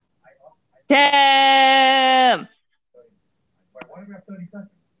Tim!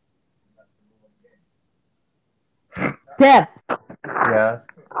 Tim! Yeah,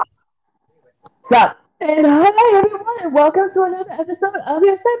 What's up? And hi, everyone, and welcome to another episode of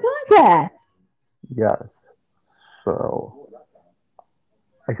your Side Podcast. yes. So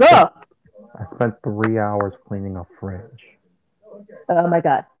I spent So, I spent 3 hours cleaning a fridge, oh my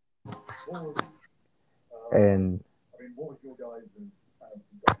god. and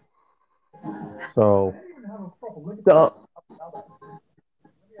so So,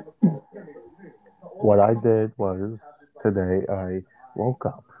 what I did was today I woke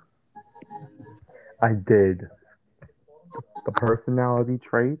up. I did the personality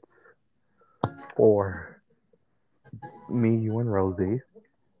traits for me, you, and Rosie.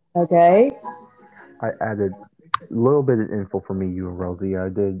 okay. I added a little bit of info for me, you, and Rosie. I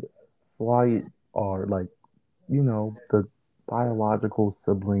did slight or like the biological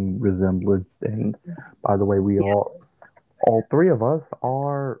sibling resemblance thing. By the way, we all three of us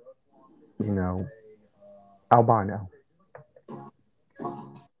are you know albino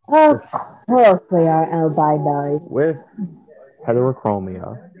Of with course we are albinos. with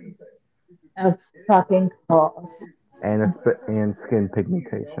heterochromia Of fucking course. and skin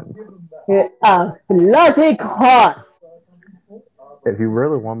pigmentations. Of bloody course. If you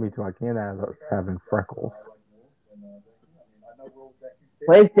really want me to, I can add us having freckles.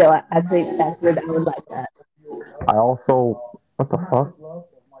 Please do it. I think that's good. I would like that. I also what the fuck?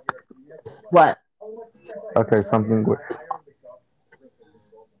 What? Okay, something with.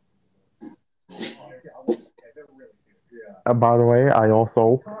 By the way, I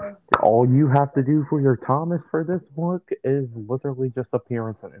also all you have to do for your Thomas for this book is literally just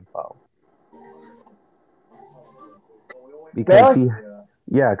appearance and info because Really?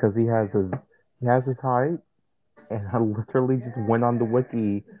 because he has his height, and I literally just went on the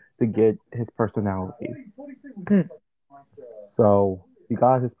wiki to get his personality. Hmm. So he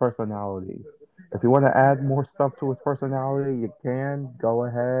got his personality. If you want to add more stuff to his personality, you can go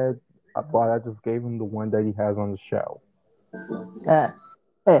ahead. But I just gave him the one that he has on the show. Uh,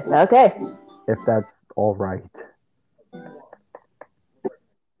 okay. If that's all right.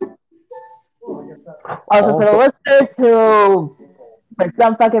 Also, for the Also, listeners who, for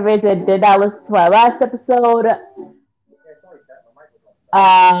some fucking reason, did not listen to our last episode,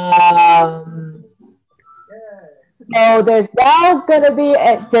 um, so there's now gonna be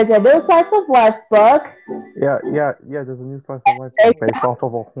there's a new type of life book. yeah. There's a new slice of life book Based, based off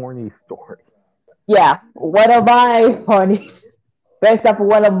of a horny story. yeah, one of my funnies, based off of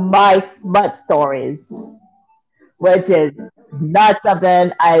one of my smut stories, which is not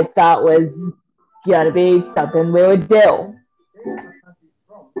something I thought was gonna be something we would do.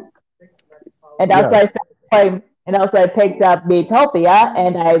 And also, Yeah, I started playing, and also I picked up Metopia,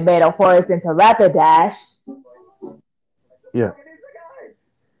 and I made a horse into Rapidash. yeah.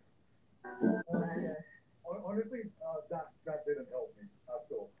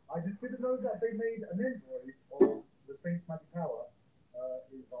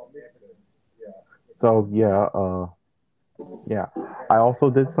 So yeah. I also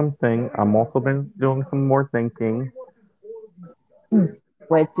did something. I'm also been doing some more thinking.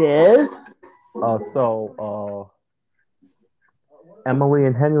 Which is Emily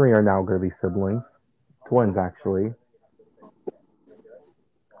and Henry are now going to be siblings, twins actually,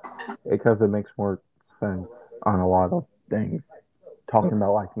 because it makes more sense on a lot of things. Talking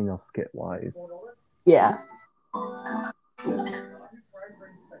about like skit wise. yeah,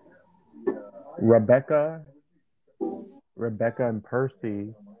 Rebecca, Rebecca and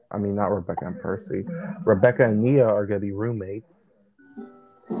Percy. I mean, not Rebecca and Percy. Rebecca and Nia are going to be roommates.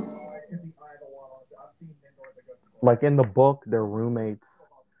 Like in the book, they're roommates.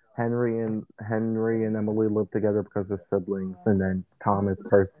 Henry and Emily live together because they're siblings, and then Thomas,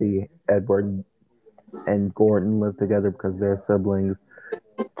 Percy, Edward, and Gordon live together because they're siblings.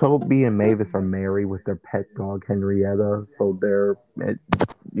 Toby and Mavis are married with their pet dog Henrietta, so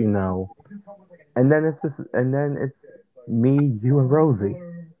you know. And then it's me, you, and Rosie.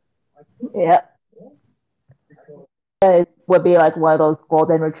 yeah. It would be like one of those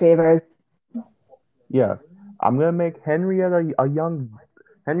golden retrievers. Yeah, I'm gonna make Henrietta a young.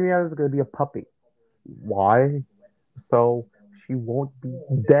 Henrietta's gonna be a puppy. Why? So she won't be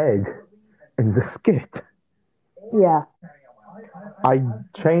dead in the skit. Yeah.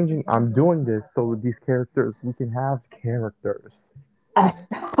 I'm doing this so these characters we can have characters.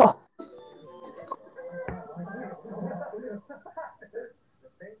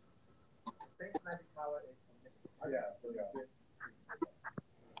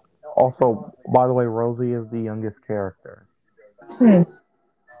 Also, by the way, Rosie is the youngest character. Hmm.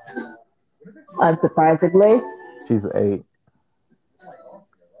 Unsurprisingly. She's 8.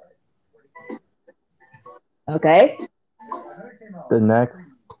 Okay. The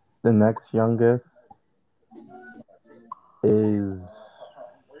next youngest is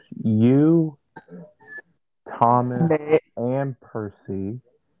you, Thomas, May and Percy,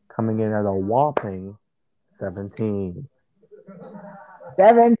 coming in at a whopping 17.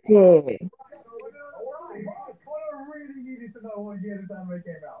 17.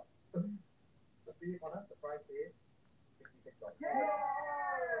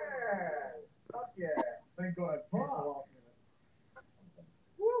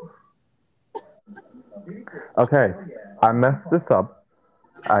 Okay, I messed this up.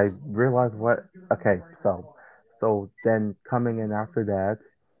 I realized what. Okay, so then coming in after that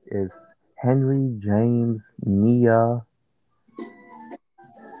is Henry James Nia,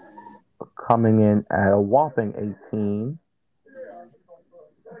 coming in at a whopping 18.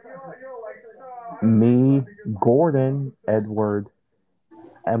 Me, Gordon, Edward,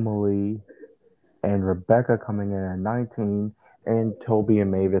 Emily, and Rebecca coming in at 19, and Toby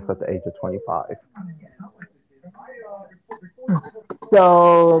and Mavis at the age of 25.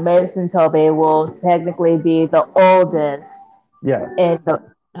 So Mason Toby will technically be the oldest Yes, in the.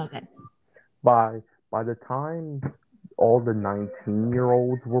 Okay. by the time all the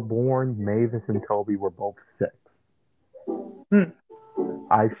 19-year-olds were born, Mavis and Toby were both 6. Hmm.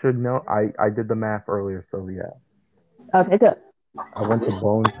 I should know. I did the math earlier, so yeah. Okay, good. I went to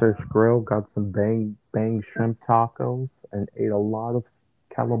Bonefish Grill, got some bang shrimp tacos, and ate a lot of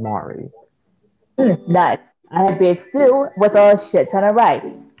calamari. Nice. I had beef stew with a shit ton of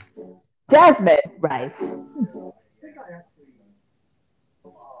rice. Jasmine rice.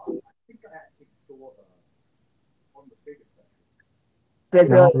 It's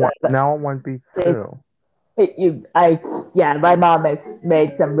Now really I want good. now I want beef But stew. yeah, my mom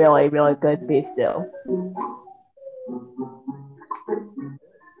made some really, really good beef stew.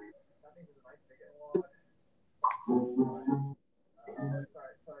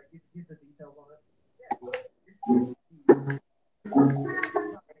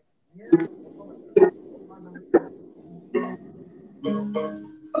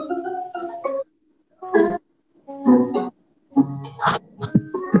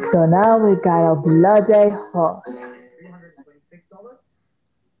 So now we got a bloody horse.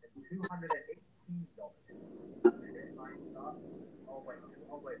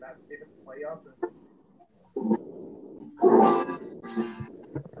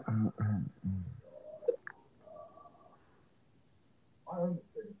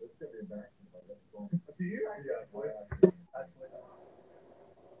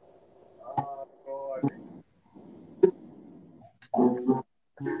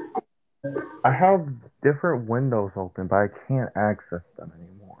 I have different windows open, but I can't access them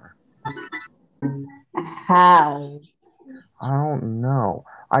anymore. How? I don't know.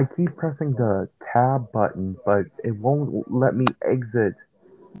 I keep pressing the tab button, but it won't let me exit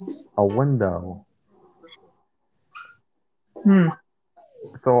a window. Hmm.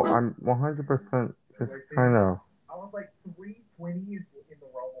 So I'm 100% just kind of.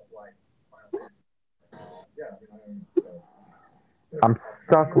 I'm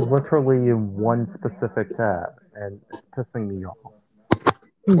stuck literally in one specific tab, and it's pissing me off.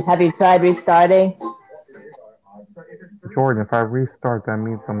 Have you tried restarting? Jordan, if I restart, that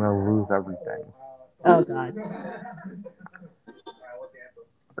means I'm gonna lose everything. Oh God.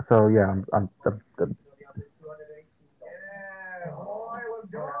 So yeah,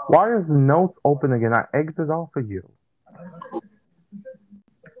 why is notes open again? I exit off of you.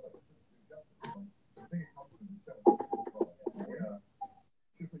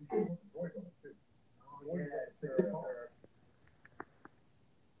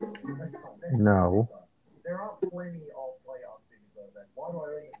 No.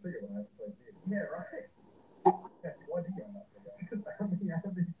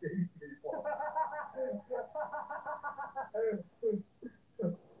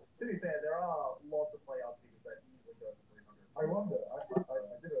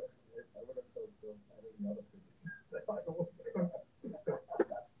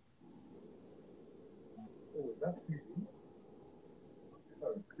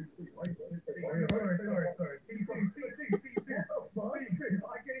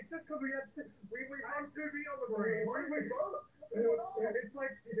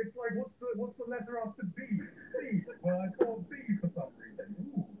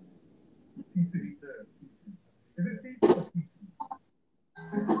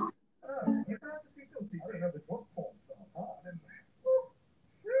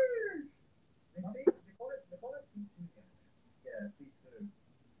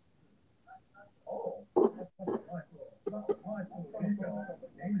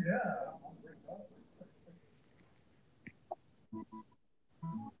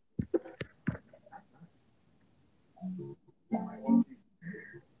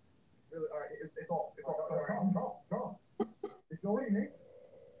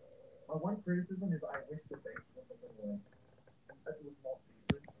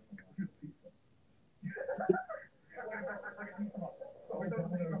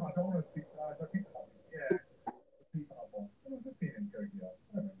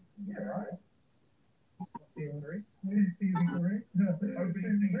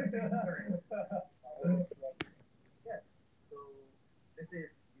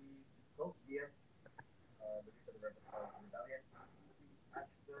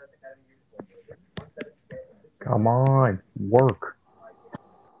 Come on, work.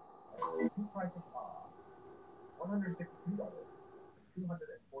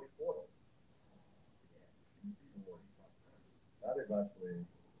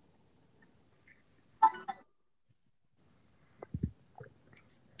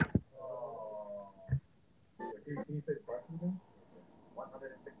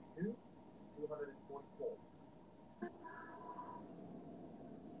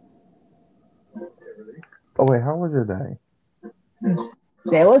 Oh wait, how was your day?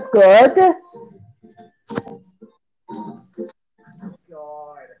 That was good.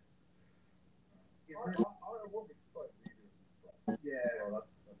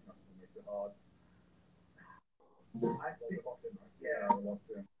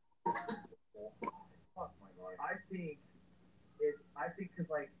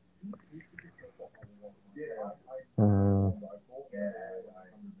 Mm,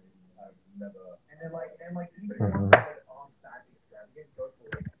 mhm.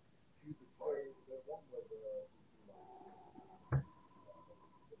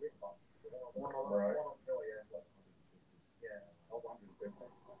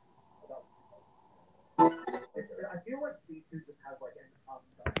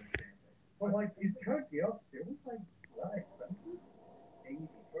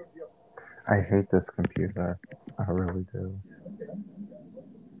 I hate this computer. I really do.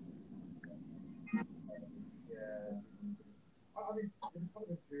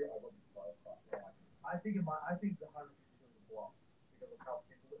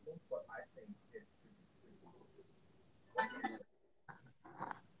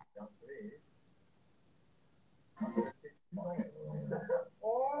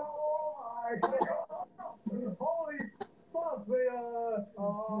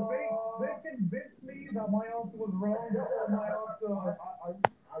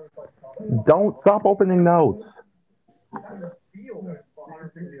 Don't stop opening notes.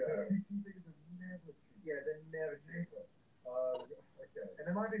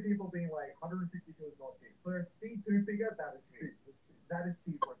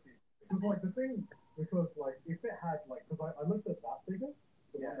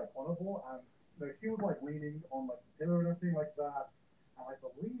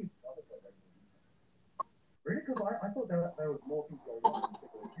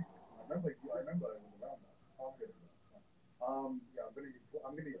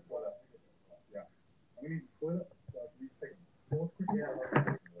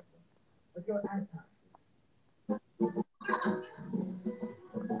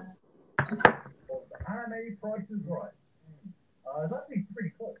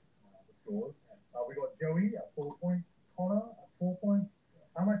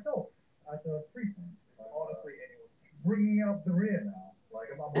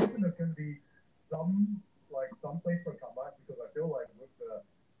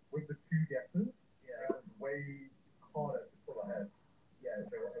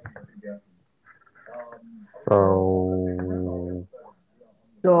 So,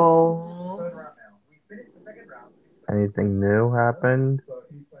 So, anything new happened?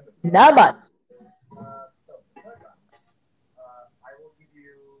 not much.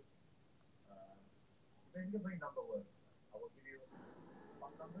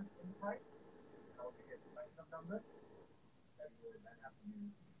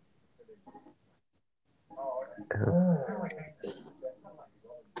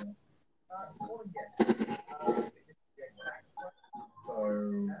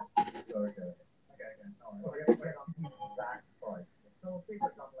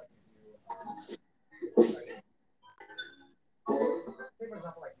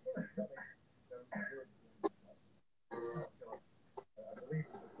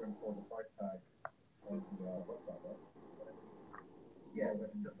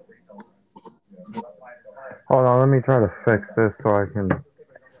 Hold on, let me try to fix this so I can,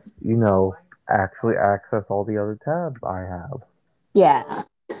 you know, actually access all the other tabs I have. Yeah.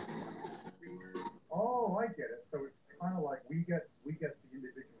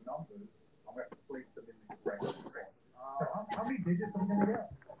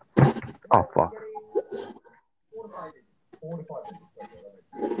 Oh fuck.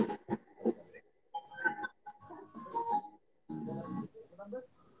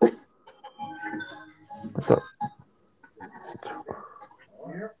 What the?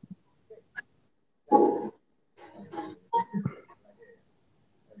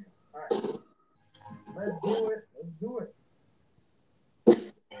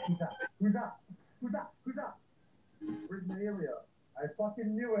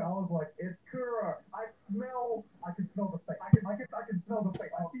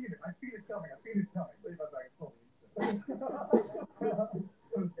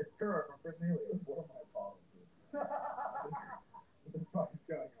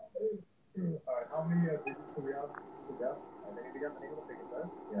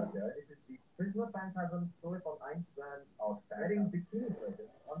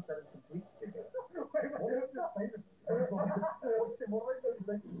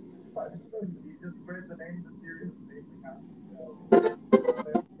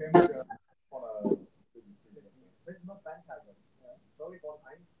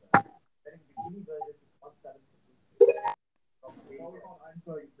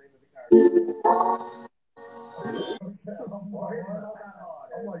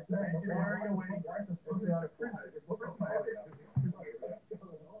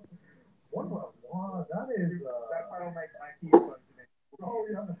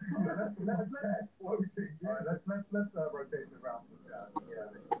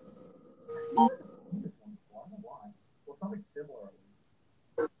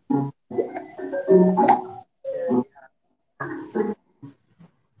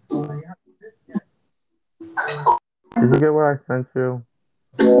 Did you get what I sent you?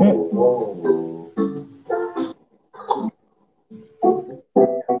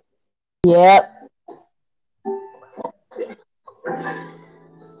 Yep.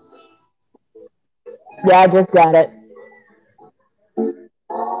 Yeah, I just got it.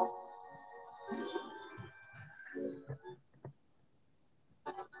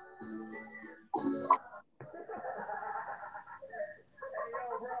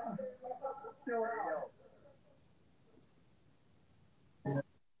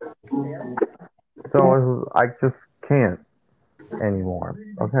 So I just can't anymore.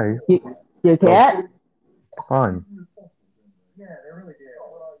 Okay, You so can't? fine.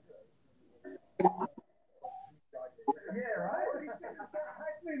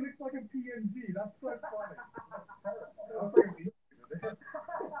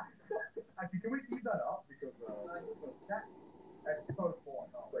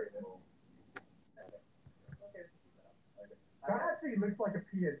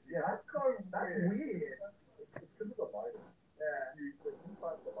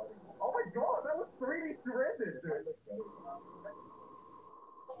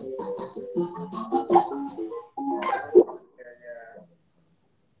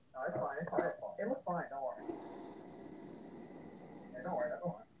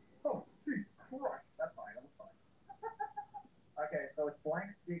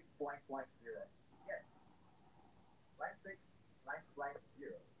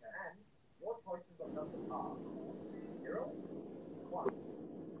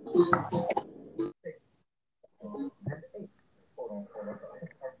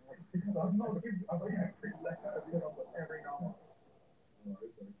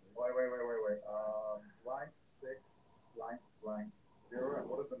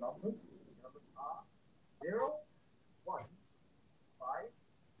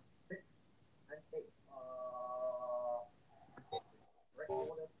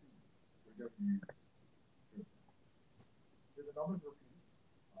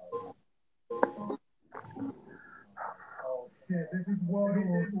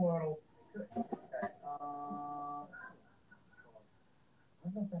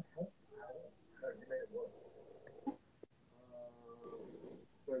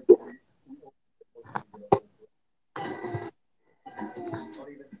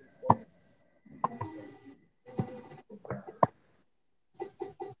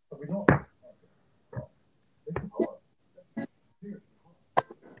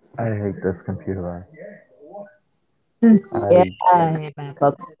 I hate this computer. Yeah, I I hate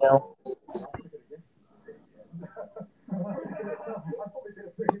MacBooks too.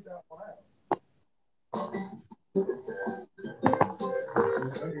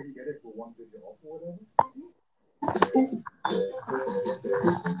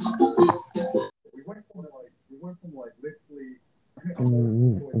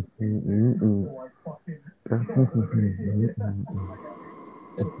 mm, mm, mm, mm, mm, mm.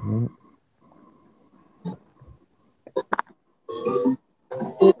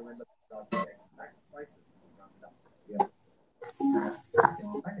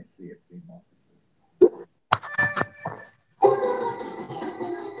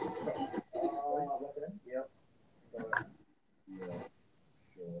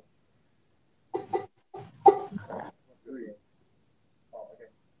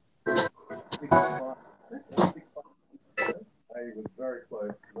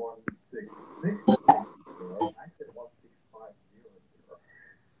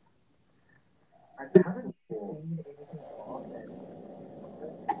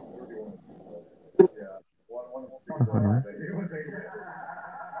 Mhm.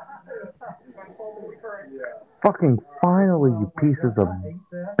 Fucking finally, you pieces of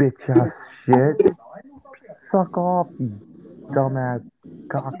bitch ass shit. Suck off, you dumbass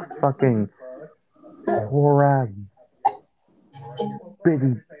cock sucking whore ass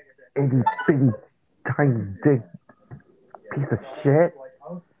bitty itty bitty tiny dick piece of shit.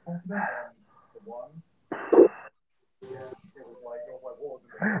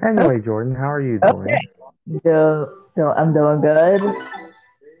 Anyway, Jordan, how are you Okay. doing? I'm doing good.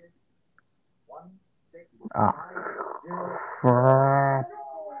 Ah, crap.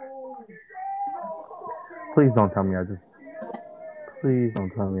 Please don't tell me I just. Please don't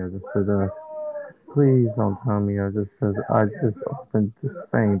tell me I just said that. Please don't tell me I just said I just opened the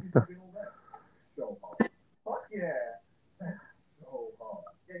same.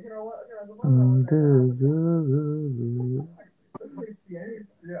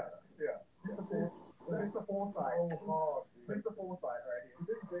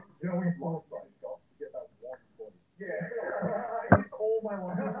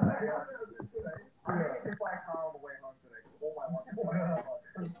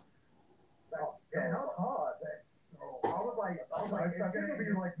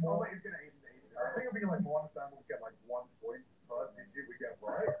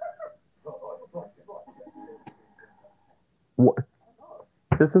 What?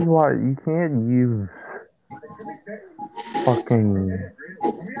 This is why you can't use fucking.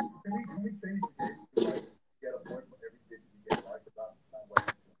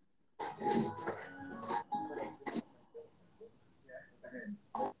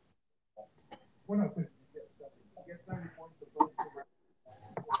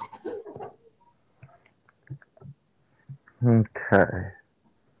 Okay.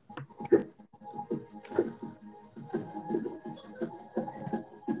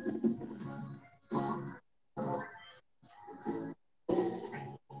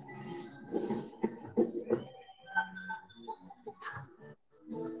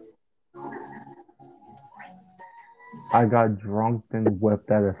 I got drunk and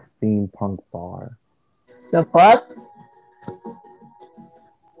whipped at a steampunk bar The fuck?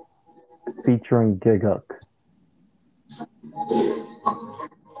 featuring Giguk.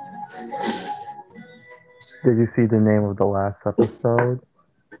 Did you see the name of the last episode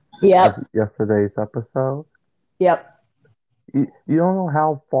of Yep. yesterday's episode? Yep. You don't know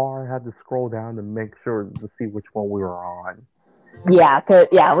how far I had to scroll down to make sure to see which one we were on. Yeah, there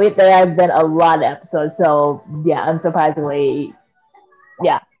have been a lot of episodes, so yeah, unsurprisingly,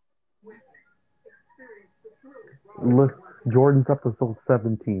 yeah, Look, Jordan's episode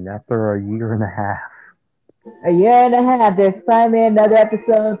 17 after a year and a half. a year and a half. There's finally another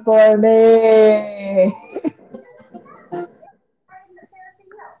episode for me.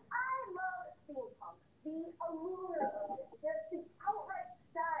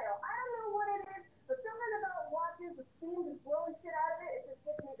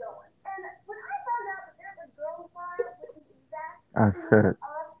 I said,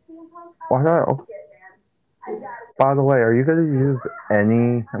 why not? By the way, are you gonna use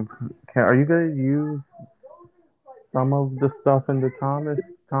any? Are you gonna use some of the stuff in the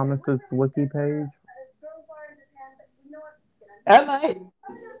Thomas's wiki page? I might.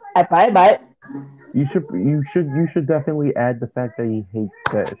 I probably might. You should definitely add the fact that he hates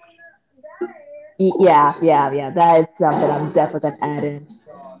fish. Yeah. That is something I'm definitely gonna add in.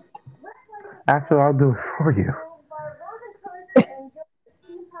 Actually, I'll do it for you.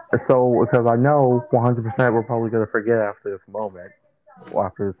 So, because I know 100% we're probably gonna forget after this moment, or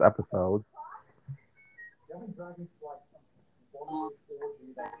after this episode.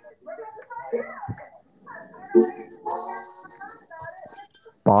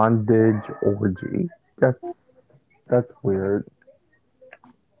 Bondage orgy. That's weird.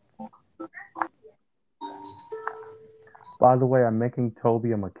 By the way, I'm making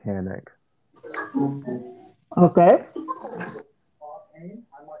Toby a mechanic. Okay.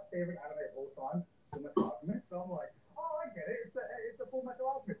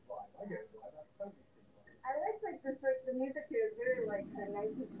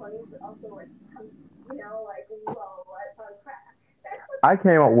 I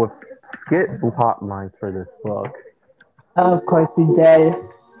came up with skit plot lines for this book Of course you did.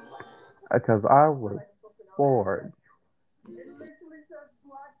 because I was bored.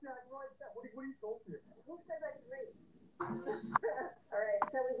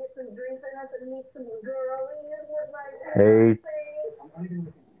 Hate.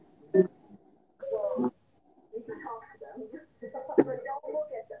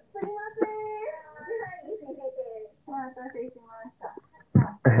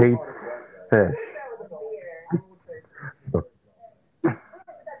 hates fish.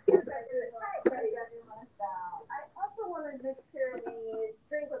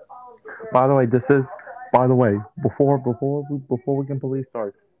 By the way, this is. By the way, before we completely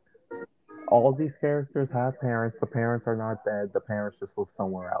start, all these characters have parents. The parents are not dead. The parents just live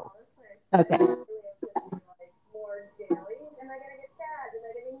somewhere else. Okay.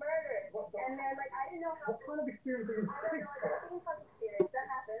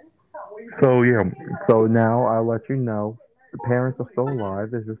 So yeah. So now I'll let you know. The parents are still alive.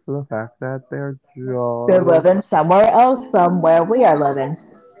 It's just the fact that they're They're just living somewhere else from where we are living.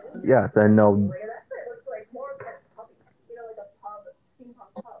 yes, and no,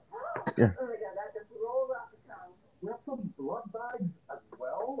 yeah.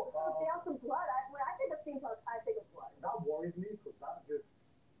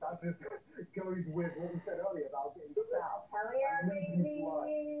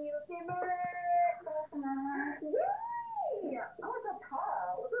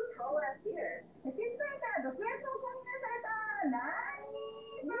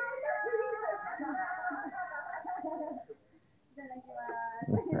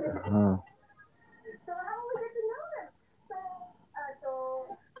 Uh,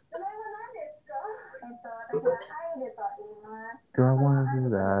 do I want to do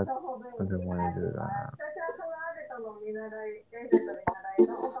that? I don't want to do that.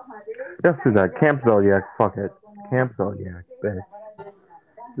 Let's do that. Camp Zodiac. Fuck it. Camp Zodiac, bitch.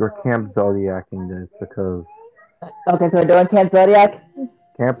 You're Camp Zodiacing this because Okay, so we're doing Camp Zodiac.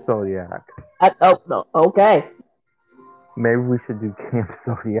 Camp Zodiac. Oh no. Okay. Maybe we should do Camp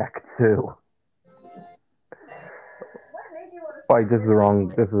Zodiac too. Like this is the wrong.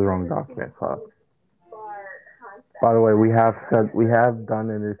 This is the wrong document. Fuck. By the way, we have done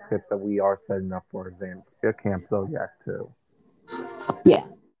in this script that we are setting up for example Camp Zodiac too. Yeah.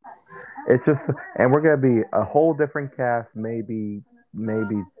 It's just, and we're gonna be a whole different cast. Maybe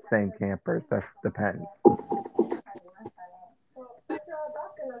same campers. That depends.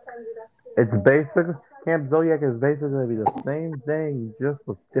 It's basic. Camp Zodiac is basically gonna be the same thing, just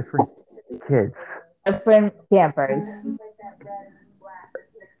with different kids. Different campers.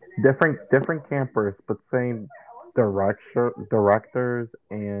 Different campers, but same directors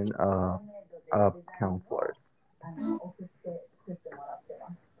and counselors.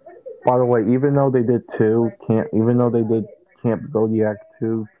 By the way, even though they did Camp Zodiac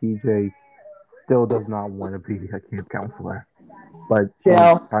 2, TJ still does not want to be a camp counselor, but You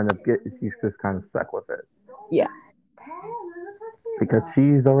know. she's just kind of stuck with it Yeah. because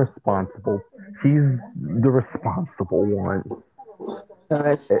she's the responsible one. The It,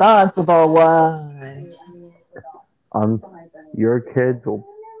 responsible one. um, your kids will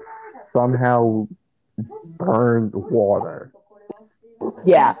somehow burn water.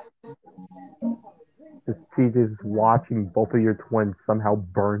 Yeah. This TJ's watching both of your twins somehow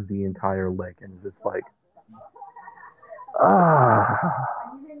burn the entire lake, and just like, ah.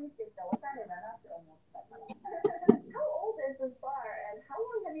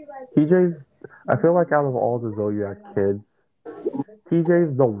 TJ's. I feel like out of all the Zodiac kids,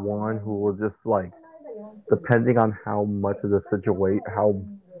 TJ's the one who will just like, depending on how much of the situation, how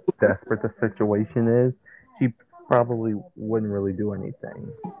desperate the situation is, she probably wouldn't really do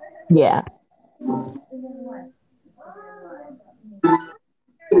anything. Yeah.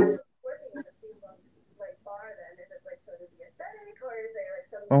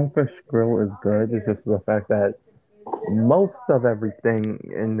 Bonefish Grill is good. It's just the fact that most of everything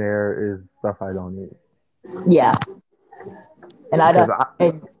in there is stuff I don't eat. Yeah. And I Because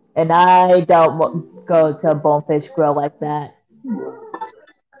don't. And I don't go to Bonefish Grill like that.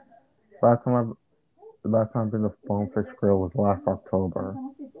 last time I the last time I've been to Bonefish Grill was last October.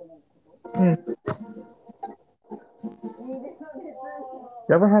 Mm.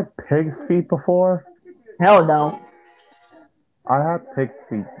 You ever had pig's feet before? Hell no. I had pig's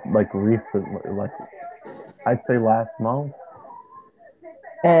feet like recently, like I'd say last month.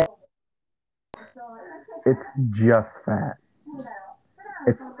 And It's just fat.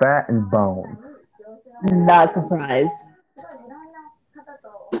 It's fat and bones. not surprised.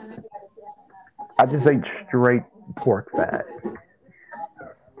 I just ate straight pork fat.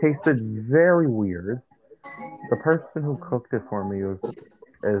 Tasted very weird. The person who cooked it for me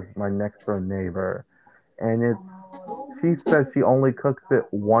is my next door neighbor, and she said she only cooks it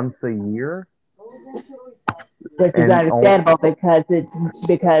once a year, Which is and understandable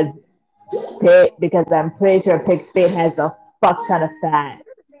because I'm pretty sure pig's feet has a fuck ton of fat.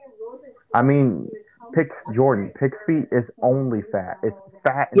 I mean, pig's feet is only fat. It's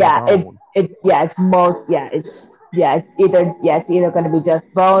fat and Yeah, bone. it's most yeah, it's it's either going to be just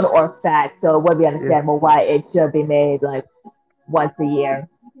bone or fat. So it would be Yeah, understandable why it should be made like once a year.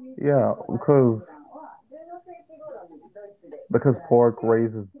 yeah, because pork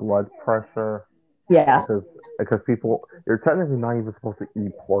raises blood pressure. Yeah, Because people, you're technically not even supposed to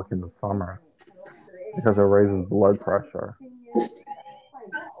eat pork in the summer because it raises blood pressure.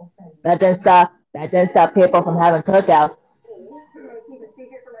 that didn't stop people from having cookouts.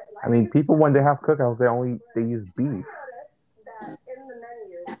 I mean, people when they have cookouts, they use beef.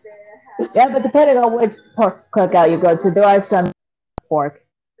 Yeah, but depending on which pork cookout you go to, there are some pork.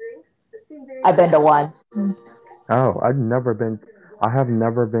 I've been to one. Oh, I have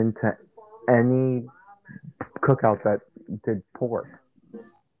never been to any cookout that did pork.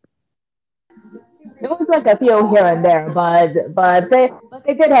 It was like a few here and there, but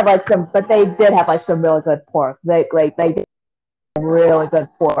they did have some really good pork. They did really good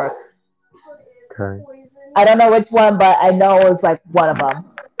pork. Okay. I don't know which one, but I know it was like one of them.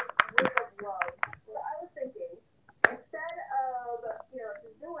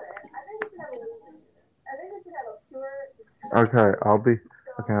 Okay,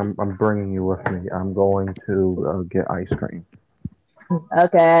 I'm bringing you with me. I'm going to get ice cream.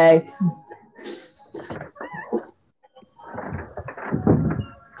 Okay.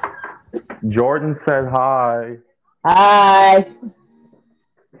 Jordan said hi. Hi.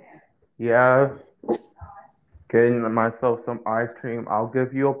 Yes, getting myself some ice cream. I'll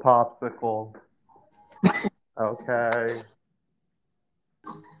give you a popsicle. Okay.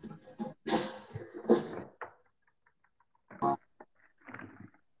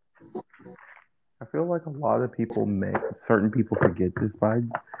 I feel like a lot of people make certain people forget this, but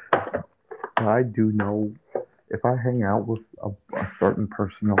I do know if I hang out with a certain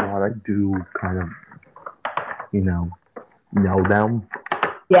person a lot, I do kind of, you know them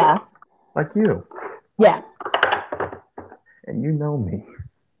Yeah. like you, Yeah. and you know me.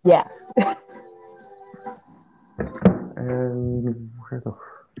 Yeah. And where the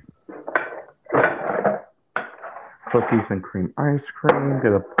cookies and cream ice cream?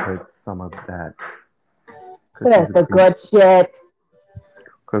 Gonna put some of that cookies That's and the cream good shit.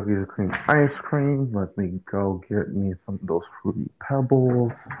 cookies and cream ice cream. Let me go get me some of those fruity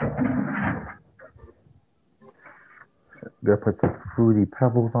pebbles. Gonna put some fruity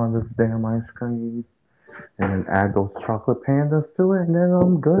pebbles on this damn ice cream, and then add those chocolate pandas to it, and then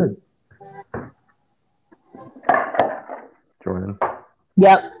I'm good. Jordan.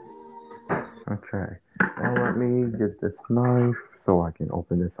 Yep. Okay. Now let me get this knife so I can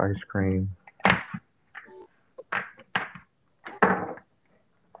open this ice cream.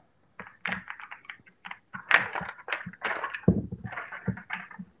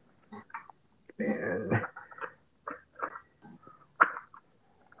 And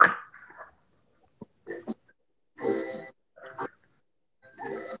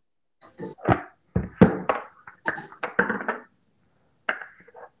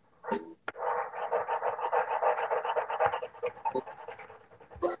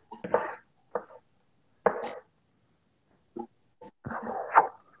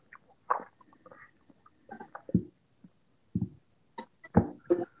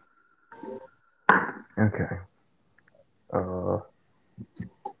okay. Uh,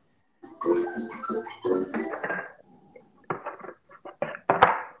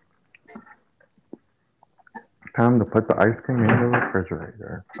 Time to put the ice cream in the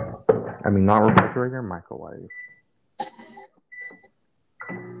refrigerator. I mean, not refrigerator, microwave.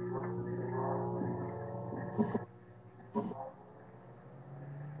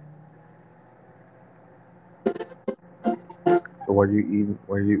 So what are you eating?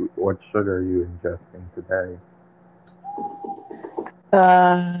 What sugar are you ingesting today?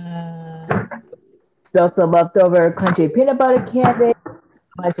 Uh, Still some leftover crunchy peanut butter candy,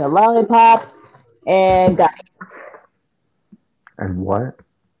 a bunch of lollipops, and And what?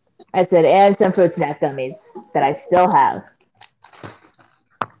 I said, and some fruit snack gummies that I still have.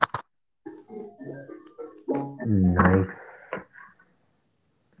 Nice.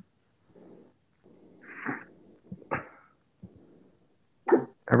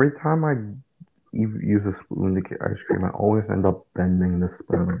 Every time I use a spoon to get ice cream, I always end up bending the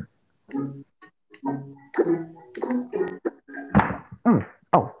spoon. Mm.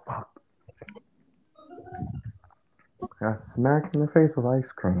 Oh, fuck. I got smacked in the face with ice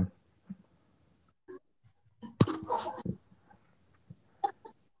cream.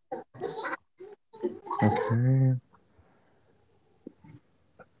 Okay.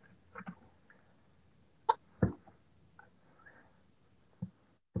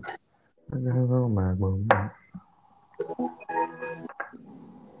 Hello, my woman.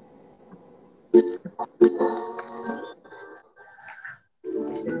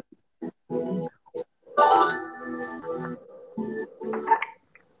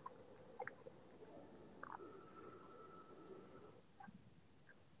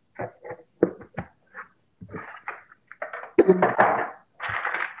 Oh,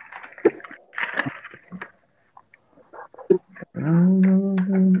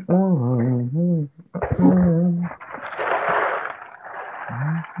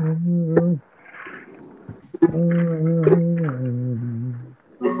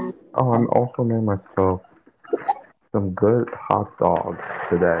 I'm also made myself some good hot dogs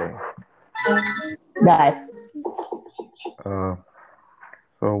today. Nice. Uh,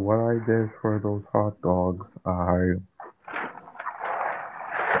 so what I did for those hot dogs, I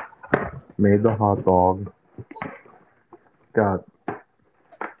made the hot dog, got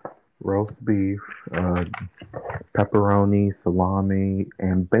roast beef, uh, pepperoni, salami,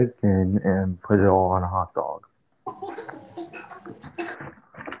 and bacon, and put it all on a hot dog.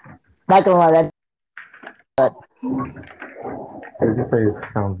 Not gonna lie, that's good. Did you say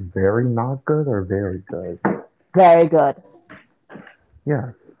it sounds very not good or very good? Very good.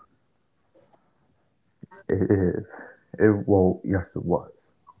 Yes, it is. It well, yes, it was.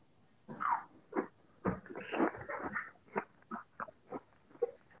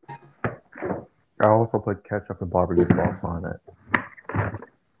 I also put ketchup and barbecue sauce on it.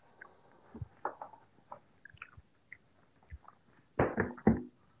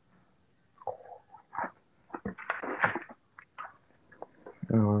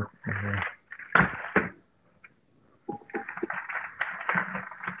 Uh,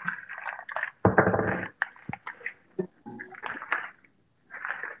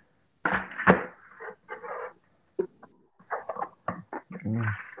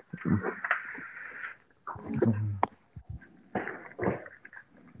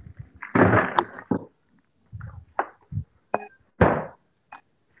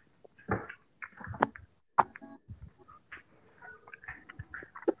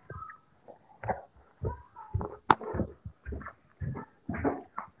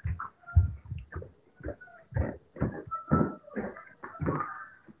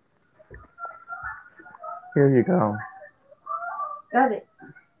 Here you go. Got it.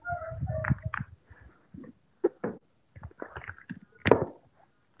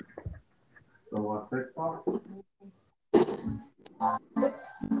 So what TikTok?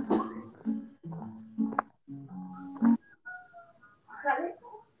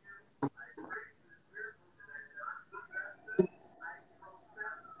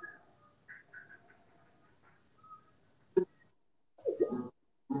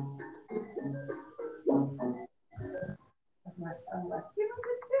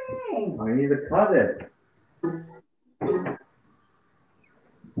 I need to cut it.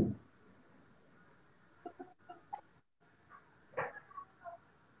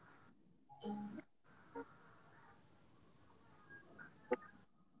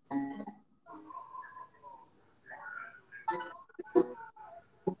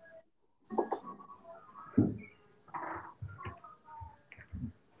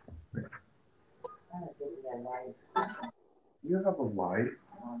 You have a wife?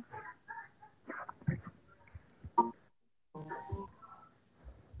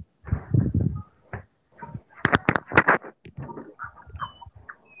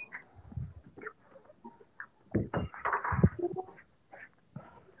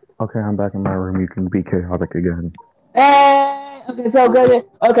 Okay, I'm back in my room. You can be chaotic again. Hey, okay, so good.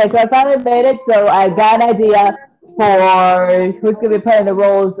 Okay, so I finally made it. So I got an idea for who's gonna be playing the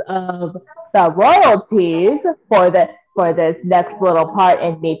roles of the royalties for this next little part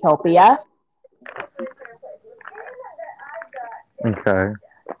in Metopia. Okay.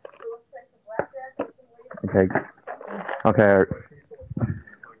 Okay. Okay.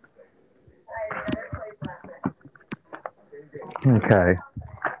 Okay.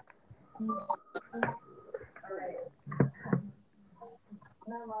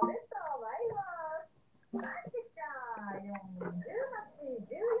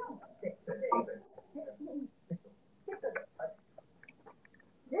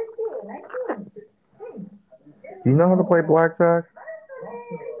 Do you know how to play blackjack?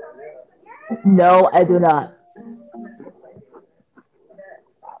 No, I do not.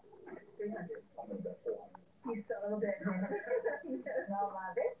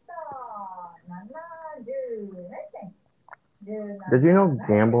 Did you know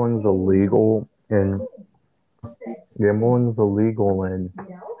gambling's illegal in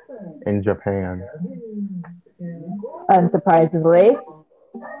Japan? Unsurprisingly.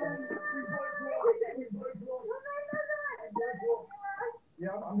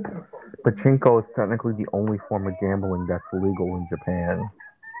 Pachinko is technically the only form of gambling that's legal in Japan.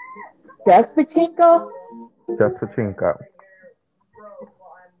 Just pachinko? Just pachinko.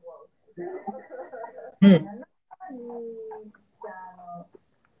 Hmm.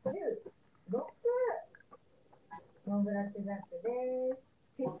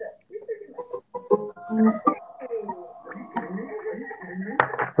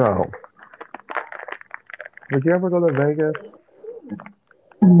 So, did you ever go to Vegas?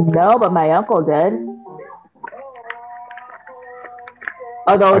 No, but my uncle did.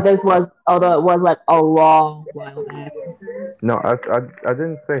 I, Although it was like a long while back. no, I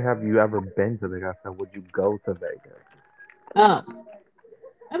didn't say have you ever been to Vegas. I said would you go to Vegas? Oh,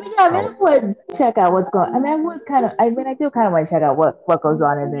 I mean, yeah, I mean, How I would check out what's going. I mean, I would kind of. I mean, I do kind of want to check out what goes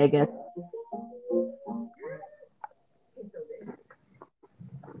on in Vegas.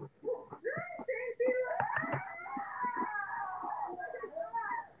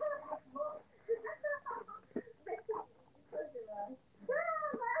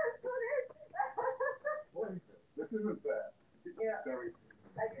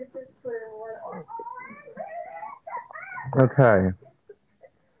 okay?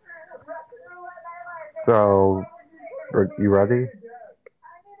 So, are you ready?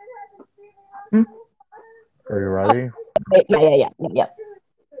 Hmm? Are you Oh, ready? yeah.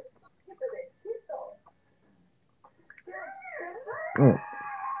 Mm.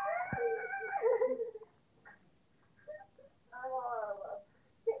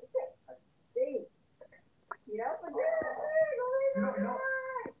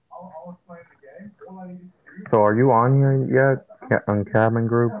 So, are you on here yet? On Cabin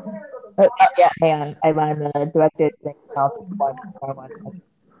Group? Yeah, hang on. I'm on the directed thing. I'll take one.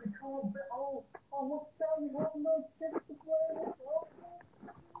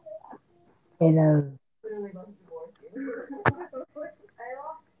 You know,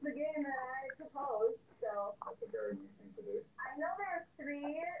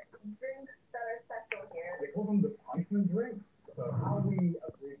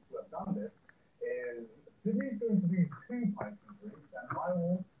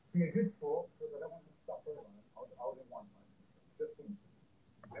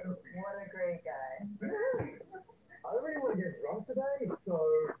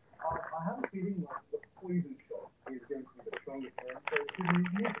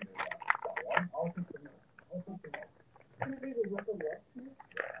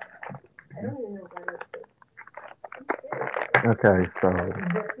 Okay, so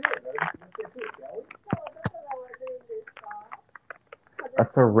a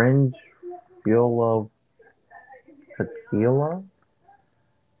syringe full of tequila?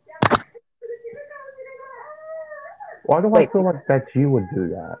 Why do I wait, feel like that you would do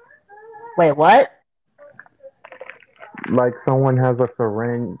that? wait, what? Like someone has a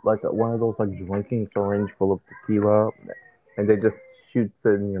syringe, like one of those like drinking syringe full of tequila, and they just shoots it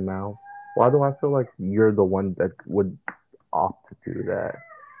in your mouth. Why do I feel like you're the one that would opt to do that?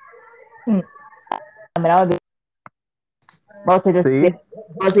 Hmm. I mean, I would be mostly just, See?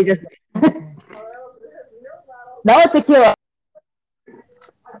 mostly just no tequila.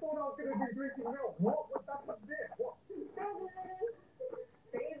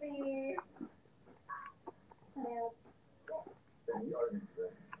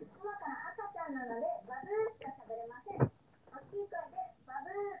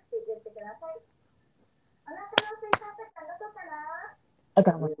 I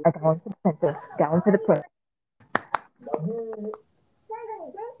got one for the princess. Got one for the prince.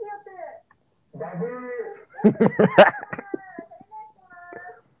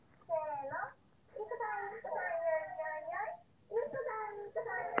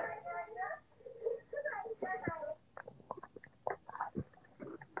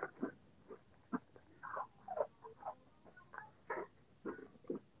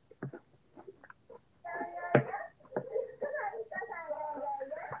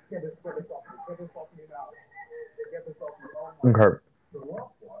 Okay.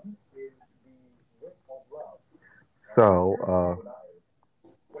 So,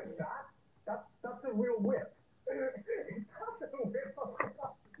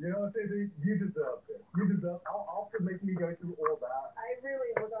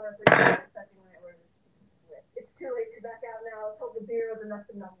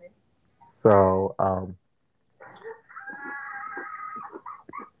 so,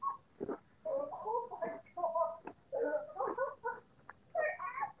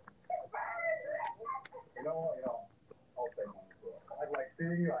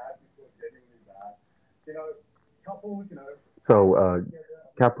 so,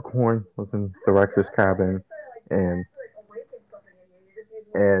 Capricorn was in director's cabin, and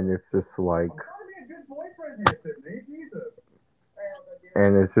and it's just like,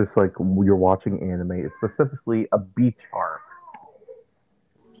 and it's just like you're watching anime. It's specifically a beach arc.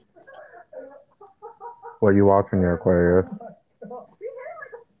 What are you watching there, Aquarius?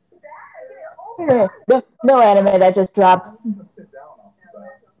 No anime that just dropped.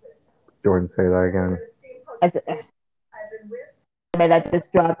 Jordan, say that again. Anime that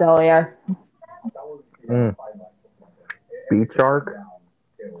just dropped earlier. Mm. Beach Arc?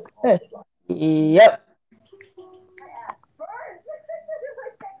 Yep.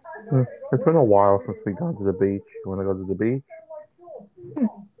 Mm. It's been a while since we've gone to the beach. You want to go to the beach?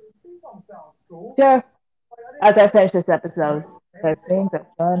 Sure. After I finish this episode, because things are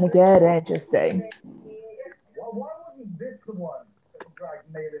starting to get interesting.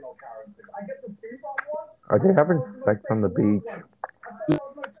 Are they having sex on the beach?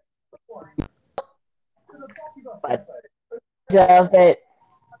 But of it,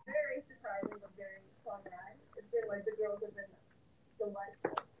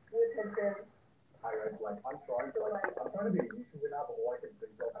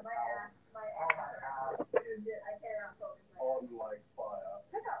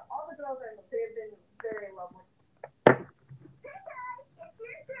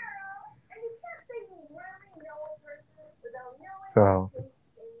 So,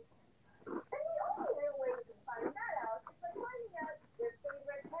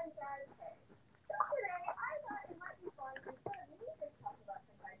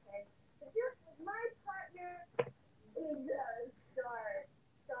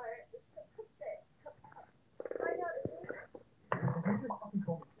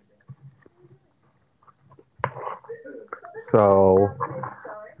 so,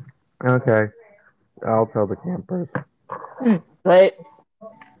 okay. I'll tell the campers. but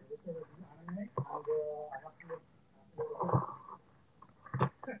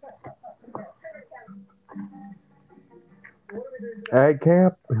At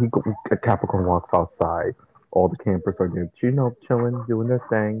camp, Capricorn walks outside. All the campers are there, chilling, doing their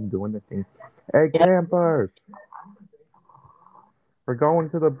thing, doing their thing. Hey, yeah, campers, we're going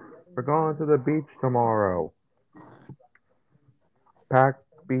to the we're going to the beach tomorrow. Pack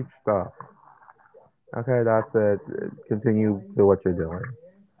beach stuff. Okay, that's it. Continue do what you're doing.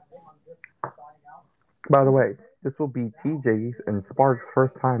 By the way, this will be TJ's and Spark's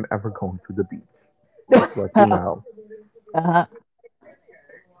first time ever going to the beach. Just to let you know. uh-huh.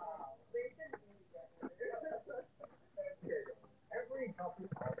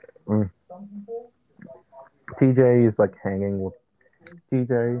 Mm. TJ is like hanging with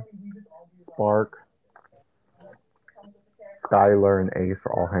TJ, Spark, Skylar, and Ace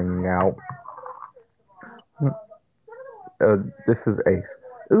are all hanging out. Mm. This is Ace.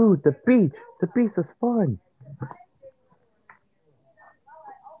 Ooh, the beach. The beach is fun.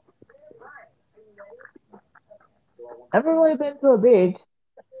 I've never really been to a beach,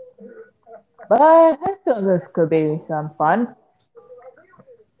 but I feel this could be some fun.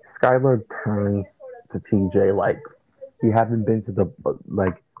 Skylar turns to TJ like, you haven't been to the,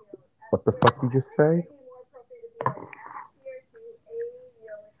 like, what the fuck did you just say?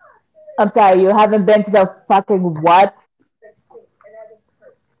 I'm sorry, you haven't been to the fucking what?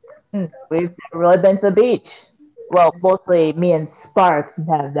 We've never really been to the beach. Well, mostly me and Spark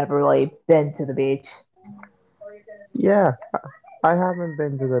have never really been to the beach. Yeah, I haven't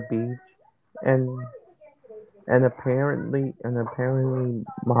been to the beach, and and apparently,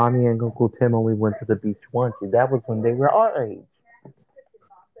 mommy and Uncle Tim only went to the beach once, and that was when they were our age.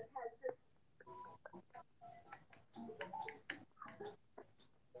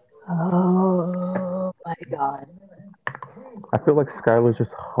 Oh my god. I feel like Skylar's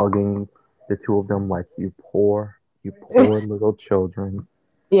just hugging the two of them like you poor little children.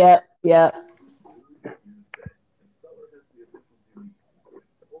 Yep, yep.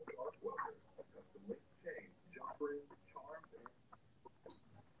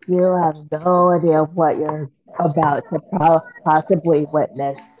 You have no idea what you're about to possibly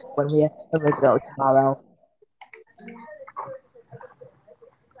witness when we go tomorrow.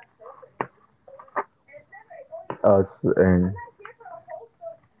 And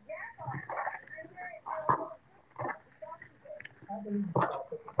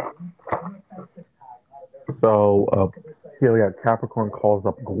so, here we got Capricorn calls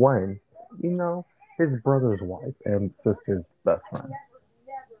up Gwen, you know, his brother's wife and sister's best friend.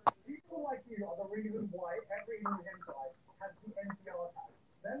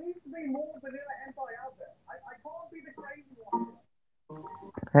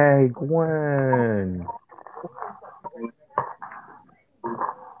 Hey, Gwen.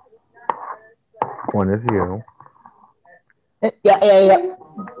 Gwen is you. Yeah, yeah, yeah.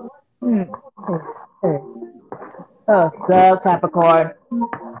 Hmm. Hmm. Oh, so Capricorn.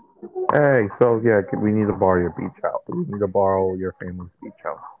 Hey, so yeah, we need to borrow your beach house. We need to borrow your family's beach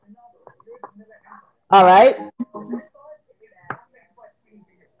house. All right.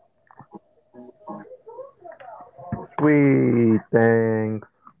 Sweet, thanks.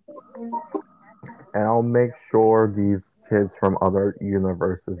 And I'll make sure these kids from other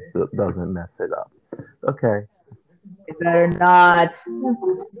universes doesn't mess it up. Okay. You better not.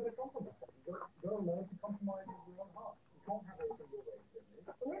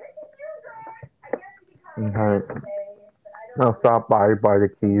 Okay. I'll stop by the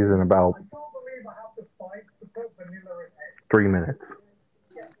keys in about 3 minutes.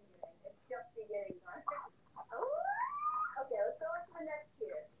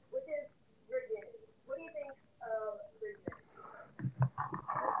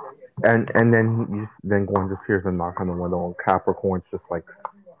 And then Gwen just hears a knock on the window and Capricorn's just like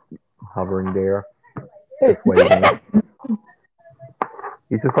hovering there, just waiting.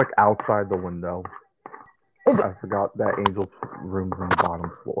 He's just like outside the window. I forgot that Angel's room's on the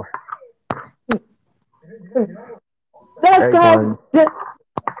bottom floor. Next Hey time, Gwen,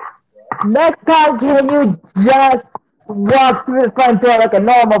 next time, can you just walk through the front door like a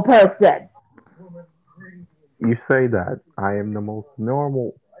normal person? you say that. I am the most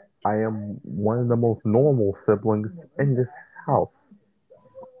normal. I am one of the most normal siblings in this house.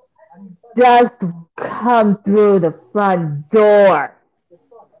 Just come through the front door.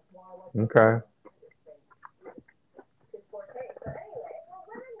 Okay.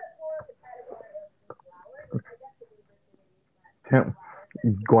 Tim,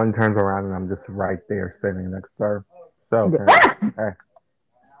 Gwen turns around and I'm just right there sitting next to her. So, hey,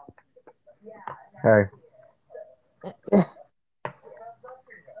 hey,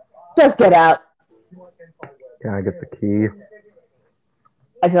 Just get out. can I get the key?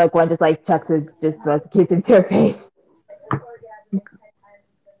 I feel like one just like chucks it, just throws the kiss into your face.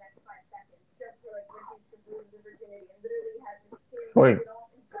 Wait,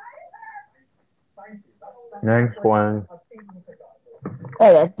 thanks, Gwen.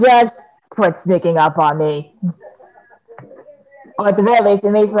 Hey, just quit sneaking up on me. Or at the very least,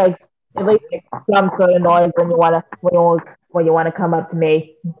 it makes like at least like some sort of noise when you wanna come up to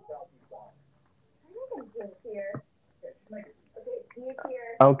me.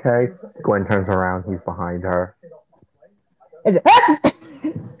 Okay. Gwen turns around. He's behind her.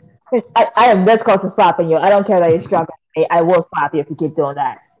 I am this close to slapping you. I don't care that you're struggling with me. I will slap you if you keep doing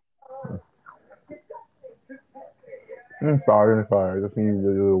that. I'm sorry. I just need you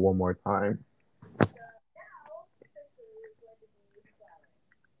to do it one more time.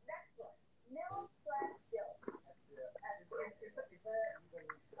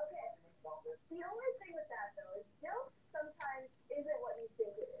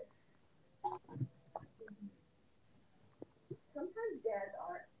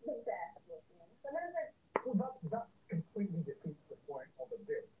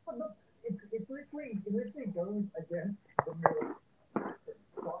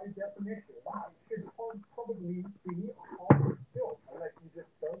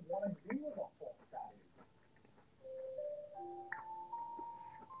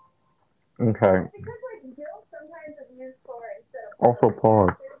 Okay. Also,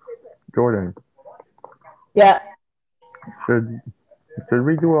 pause. Jordan, Yeah. should should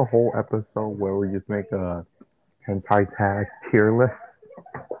we do a whole episode where we just make a hentai tag tier list?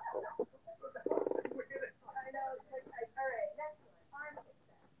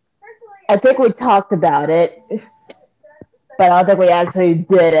 I think we talked about it, but I don't think we actually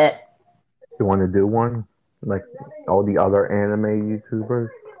did it. You want to do one? Like all the other anime YouTubers?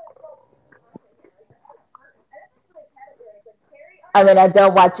 I mean, I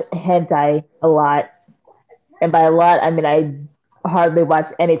don't watch hentai a lot, and by a lot, I mean I hardly watch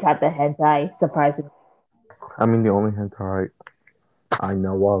any type of hentai. Surprisingly, I mean, the only hentai I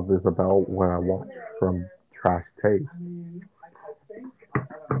know of is about what I watch from Trash Taste.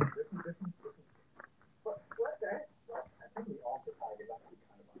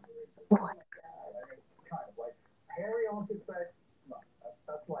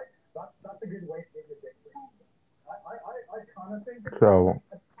 So,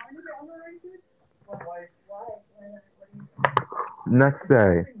 next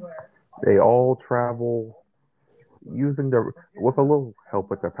day, they all travel using their, with a little help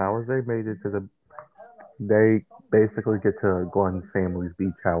with their powers, they made it to the, they basically get to Glen's family's beach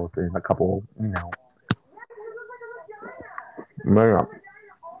house in a couple, minutes.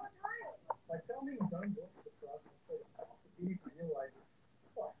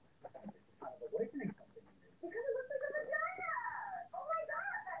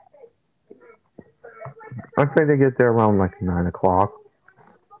 I'd say they get there around like 9 o'clock,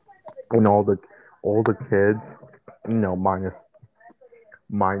 and all the kids, minus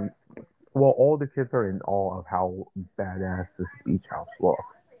mine. Well, all the kids are in awe of how badass this beach house looks.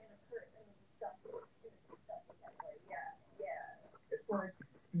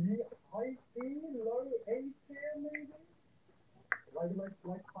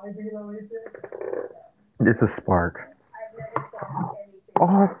 It's a spark.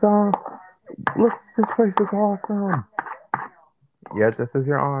 Awesome! Look, this place is awesome. Yeah, this is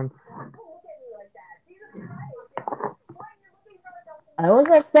your aunt. I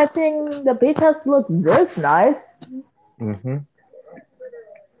wasn't expecting the beach house to look this nice. Mm-hmm.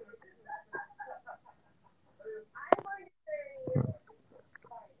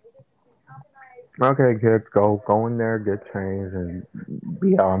 Okay, kids, go in there, get changed, and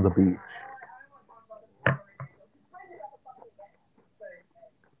be out on the beach.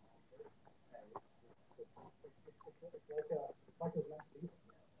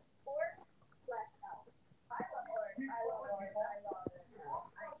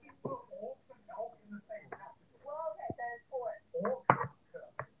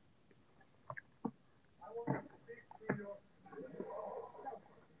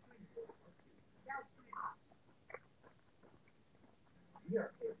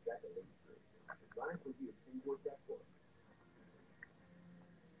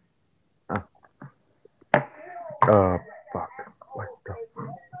 Uh, uh fuck. What the?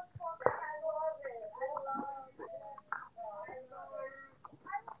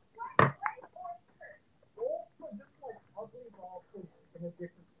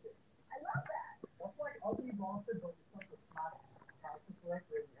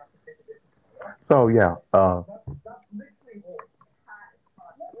 So yeah,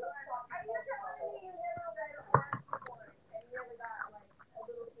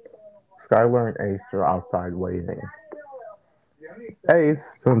 Skylar and Ace are outside waiting. Ace,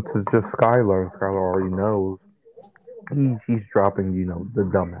 since it's just Skylar, and Skylar already knows, he's dropping, the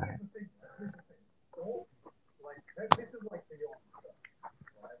dumbass.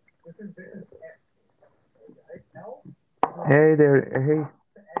 Hey there,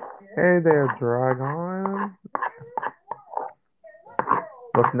 hey there, Dragon.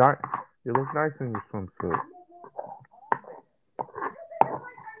 Look not, you look nice in your swimsuit.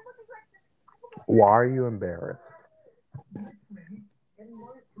 Why are you embarrassed?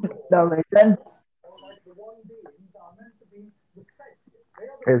 No reason.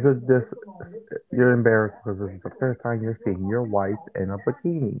 Is it this? You're embarrassed because this is the first time you're seeing your wife in a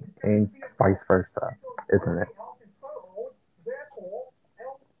bikini, and vice versa, isn't it?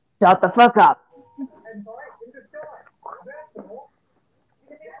 Shut the fuck up.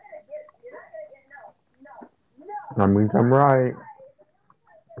 That means I'm right.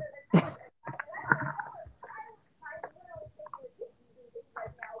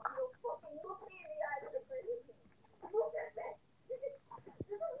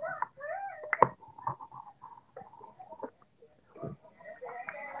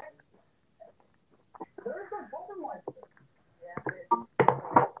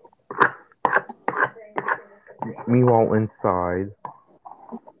 Meanwhile, inside,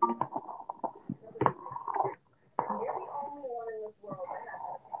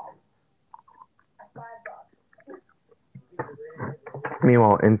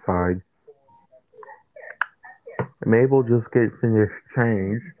 meanwhile inside, Mabel just gets finished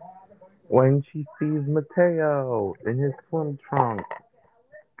change when she sees Mateo in his swim trunks.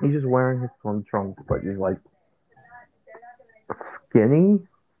 He's just wearing his swim trunks, but he's like skinny.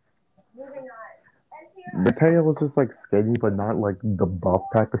 Mateo was just like skinny, but not like the buff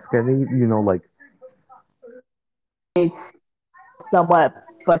type of skinny. Like It's somewhat,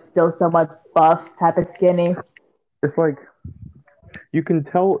 but still somewhat buff, type of skinny. it's like you can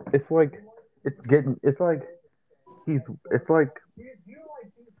tell. It's like he's. It's like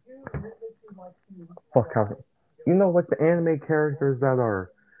fuck how. Like the anime characters that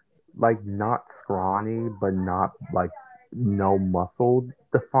are like not scrawny, but not like no muscle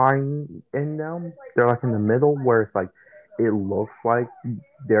defined in them. They're like in the middle where it's like it looks like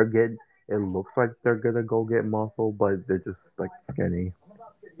they're getting. It looks like they're gonna go get muscle, but they're just like skinny.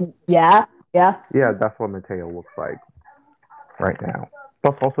 Yeah, yeah. Yeah, that's what Mateo looks like right now.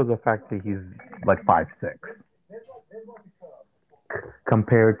 Plus, also the fact that he's like 5'6"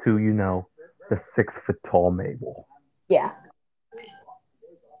 compared to the 6 foot tall Mabel. Yeah.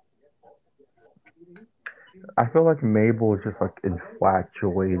 I feel like Mabel is just like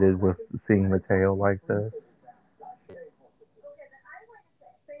infatuated with seeing Mateo like this.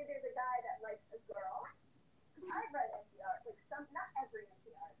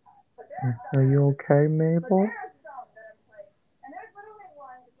 Are you okay, Mabel?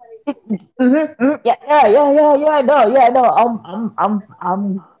 Yeah, yeah, yeah, yeah, yeah. No, yeah, no.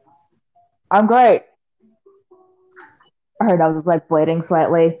 I'm great. Her nose is like bleeding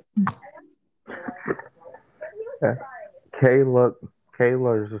slightly. Yeah. Kayla,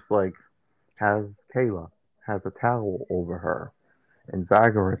 Kayla is just like has Kayla has a towel over her, and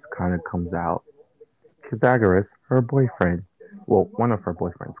Zagreus kind of comes out. Zagreus, her boyfriend, well, one of her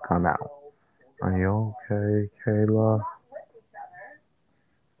boyfriends come out. Are you okay, Kayla?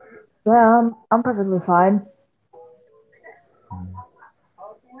 Yeah, I'm perfectly fine.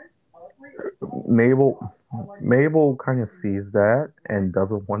 Mabel, Mabel kind of sees that and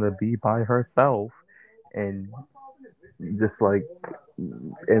doesn't want to be by herself, and just like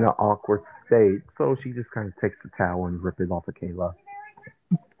in an awkward state. So she just kind of takes the towel and rip it off of Kayla.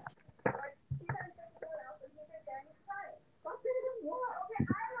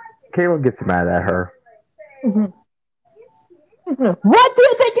 Kayla gets mad at her. What do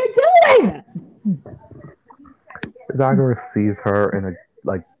you think you're doing? Zagreus sees her in a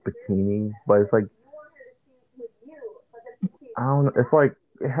like bikini, but it's like I don't know. It's like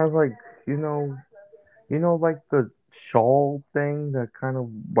it has like like the shawl thing that kind of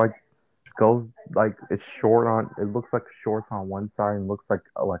like goes like it's short on. It looks like shorts on one side and looks like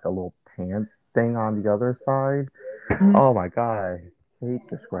a little pants thing on the other side. Oh my god, I hate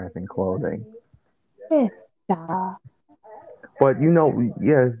describing clothing. Mister. But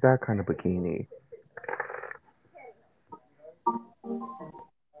yeah, it's that kind of bikini.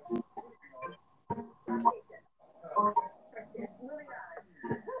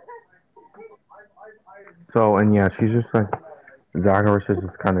 So and yeah, she's just like Zagreus is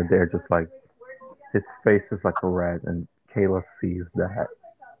just kind of there, just like his face is like red, and Kayla sees that.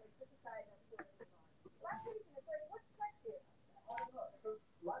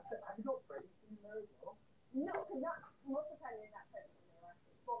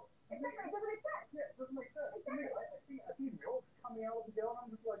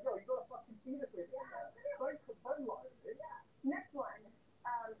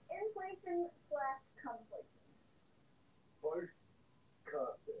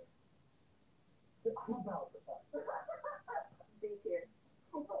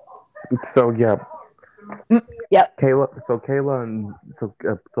 So yeah, Yep.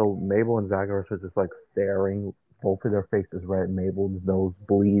 So Mabel and Zagreus are just like staring, both of their faces red. Mabel's nose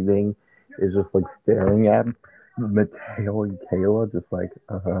bleeding, is just like staring at Mateo and Kayla, just like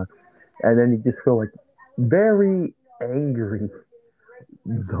and then you just feel like very angry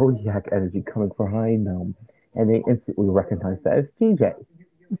zodiac energy coming from behind them, and they instantly recognize that as TJ.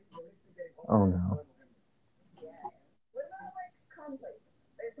 Oh no.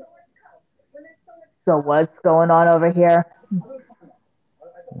 So what's going on over here?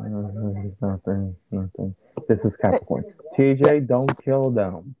 Nothing, nothing. This is Capricorn. TJ, don't kill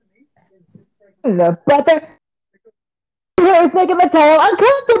them. The brother here is making Mateo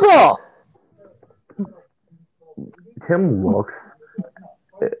uncomfortable. Tim looks.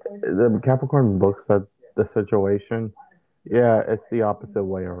 The Capricorn looks at the situation. Yeah, it's the opposite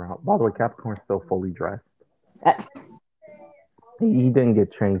way around. By the way, Capricorn's still fully dressed. Uh, He didn't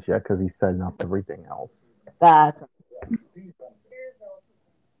get changed yet because he's setting up everything else. That's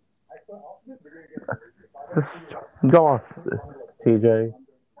Just go off, TJ.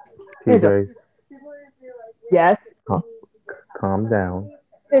 TJ, yes. cal- calm down.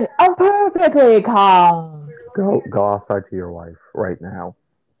 I'm perfectly calm. Go outside to your wife right now.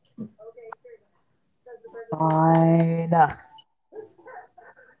 Fine.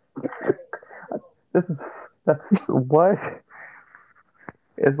 This is that's what.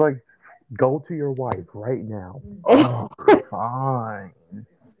 It's like go to your wife right now. Oh, fine.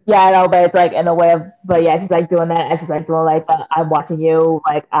 Yeah, I know, but it's like in a way of, but yeah, she's like doing that, and she's like doing like I'm watching you,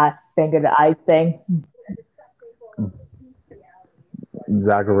 like finger the eyes thing.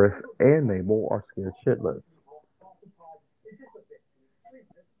 Zacharias and Mabel are scared shitless.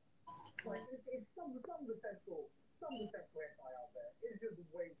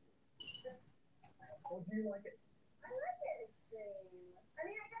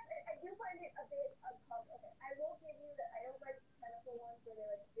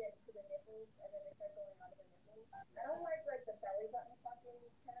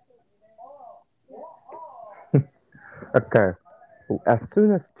 Okay. As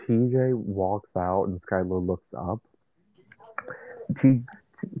soon as TJ walks out and Skylar looks up, T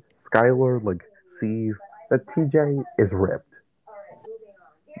Skylar like sees that TJ is ripped,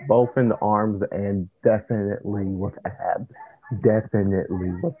 both in the arms and definitely with abs,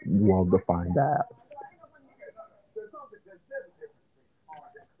 definitely with well-defined abs.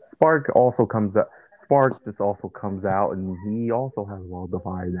 Spark also comes up. Spark just also comes out, and he also has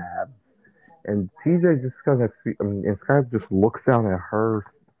well-defined abs. And TJ just kind of, and Skylar just looks down at her,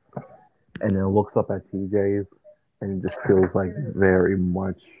 and then looks up at TJ's, and it just feels like very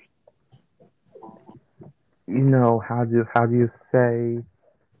much, how do you say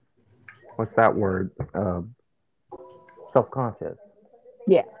what's that word? Self-conscious.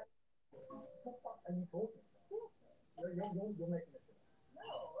 Yeah.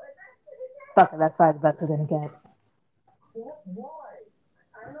 Fuck it, that's fine. That's what we're gonna get.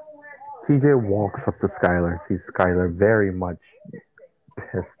 TJ walks up to Skylar, sees Skylar very much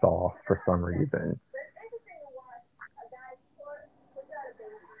pissed off for some reason.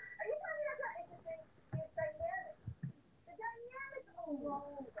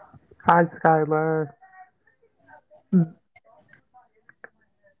 Hi, Skylar. Mm.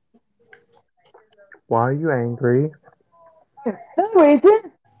 Why are you angry? No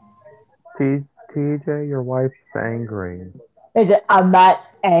reason. TJ, your wife's angry. I'm not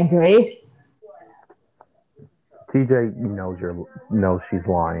angry. TJ knows she's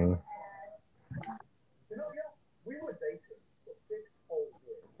lying.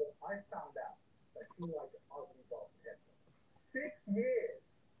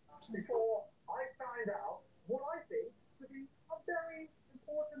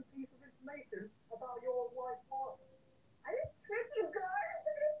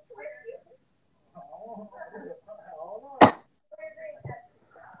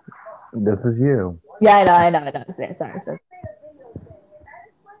 This is you. Yeah, I know. Sorry.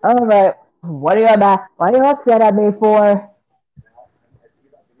 All right. What are you mad? What are you upset at me for?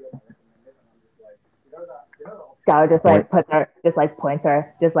 Scout just Point. like puts her, just like points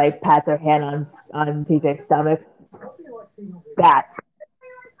her, just like pats her hand on TJ's stomach. That.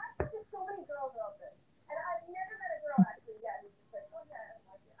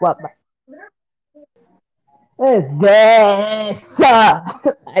 What is this?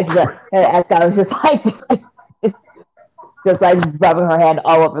 I just, and Scout was just like, just like rubbing her hand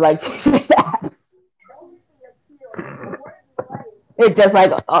all over like TJ's ass. It just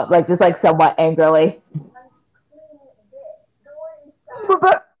like just like somewhat angrily.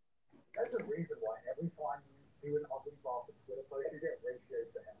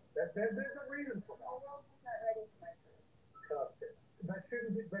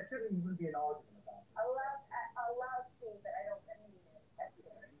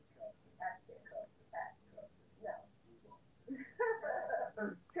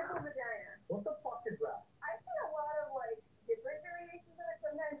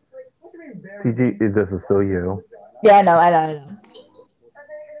 TJ, this is still you. Yeah, I know.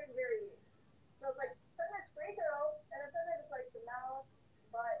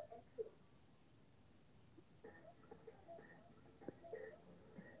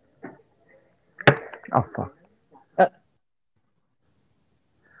 Oh fuck. Uh,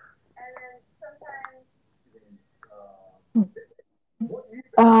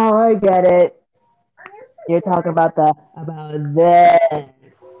 oh, I get it. You're talking about this.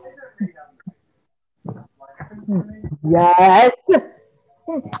 Yes.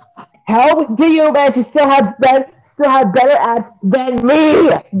 How do you manage to still have better abs than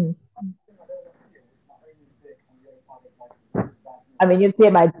me?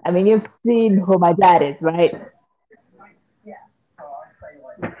 You've seen who my dad is, right?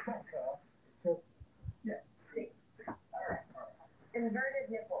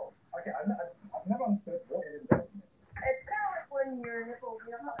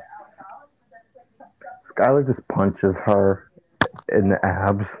 Skylar just punches her in the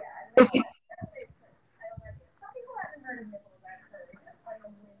abs. That You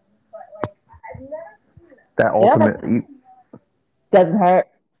know that ultimate, doesn't hurt.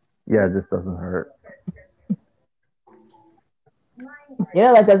 yeah, it just doesn't hurt. You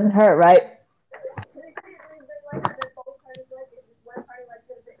know that doesn't hurt, right?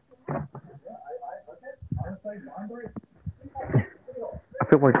 I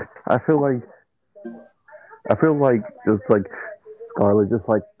feel like I feel like I feel like just like Scarlet just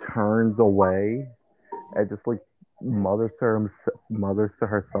like turns away and just like mothers to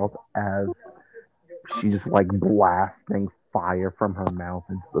herself as she's just like blasting fire from her mouth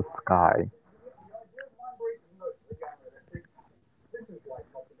into the sky.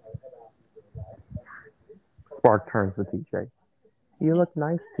 Spark turns to TJ. You look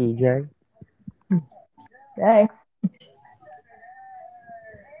nice, TJ. Thanks.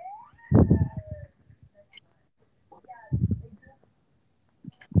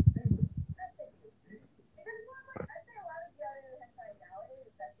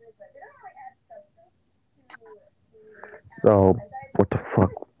 So what the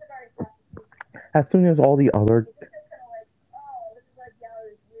fuck? As soon as all the other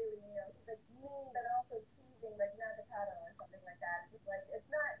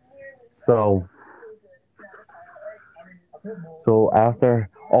so so after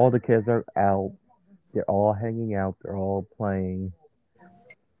all the kids are out, they're all hanging out, they're all playing.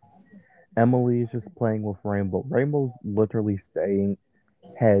 Emily's just playing with Rainbow. Rainbow's literally staying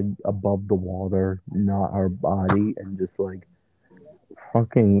head above the water, not our body, and just like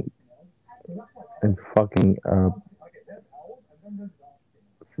fucking and fucking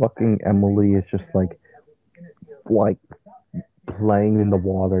Emily is just like playing in the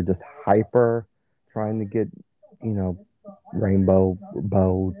water, just hyper, trying to get you know Rainbow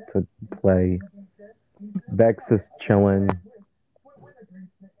Bow to play. Vex is chilling.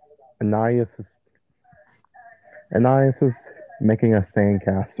 Anais is Anais is making a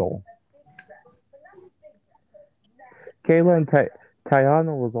sandcastle. Kayla and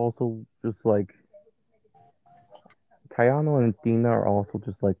Tayana was also just like Tayana and Athena are also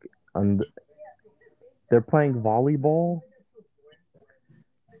just like on they're playing volleyball.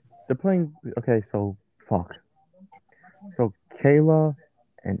 They're playing okay, so fuck. So Kayla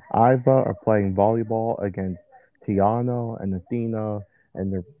and Iva are playing volleyball against Tiana and Athena,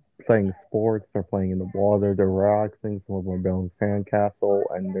 and they're playing sports. They're playing in the water. They're relaxing. Some of them are building sandcastle,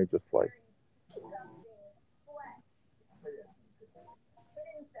 and they're just like,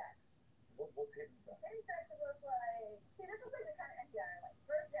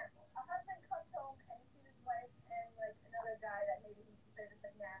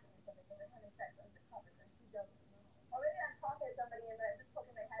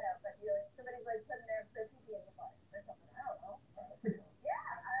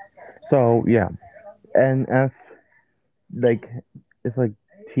 so yeah. And as like, it's like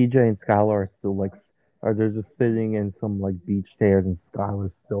TJ and Skylar are still like, are they just sitting in some like beach chairs, and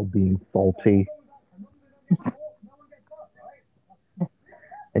Skylar's still being salty,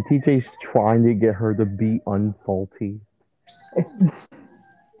 and TJ's trying to get her to be unsalty.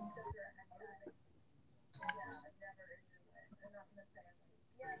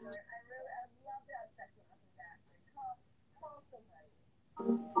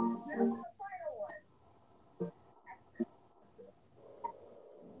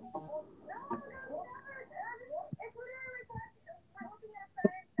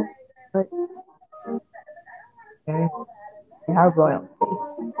 But they are royalty.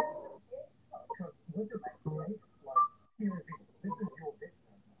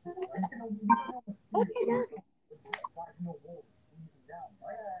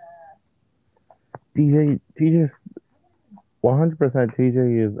 TJ 100%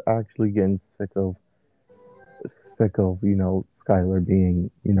 TJ is actually getting sick of Skylar being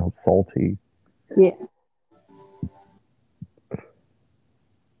salty. Yeah.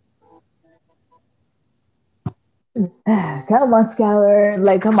 Come on, Skylar.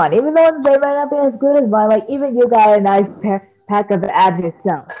 Like, come on. Even though they might not be as good as mine, like, even you got a nice pack of abs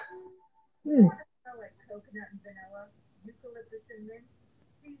yourself. Hmm.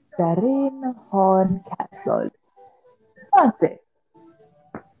 Darin Horn Castle. What's it?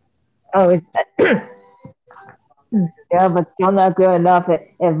 Oh, it's yeah, but still not good enough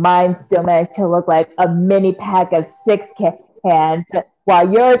if mine still managed to look like a mini pack of cans,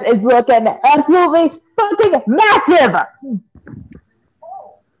 while yours is looking absolutely fucking massive.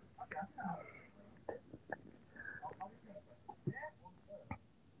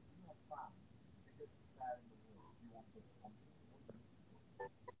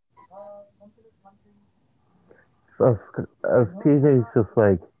 So as TJ's just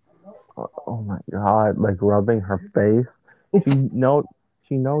like, oh my god, like rubbing her face. It's She know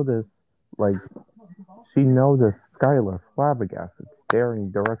she noticed like she noticed Skylar flabbergasted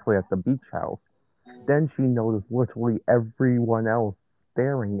staring directly at the beach house. Then she noticed literally everyone else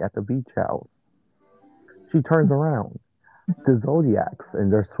staring at the beach house. She turns around. The Zodiacs in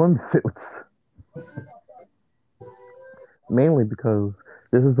their swimsuits. Mainly because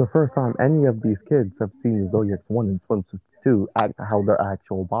this is the first time any of these kids have seen the Zodiacs 1 and swimsuits 2 at how their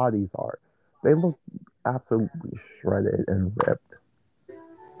actual bodies are. They look absolutely shredded and ripped.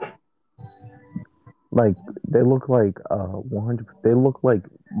 Like they look like 100. They look like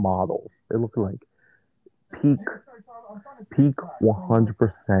models. They look like peak peak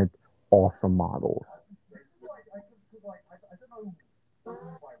 100% awesome models.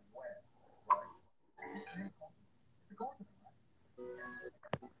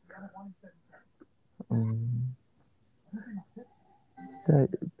 Um, that,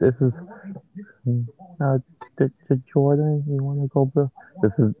 this is uh, Jordan. You want to go build?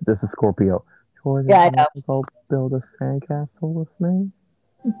 This is Scorpio. Jordan, yeah, I you want know. to go build a sandcastle with me?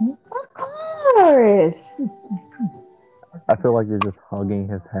 Of course. I feel like you're just hugging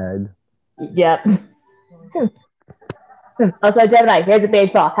his head. Yep. Also, Gemini, here's a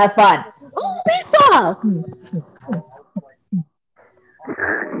baseball. Have fun. Oh, baseball!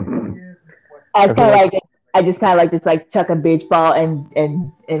 I I just feel kind of like like, I just kind of like just like chuck a beach ball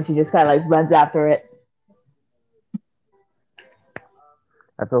and she just kind of like runs after it.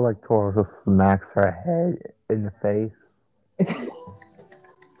 I feel like Toro just smacks her head in the face.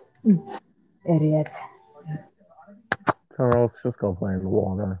 Idiot. Toro, just go play in the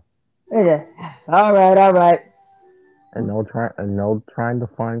water. Idiot. All right, all right. And no trying to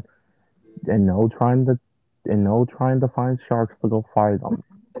find and no trying to and no trying to find sharks to go fight them.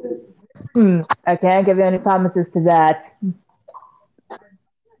 I can't give you any promises to that.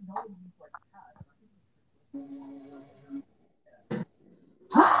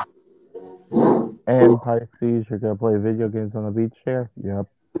 And Pisces, you're gonna play video games on the beach chair? Yep.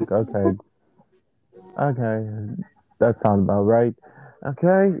 Okay. Okay. That sounds about right.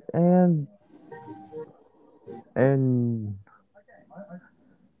 Okay, and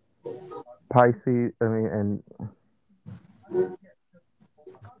Pisces, I mean,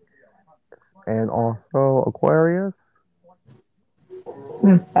 and also Aquarius.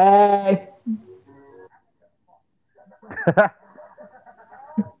 Hey,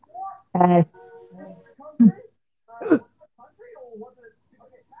 hey.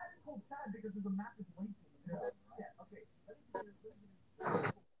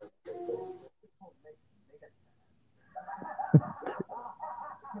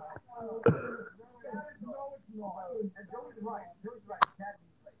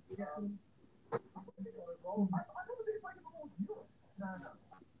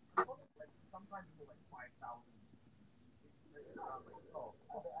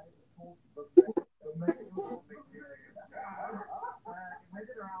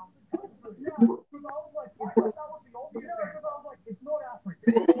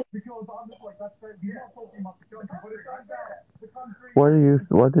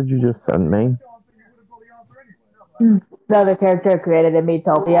 What did you just send me? Another character created in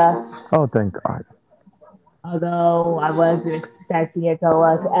Metopia. Oh, thank God. Although I wasn't expecting it to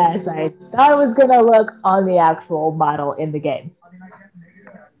look as I thought it was gonna look on the actual model in the game.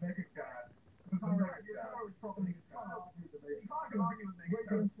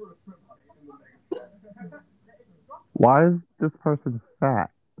 Why is this person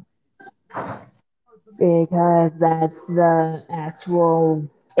fat? Because that's the actual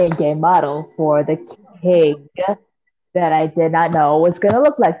in-game model for the king that I did not know was gonna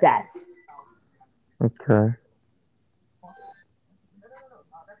look like that. Okay.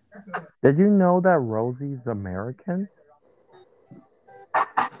 Did you know that Rosie's American?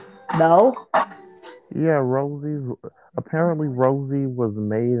 No? Yeah, Rosie was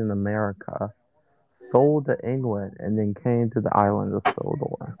made in America, sold to England, and then came to the island of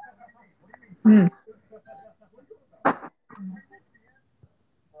Sodor. Hmm.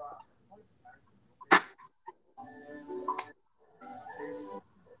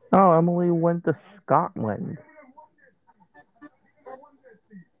 Oh, Emily went to Scotland.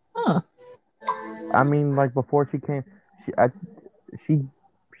 Huh. I mean, like before she came, she I, she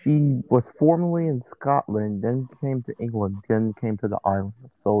she was formerly in Scotland, then came to England, then came to the island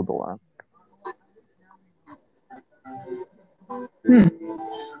of Sodor. Hmm.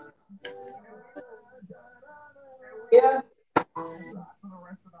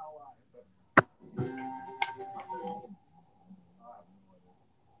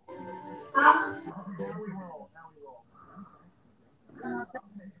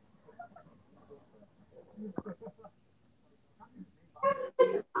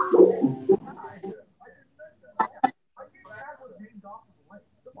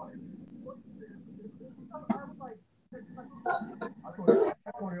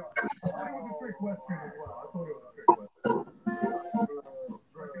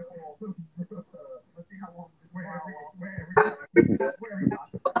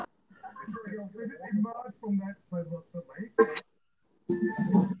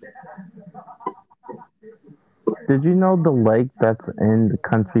 Did you know the lake that's in the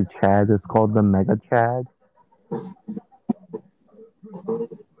country Chad is called the Mega Chad?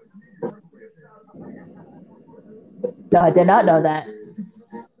 No, I did not know that.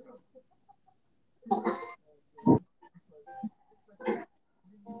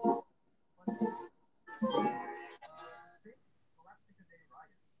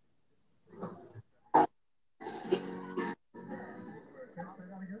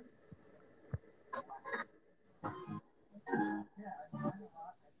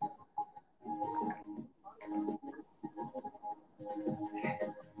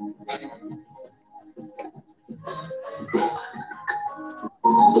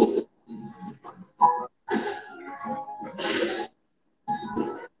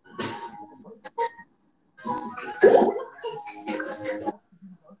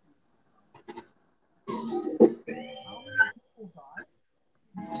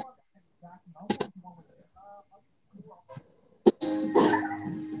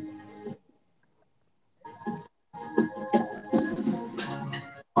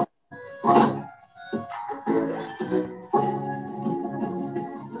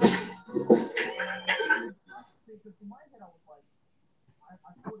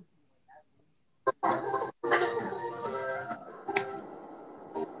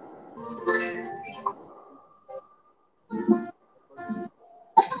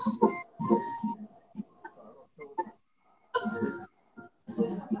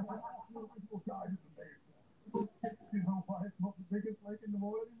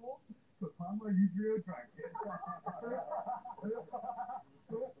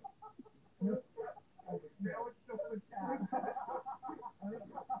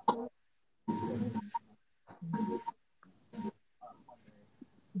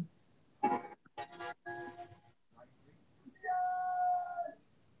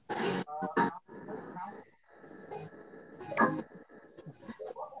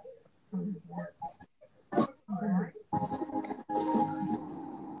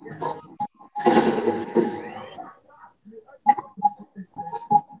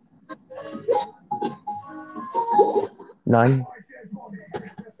 Nine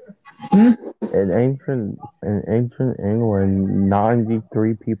Hmm? in ancient England,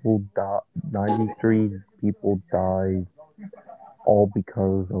 93 people died, all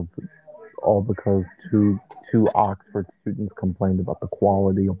because of all because two Oxford students complained about the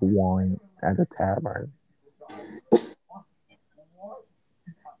quality of wine at a tavern.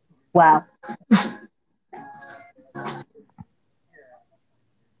 Wow.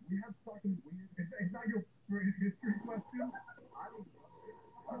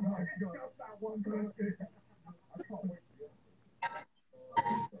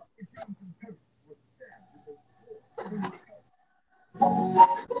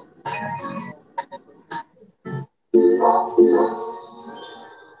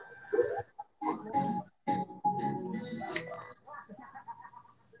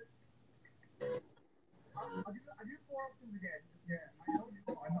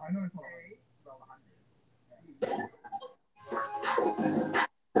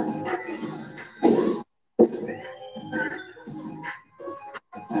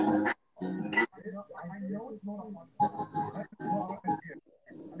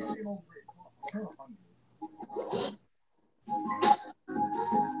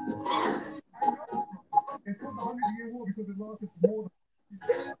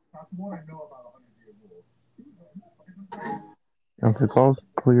 Is the coast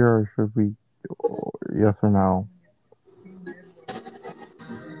clear or should we yes or no?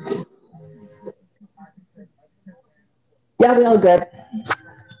 Yeah, we all good.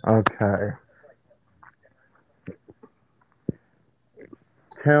 Okay.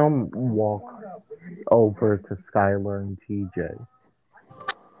 Tim walked over to Skylar and TJ.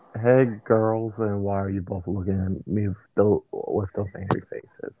 Hey girls, and why are you both looking at me with those angry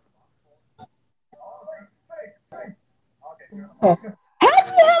faces? Okay. How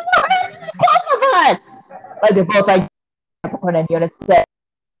do you have more Capricorns? Like they're both like Capricorn in unison,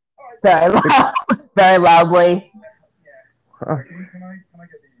 very loud, very loudly.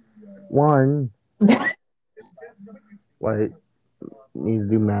 One, wait, need to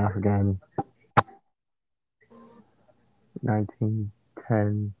do math again. 19,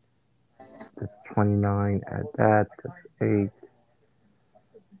 10, that's 29, add that, that's 8.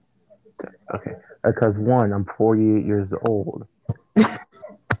 Okay, because one, I'm 48 years old.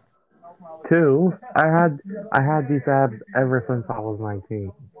 Two, I had these abs ever since I was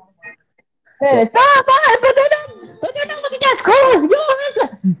 19. And So, it's not fun, but they're not looking at schools. You're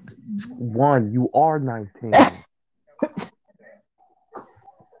one, you are 19.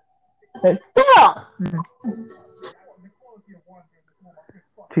 but still.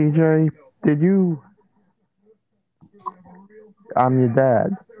 TJ, did you? I'm your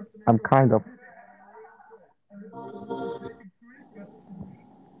dad. I'm kind of.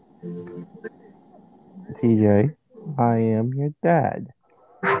 TJ, I am your dad.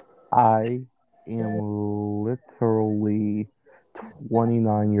 I am literally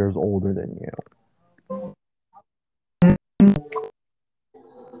 29 years older than you.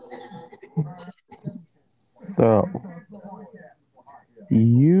 So,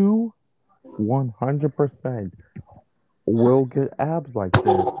 you 100% will get abs like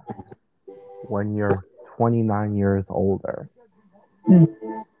this when you're 29 years older.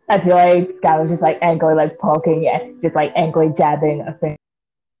 I feel like Scott was just like angrily like poking and just like angrily jabbing a finger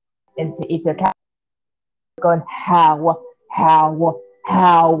into each of Cat, going how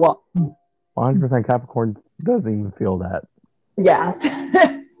 100% Capricorn doesn't even feel that. yeah.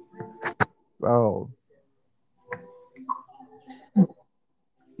 So, you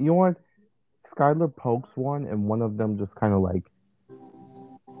know what? Skylar pokes one, and one of them just kind of like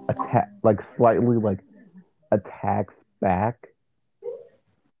attack, like slightly like attacks back.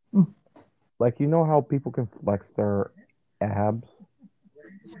 Like you know how people can flex their abs?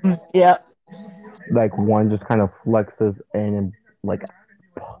 Yeah. Like one just kind of flexes and like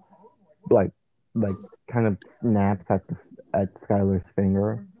like like kind of snaps at Skylar's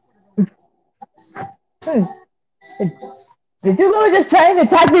finger. Hmm. Did you really just try and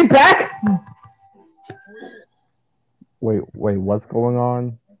attack me back? Wait, Wait, what's going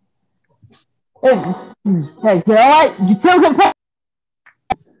on? Hey, hey, you know what? You two can play.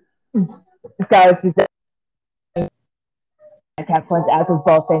 This guy was just Capricorn's out with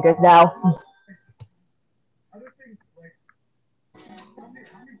both fingers now.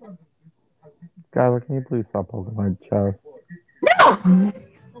 Skylar, can you please stop poking my chest? No!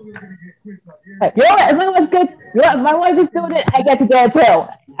 Hey, you know what? As long as it's good, you know what? My wife is doing it. I get to do it too.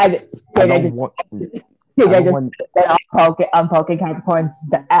 I TJ don't just, want. I TJ don't just, want. I'm poking Capricorn's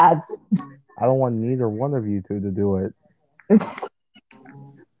the abs. I don't want neither one of you two to do it.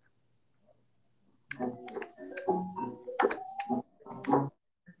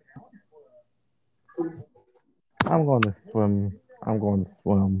 I'm going to swim. I'm going to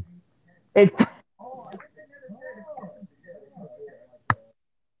swim. It's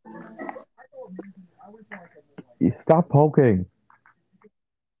You stop poking.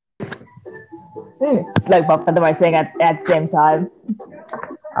 like both of them are saying at the same time.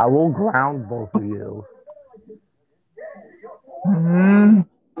 I will ground both of you. Mm.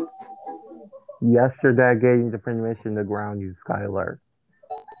 Yes, your dad gave you the permission to ground you, Skylar.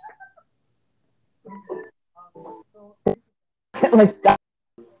 Like,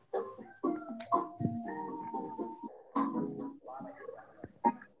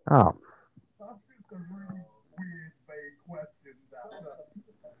 Oh.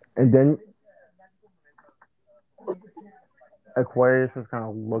 And then Aquarius just kind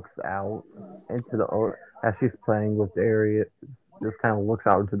of looks out into the ocean as she's playing with Darius. Just kind of looks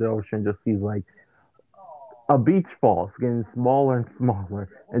out into the ocean, just sees like a beach ball getting smaller and smaller,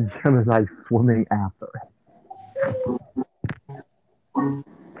 and Gemini swimming after it.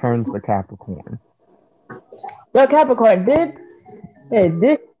 Turns to Capricorn. yo, Capricorn, did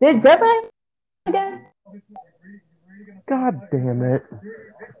Gemini again? God damn it.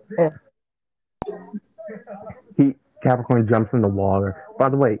 Yeah. He Capricorn jumps in the water. By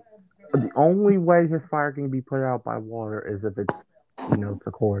the way, the only way his fire can be put out by water is if it's,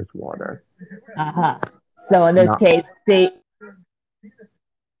 Sakura's water. Uh-huh. So in this Not case, see,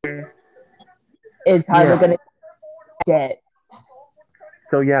 it's hardly yeah. gonna get.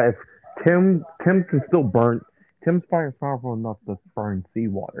 So yeah, if Tim can still burn. Tim's fire is powerful enough to burn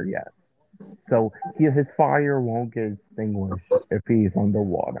seawater, yes. So his fire won't get extinguished if he's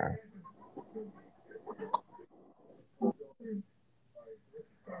underwater.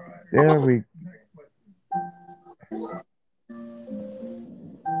 There we.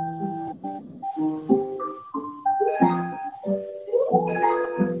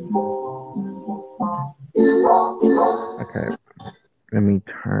 Okay, let me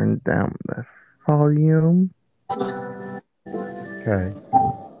turn down the volume. Okay,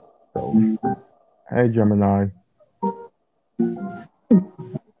 so hey Gemini.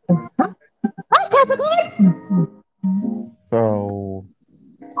 Hi, Capricorn. So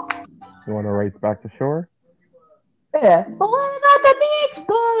you want to race back to shore? Yeah. But what about the beach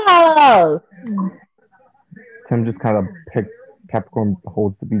ball? Tim just kind of picks Capricorn,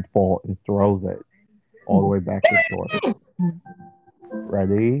 holds the beach ball and throws it all the way back to shore.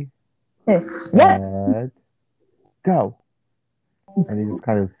 Ready, Yeah. set, go. And he just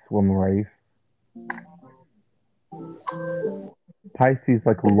kind of swim race. Pisces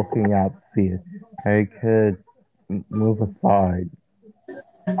like looking out to see it. Hey kid, move aside.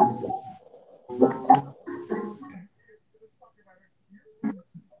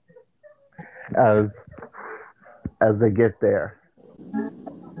 As as they get there,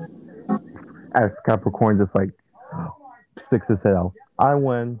 as Capricorn just like sticks his head out. I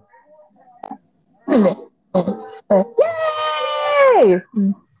win. Yay!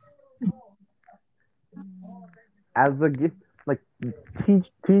 As the gift, like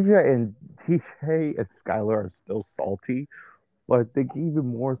TJ and Skylar are still salty, but they get even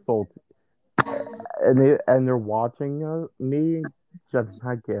more salty, and they're watching me just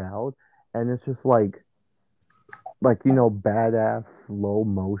not get out, and it's just like badass slow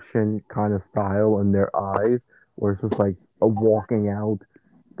motion kind of style in their eyes, where it's just like a walking out,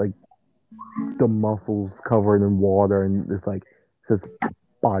 like the muscles covered in water, and it's like his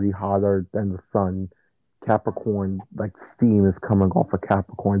body hotter than the sun. Capricorn, like steam is coming off of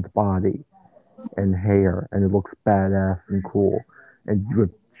Capricorn's body and hair, and it looks badass and cool. And with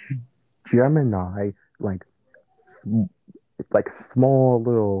Gemini, like like small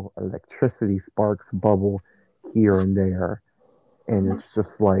little electricity sparks bubble here and there, and it's just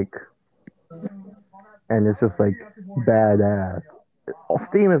like badass.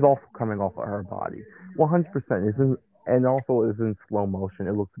 Steam is also coming off of her body, 100%. And also is in slow motion.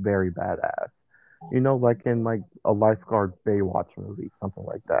 It looks very badass. Like in like a lifeguard Baywatch movie, something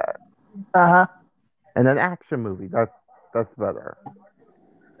like that, Uh huh. and an action movie. That's That's better.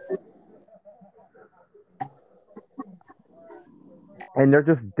 And they're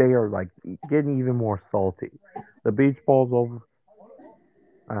just there, like getting even more salty. The beach balls over,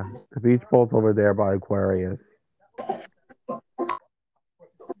 the beach balls over there by Aquarius,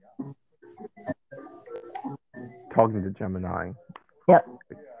 talking to Gemini. Yep.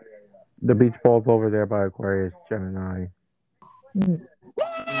 The beach balls over there by Aquarius, Gemini Mm.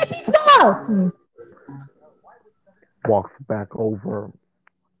 No! walks back over,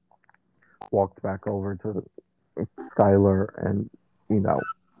 walks back over to Skylar and you know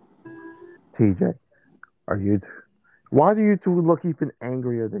TJ. Are you? Why do you two look even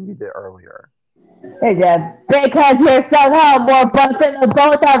angrier than you did earlier? Because you're somehow more buff than the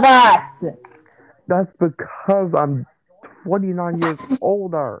both of us. That's because I'm 29 years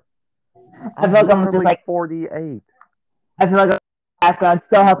older. I feel I'm like I'm just literally like 48. I feel like background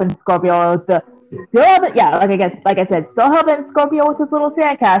still helping Scorpio with the still helping yeah, like I said, still helping Scorpio with his little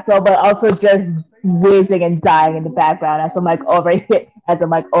sandcastle, but also just wheezing and dying in the background as I'm like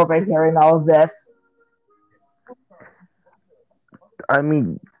overhearing all of this. I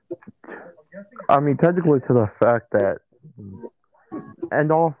mean, technically to the fact that,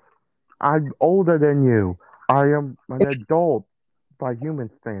 and also, I'm older than you. I am an adult by human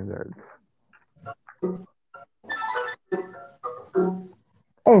standards.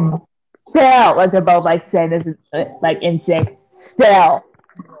 And still, like they're both like saying this is like in sync. Still.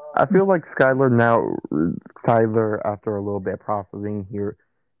 I feel like Skyler, after a little bit of processing here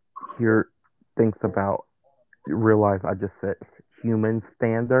thinks about, realize I just said human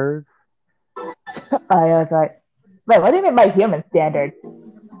standards. I was like, wait, what do you mean by human standard?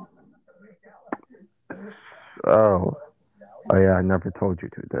 Oh, oh yeah, I never told you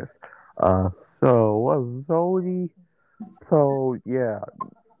to this. Uh, so Zodi? So yeah,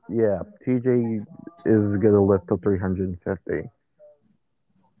 TJ is gonna lift to 350.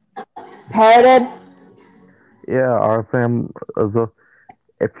 Pardon? Yeah, our fam.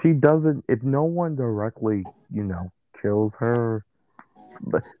 If she doesn't, if no one directly, kills her,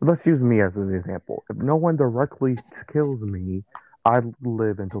 but let's use me as an example. If no one directly kills me, I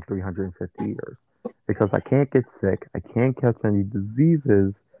live until 350 years because I can't get sick, I can't catch any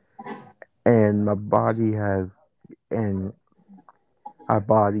diseases, and and my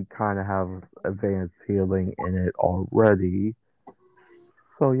body kind of has advanced healing in it already.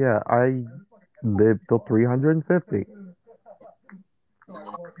 So yeah, I live till 350.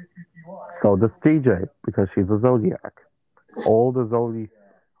 So does TJ because she's a zodiac. All the zodi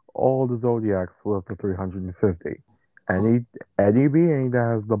all the zodiacs live to 350. Any being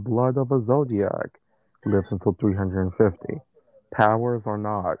that has the blood of a zodiac lives until 350. Powers or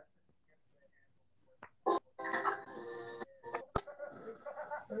not.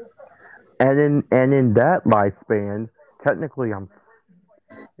 And in that lifespan, technically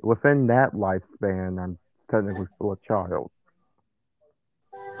within that lifespan I'm technically still a child.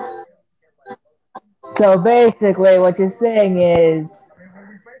 So basically, what you're saying is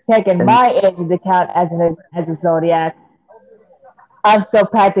taking And my age into account as a zodiac, I'm still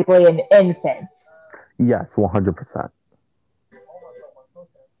practically an infant. yes, 100%.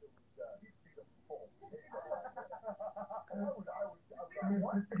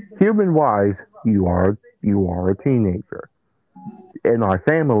 Human wise, you are a teenager. In our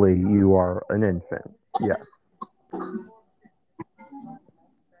family, you are an infant. Yes.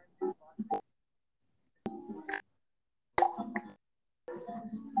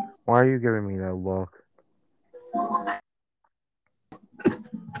 Why are you giving me that look?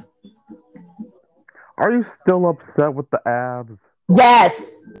 Are you still upset with the abs? Yes,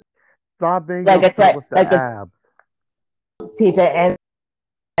 Stop being like I upset said, with the like it's abs. teacher and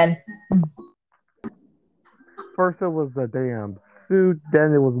First it was the damn suit,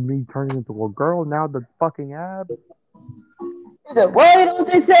 then it was me turning into a girl, now the fucking abs. well, you know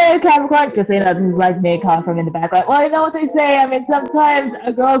what they say, Capricorn. Just so you know, this is like me coughing in the background. Well, you know what they say. I mean, sometimes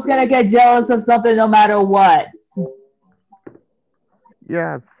a girl's gonna get jealous of something no matter what.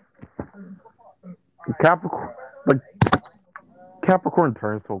 Yes, Capricorn, like Capricorn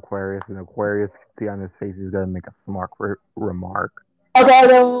turns to Aquarius, and Aquarius see on his face he's gonna make a smart remark. Okay,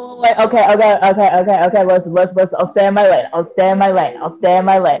 okay. Let's. I'll stay in my lane. I'll stay in my lane. I'll stay in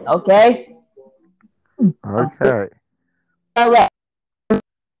my lane. Okay. I'll stay in Okay, my lane.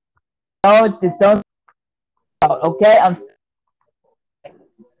 No, just don't. Okay.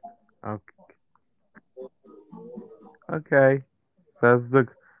 okay, okay. Says the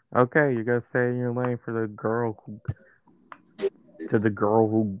okay. You gotta stay in your lane for the girl to the girl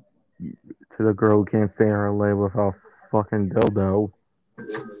who to the girl who can't stay in her lane without fucking dildo.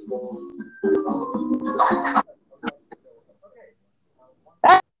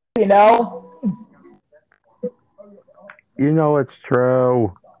 you know. You know it's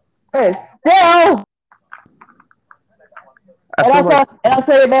true. But still, I feel like and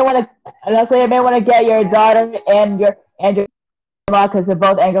also you may want to, and also you may want to get your daughter and your mom because they're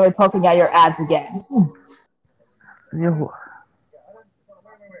both angrily poking at your abs again. you know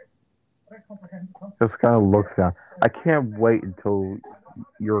just kind of looks down. I can't wait until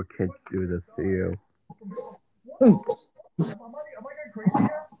your kids do this to you.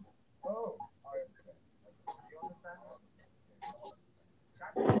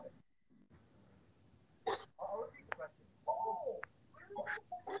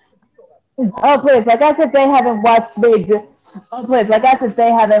 Oh please, like I said, they haven't watched me. Oh please, like I said,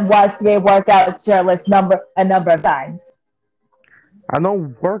 they haven't watched me work out shirtless a number of times. I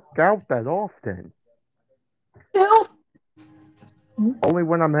don't work out that often. Two, Only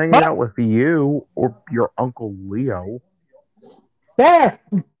when I'm hanging but out with you or your Uncle Leo. there.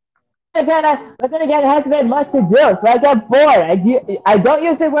 But then again, it hasn't been much to do, so I get bored. I don't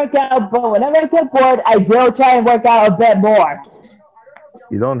usually work out, but whenever I get bored, I do try and work out a bit more.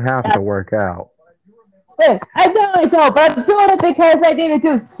 You don't have Uh, to work out. I definitely don't, but I'm doing it because I need to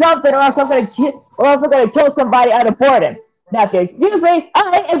do something, or else I'm gonna kill somebody out of boredom. Now, if you excuse me,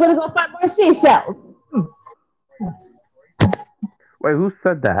 I am gonna go find more seashells. Wait, who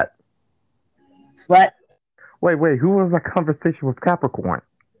said that? What? Wait, who was that conversation with Capricorn?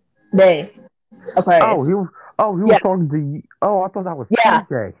 Me, Aquarius. Oh, he was. Oh, he was Yeah, talking to you. Oh, I thought that was yeah.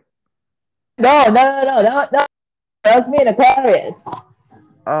 CJ. No. That was me and Aquarius.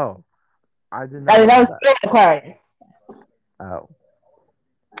 Oh, I did I not mean, that know was that. me and Aquarius. Oh,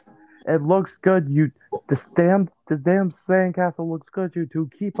 it looks good. The damn sandcastle looks good. You two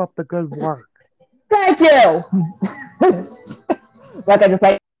keep up the good work. Thank you. Like I just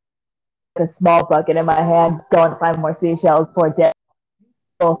like a small bucket in my hand, going to find more seashells for dead.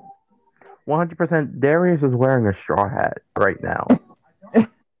 100%. Darius is wearing a straw hat right now.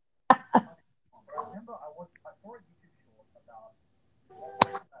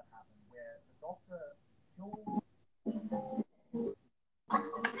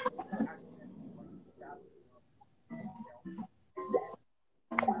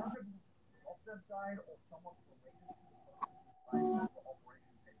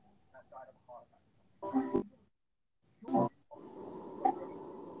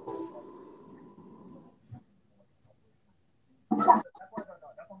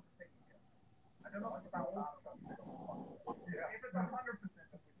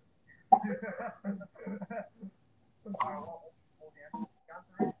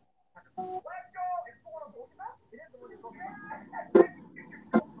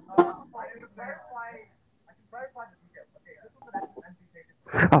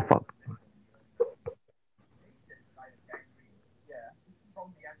 Oh fuck.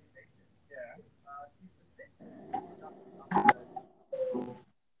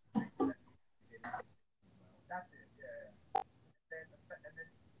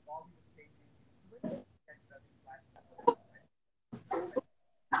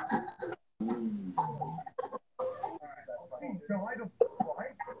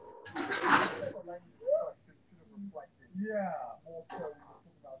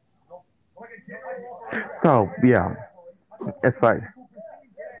 So yeah, it's like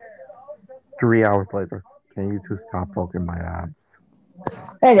 3 hours later. Can you two stop poking my abs?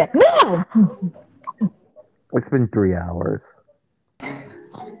 No! It's been 3 hours.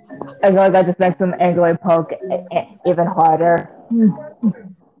 As long as I just make some angular poke even harder.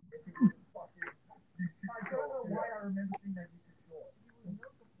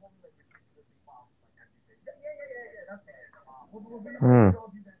 Hmm.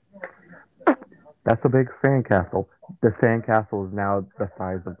 That's a big sandcastle. The sandcastle is now the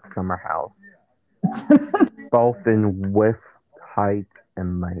size of the summer house, both in width, height,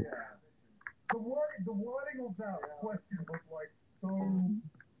 and length.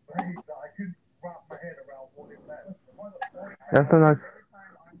 That's a nice.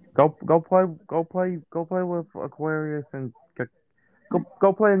 Go play with Aquarius and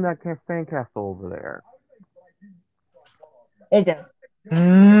go play in that sandcastle over there. It just.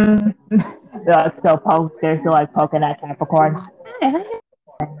 Mm. They're still like poking at Capricorn.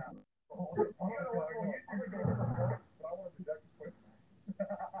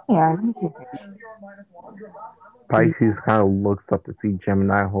 Yeah, Pisces kind of looks up to see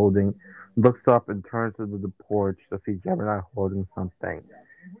Gemini holding, looks up and turns to the porch to see Gemini holding something.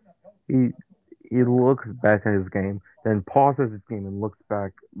 He he looks back at his game, then pauses his game and looks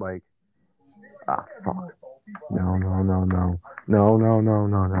back like, ah, fuck. No, no, no, no. No, no, no,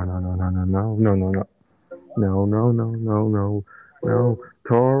 no, no, no, no, no, no, no, no, no, no. No, no, no, no, no, no.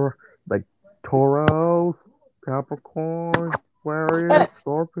 Tora, Taurus, Capricorn, Aquarius,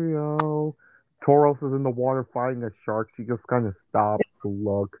 Scorpio. Taurus is in the water fighting a shark. She just kind of stops to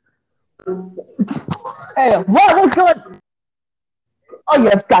look. Hey, what was going? Oh,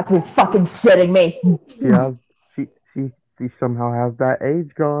 you've got to be fucking shitting me. She has she she she somehow has that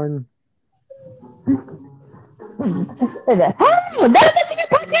age gun. Hey, none of this in your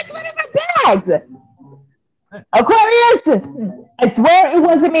pockets, one of my bags. Aquarius, I swear it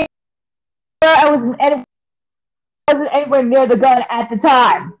wasn't me. I wasn't anywhere near the gun at the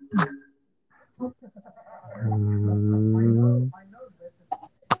time. Hmm.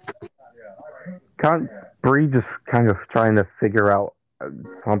 Kind Bree just kind of trying to figure out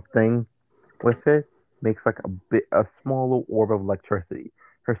something with it. Makes like a small little orb of electricity.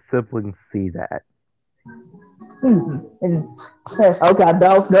 Her siblings see that. Oh god,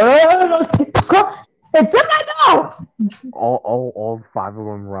 no. It's in my mouth. All five of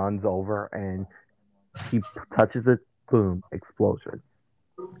them runs over and she touches it. Boom! Explosion.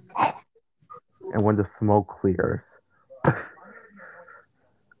 And when the smoke clears,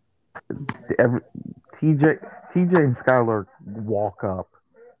 every, TJ and Skylar walk up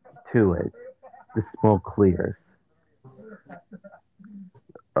to it. The smoke clears.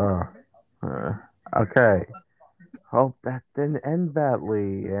 Uh, uh, okay. Hope that didn't end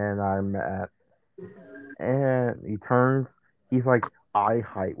badly. And I'm at. And he turns. He's like eye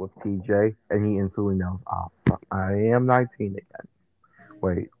height with TJ, and he instantly knows. Oh, fuck, I am 19 again.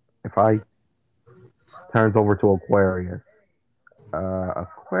 Wait, if I turns over to Aquarius.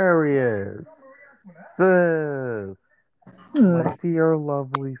 Aquarius, sis, my dear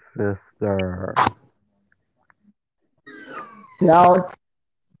lovely sister. No,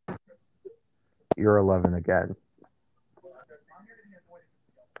 You're 11 again.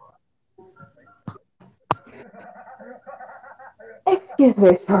 excuse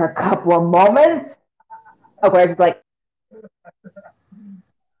me for a couple of moments. Aquarius is like,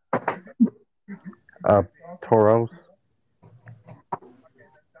 Uh, Tauros,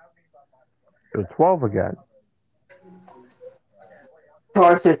 you're 12 again.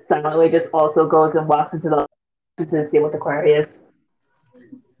 Taurus just silently just also goes and walks into the to see what Aquarius.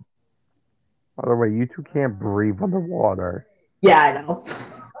 By the way, you two can't breathe underwater. Yeah, I know.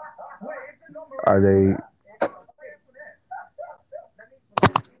 Are they?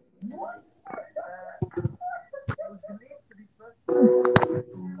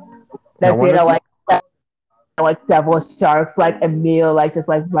 No Next thing you one. know, like several sharks like immediately like just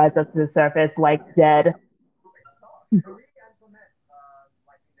like rise up to the surface like dead.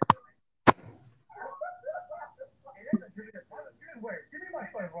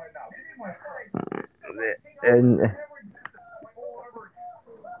 And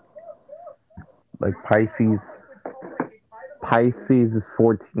like Pisces is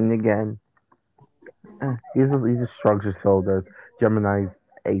 14 again. He just shrugs his shoulders. Gemini's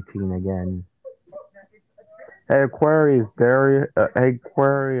 18 again. Hey Aquarius, hey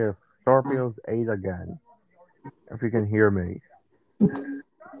Aquarius, Scorpio's 8 again. If you can hear me.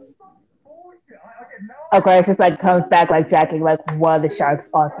 Aquarius just like comes back like jacking like one of the sharks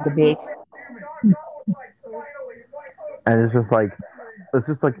onto the beach. And it's just like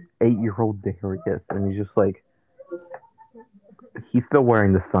 8-year-old Darius, and he's just like he's still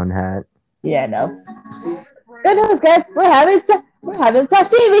wearing the sun hat. Yeah, no. Good news, guys. We're having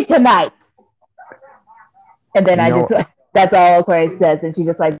sashimi tonight. And then You know, that's all Aquarius says, and she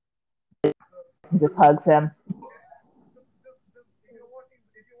just like just hugs him.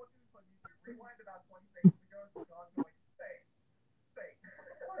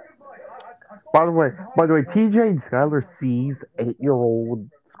 by the way, TJ and Skylar sees 8-year-old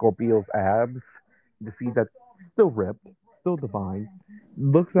Scorpio's abs. To see that still ripped, still divine.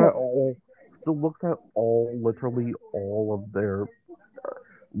 Looks at all, still looks at all, literally all of their,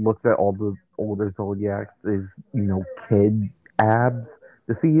 looks at all the older zodiacs is kid abs.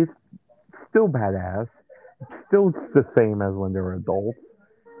 To see it's still badass, still the same as when they were adults.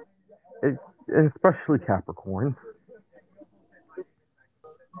 It, especially Capricorns.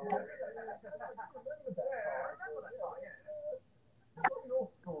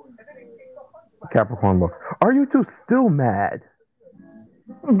 Capricorn looks. Are you two still mad?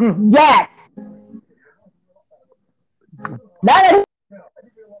 Yes. Not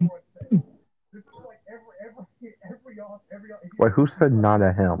Wait, who said not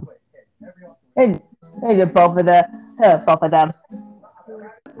at him? and both of them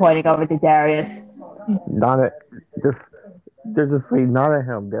pointing over to Darius. Not at just. They're just saying not at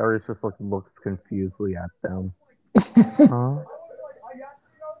him. Darius just looks confusedly at them. Huh?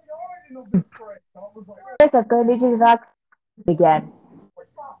 I'm going to need you to knock again.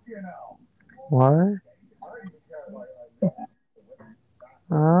 What?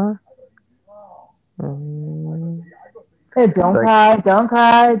 Huh? Mm, Hey, don't like, cry, don't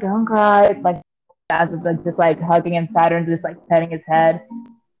cry, don't cry. Like as is like just like hugging him, Saturn just like petting his head.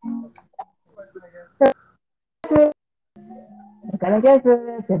 We're gonna get through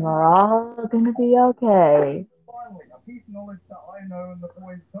this, and we're all gonna be okay.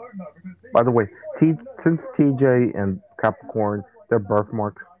 by the way, since TJ and Capricorn, their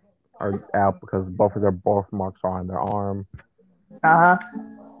birthmarks are out because both of their birthmarks are on their arm, Uh huh.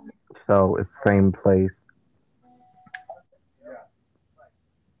 so it's same place.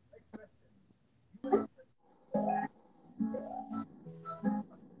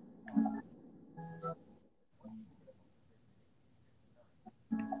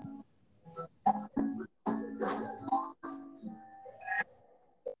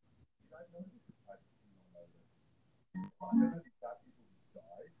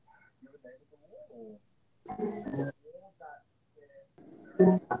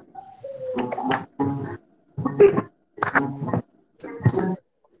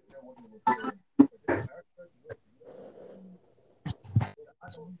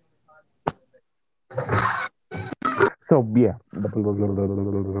 So yeah.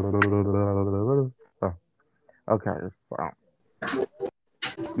 Oh, okay, so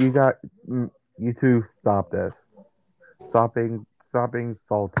you got you two stop this. Stop being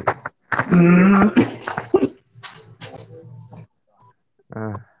salty.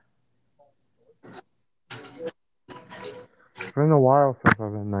 Uh, it's been a while since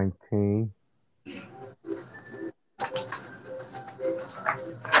I've been 19.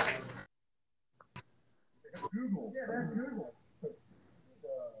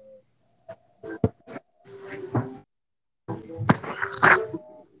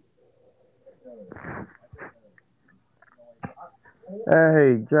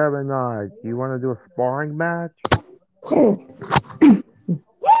 Hey, Gemini, do you want to do a sparring match? Yeah.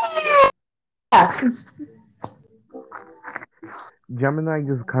 Gemini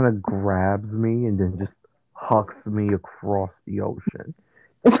just kind of grabs me and then just hucks me across the ocean.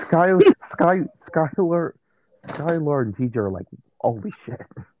 Sky, Skylar, Skylar and TJ are like, holy shit.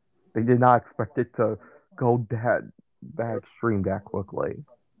 They did not expect it to go that extreme that quickly.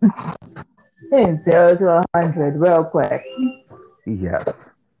 Zero to 100 real quick. Yes.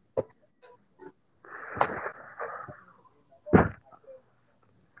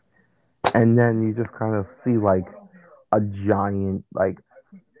 And then you just kind of see like a giant like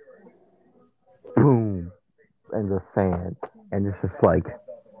boom in the sand, and it's just like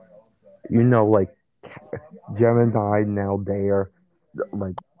like Gemini now there,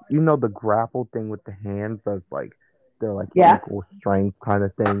 like the grapple thing with the hands that's like they're like Yeah. equal strength kind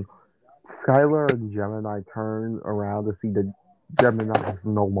of thing. Skylar and Gemini turn around to see that Gemini is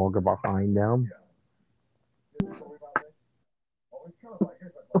no longer behind them,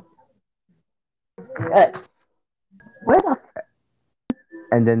 Uh, where the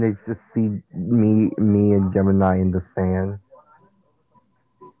and then they just see me and Gemini in the sand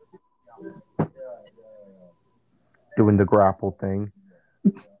doing the grapple thing.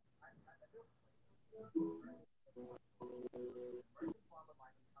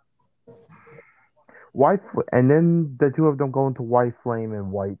 And then the two of them go into white flame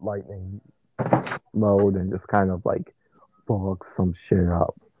and white lightning mode and just kind of like fuck some shit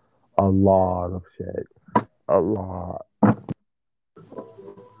up. A lot of shit. A lot.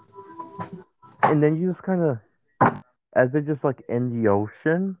 And then you just kind of, as they just like in the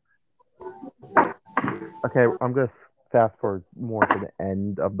ocean. Okay, I'm gonna fast forward more to the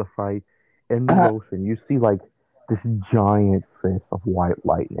end of the fight. In the uh, ocean, you see like this giant fist of white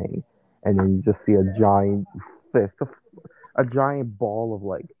lightning, and then you just see a giant fist, a giant ball of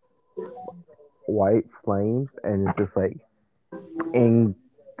like white flames, and it's just like in,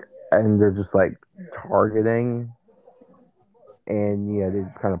 and they're just like targeting, and yeah, they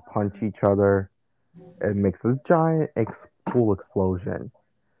just kind of punch each other. It makes a giant pool explosion,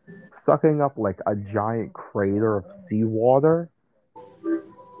 sucking up like a giant crater of seawater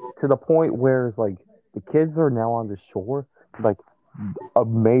to the point where it's like the kids are now on the shore. Like a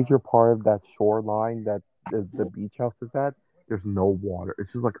major part of that shoreline that the beach house is at, there's no water.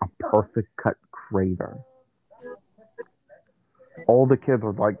 It's just like a perfect cut crater. All the kids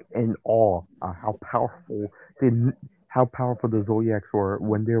are like in awe of they, how powerful the Zodiacs were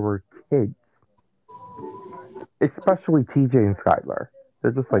when they were kids. Especially TJ and Skylar.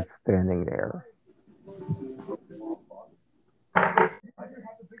 They're just like standing there.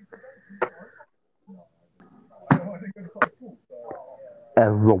 As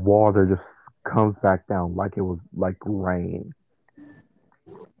the water just comes back down like it was like rain.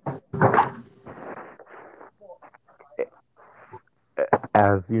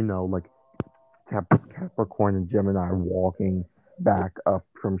 as you know, like Capricorn and Gemini are walking back up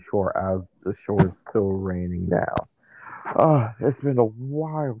from shore as the shore is still raining down. It's been a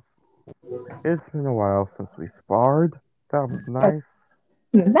while. It's been a while since we sparred. That was nice.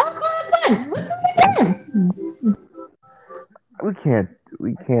 That's not fun. What's fun? We can't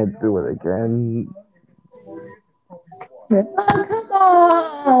we can't do it again. Oh, come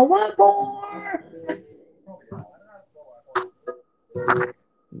on. One more.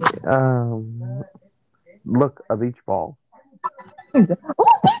 Um, look, a beach ball.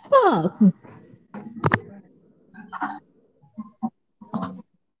 Oh, baseball.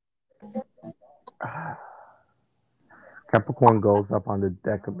 Capricorn goes up on the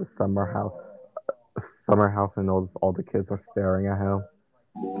deck of the summer house, and notices all the kids are staring at him.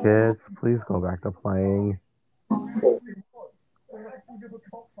 Kids, please go back to playing.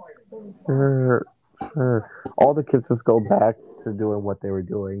 Sure, sure. All the kids just go back to doing what they were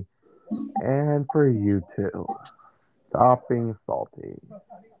doing. And for you two, stop being salty.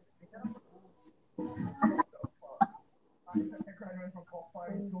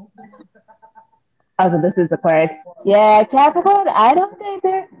 Also, this is the part. Yeah, Capricorn. I don't think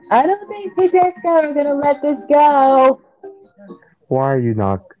Peter and Sky are gonna let this go. Why are you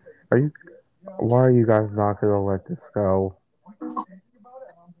not? Are you? Why are you guys not gonna let this go?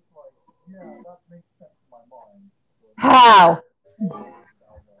 How?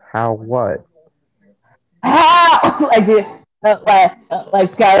 How? What? How? Like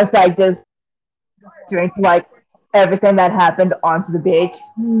Sky was like just drink like everything that happened onto the beach.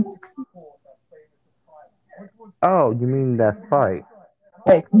 Oh, you mean that fight?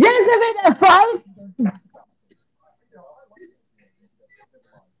 Like, yes, I'm in a fight.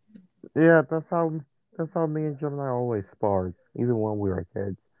 Yeah, that's how me and Gemini always sparred, even when we were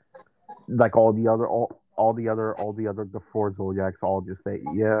kids. Like all the other the four zodiacs all just say,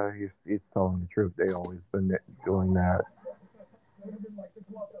 yeah, he's telling the truth. They always been doing that.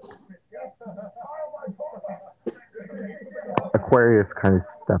 Aquarius kind of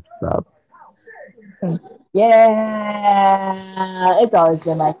steps up. Yeah, it's always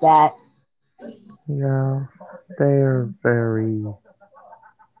been like that. Yeah, they're very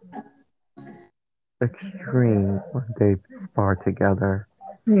extreme when they spar together.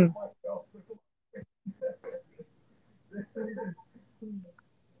 Hmm.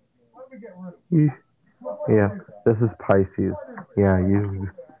 You, yeah, this is Pisces. Yeah,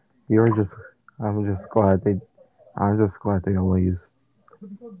 you're just. I'm just glad they. I'm just glad they only use.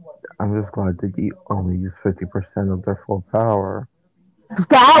 I'm just glad they only use 50% of their full power.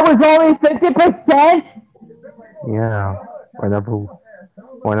 That was only 50%. Yeah, whenever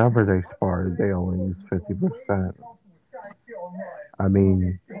whenever they spar, they only use 50%. I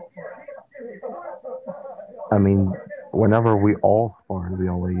mean, I mean, whenever we all spar, we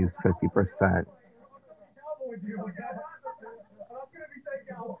only use 50%.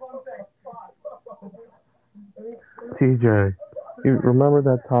 TJ, you remember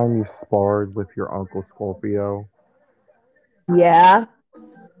that time you sparred with your uncle Scorpio Yeah,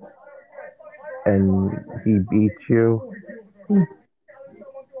 and he beat you,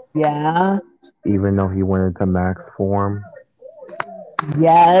 yeah, even though he went into max form?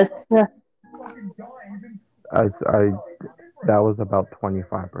 yes. I that was about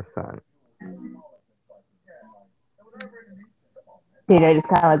 25%. Peter just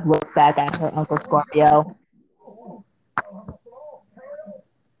kind of like looks back at her Uncle Scorpio.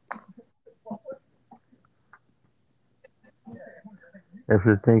 If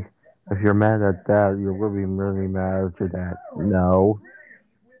you think if you're mad at that, you're really really mad at your dad. No,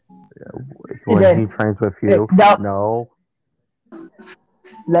 And when he trains with you, no, no,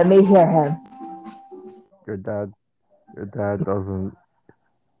 let me hear him. your dad your dad doesn't.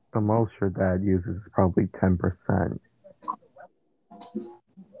 The most your dad uses is probably 10%.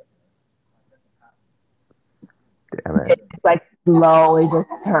 Damn it. It's like slowly just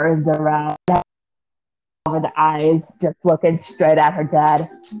turns around over the eyes, just looking straight at her dad.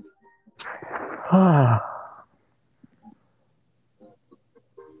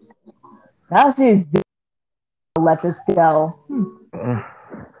 Now she's let this go.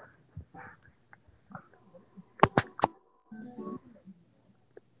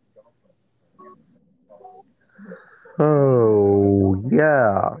 Oh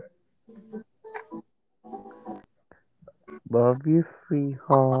yeah. Love you,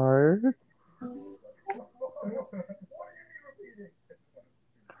 sweetheart.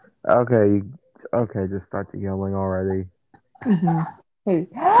 Okay, okay, just start the yelling already. Mm-hmm.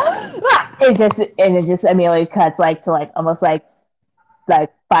 It just immediately cuts like to like almost like 5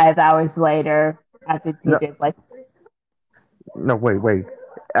 hours later after No, TJ's like No, wait.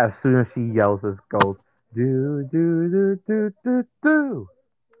 As soon as she yells, it goes do do do do do do.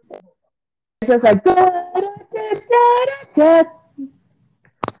 It's just As like da, da, da, da, da,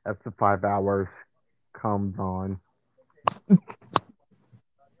 as the 5 hours comes on.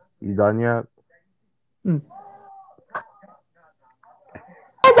 You done yet? da.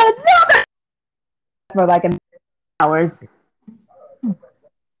 Another for like an hours.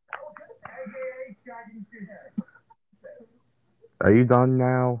 Are you done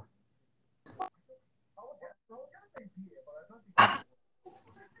now?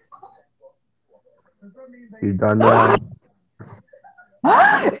 You done now?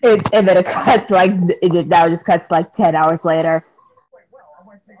 And then it cuts like it now just cuts like 10 hours later.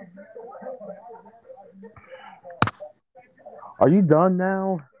 Are you done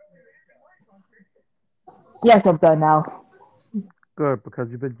now? Yes, I'm done now. Good, because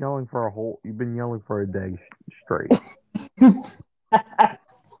you've been yelling for a day straight.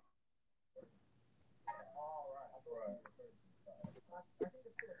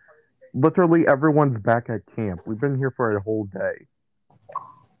 Literally everyone's back at camp. We've been here for a whole day.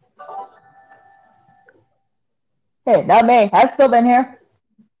 Hey, not me. I've still been here.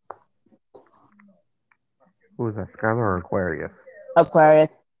 Who is that, Skylar or Aquarius? Aquarius.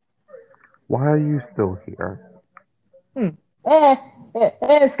 Why are you still here? Hmm. Eh,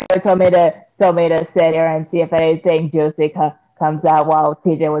 Skylar told me to sit here and see if anything juicy comes out while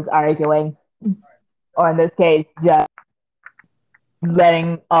TJ was arguing, or in this case, just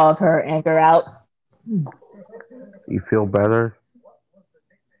letting all of her anger out. You feel better?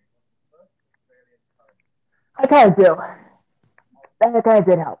 I kind of do. That kind of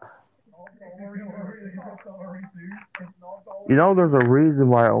did help. You know there's a reason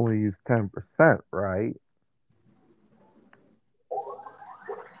why I only use 10%, right?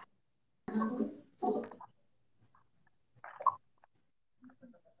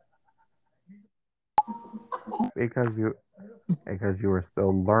 Because you are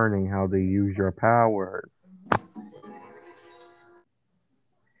still learning how to use your powers.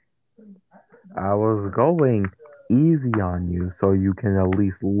 I was going easy on you so you can at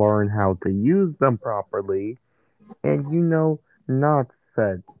least learn how to use them properly and not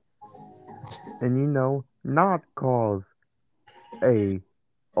set not cause a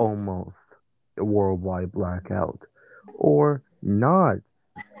almost worldwide blackout or not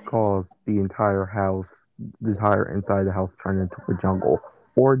cause the entire inside of the house turn into a jungle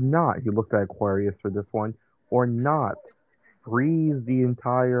or not. He looked at Aquarius for this one or not freeze the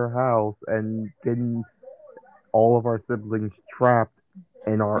entire house and get all of our siblings trapped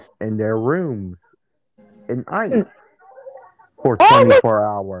in their rooms in ice Hmm. for I 24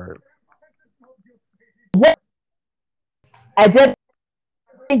 hours. did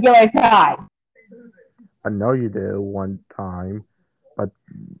singular time. I know you did one time, but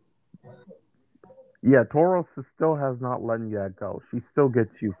yeah, Tauros still has not let you that go. She still gets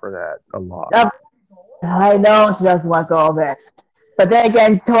you for that a lot. I know she doesn't want to go over it. But then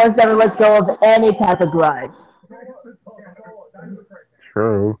again, Taurus never lets go of any type of grudge.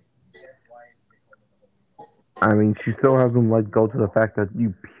 True. I mean, she still hasn't let go to the fact that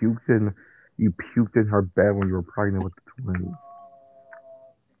you puked in her bed when you were pregnant with the twins.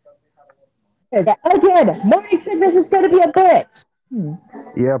 Again, morning sickness is going to be a bitch.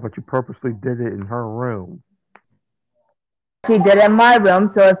 Yeah, but you purposely did it in her room. She did it in my room,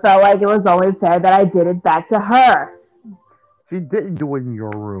 so it felt like it was only fair that I did it back to her. She didn't do it in your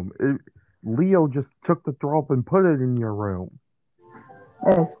room. Leo just took the throw up and put it in your room.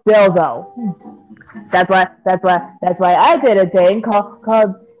 Still though, that's why I did a thing called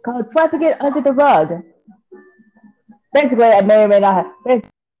sweeping it under the rug. Basically, I may or may not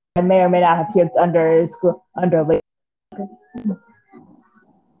have puked under Lee.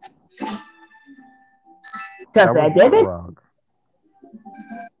 Trust That me, I was did what it. rug?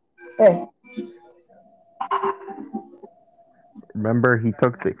 Eh, Remember, he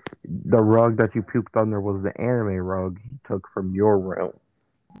took the rug that you puked under was the anime rug he took from your room.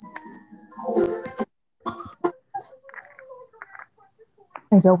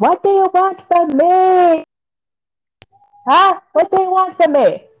 so what do you want from me? Huh? What do you want from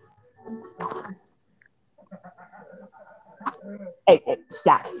me? Hey,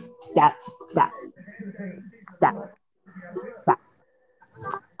 stop, stop, stop, stop, stop.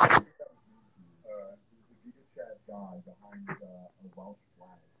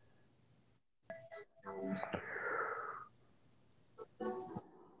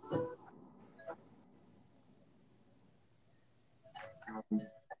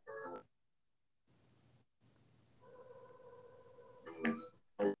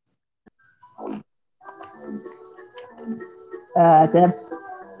 Tim.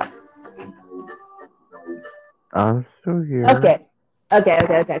 I'm still here. Okay. Okay.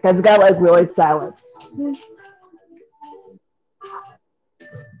 Because it got like really silent.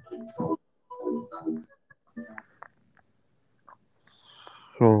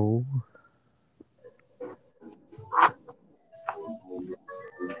 So,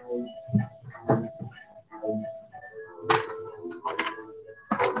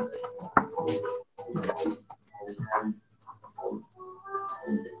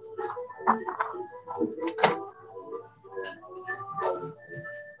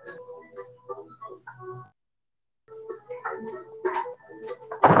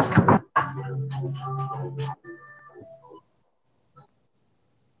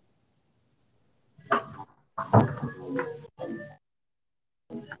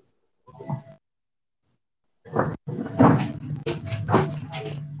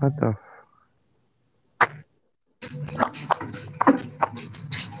 what the?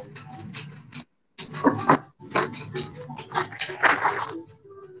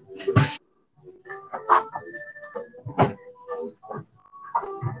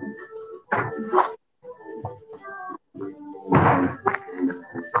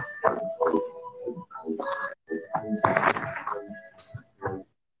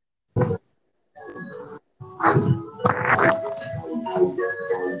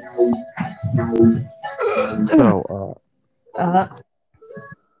 So, Uh-huh.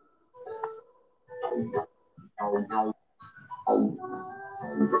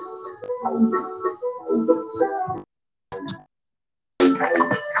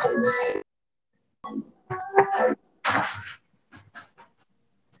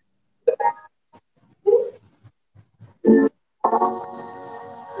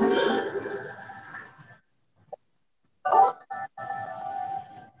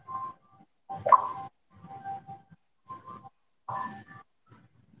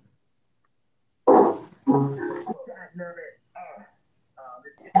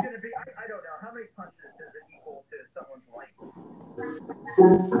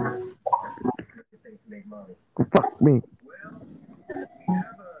 fuck me.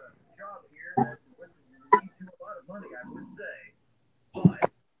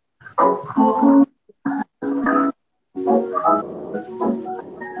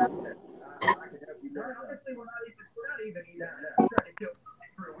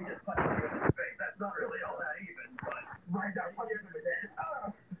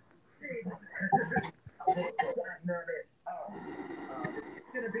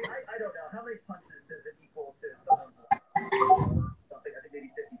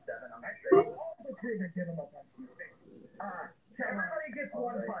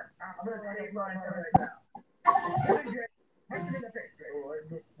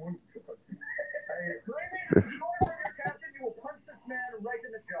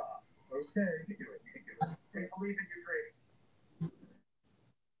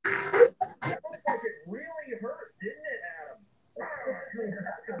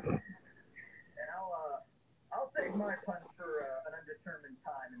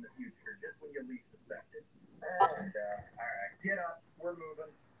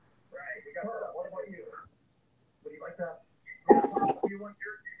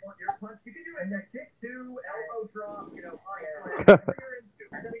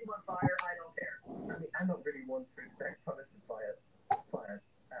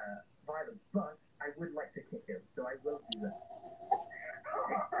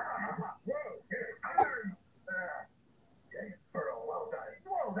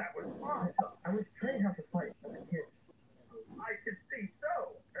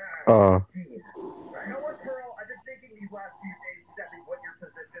 uh,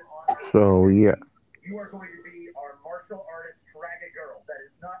 so yeah.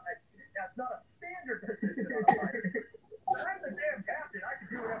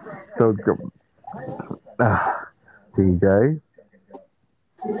 So, DJ,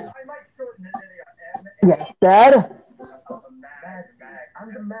 Yes, Dad.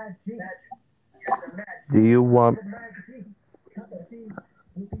 do you want,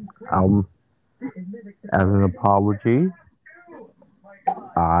 um, as an apology,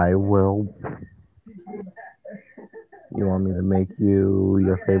 I will, you want me to make you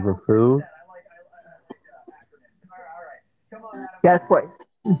your favorite food? Yes,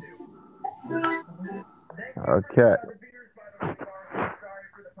 please. Okay.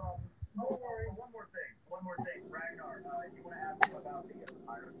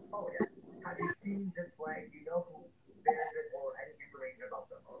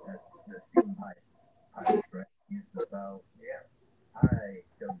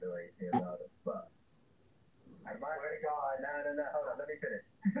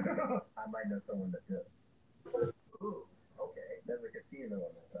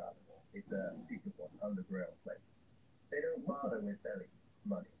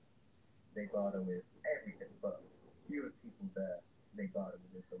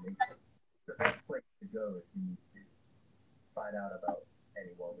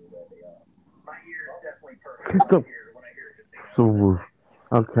 So, so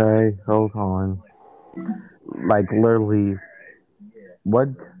okay, hold on. Like literally, what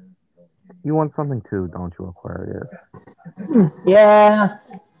you want something too, don't you, Aquarius? Yeah.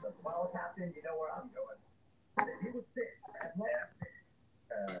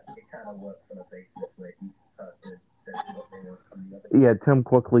 Yeah, Tim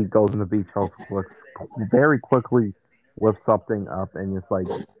quickly goes in the beach house, looks very quickly whips something up, and it's like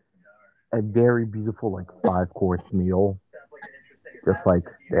a very beautiful like 5 course meal. Just like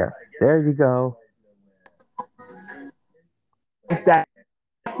there you go. That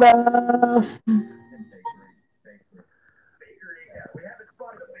stuff.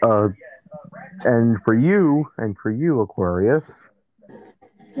 Uh, and for you, Aquarius,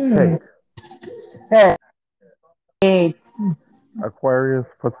 Hmm. cake. Hey, Aquarius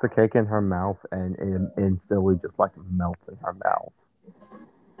puts the cake in her mouth, and it instantly just like melts in her mouth.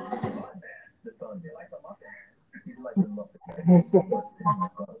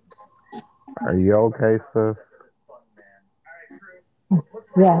 Are you okay, sis?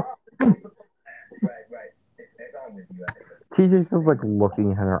 yeah. TJ's just like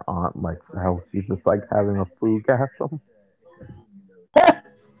looking at her aunt like how she's just like having a food gasm.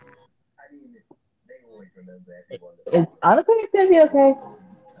 Honestly, it's gonna be okay.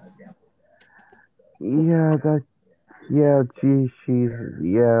 Yeah, that. Yeah,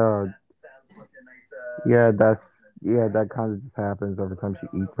 yeah, yeah. That kind of just happens every time she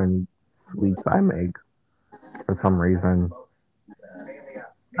eats any sweets I make for some reason.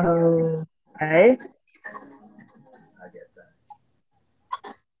 Okay.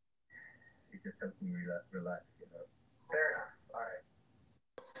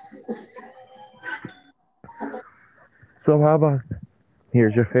 So how about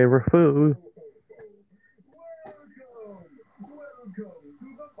here's your favorite food?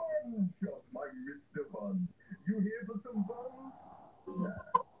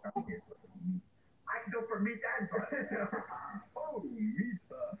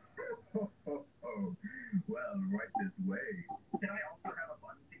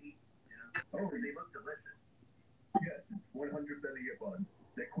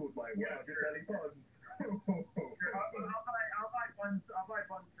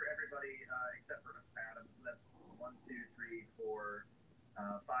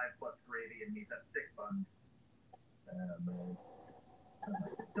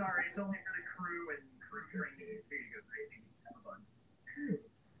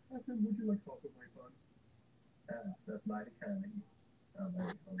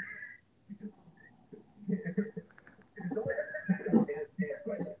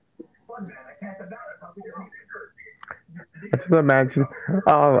 I just imagine.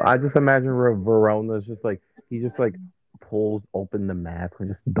 Oh, I just imagine Verona's just like he just like pulls open the mask and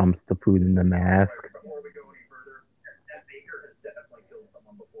just dumps the food in the mask.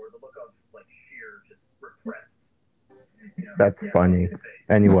 That's funny.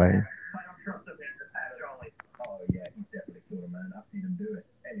 Anyway,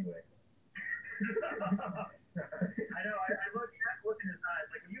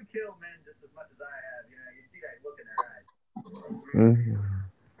 mm,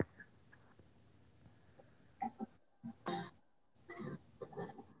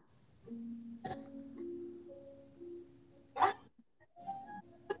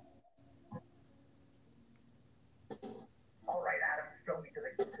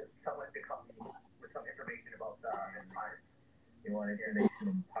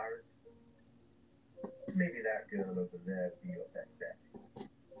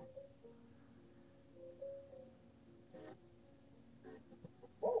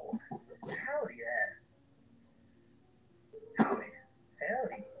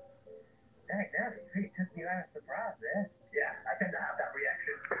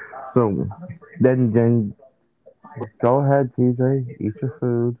 so then go ahead, TJ, eat your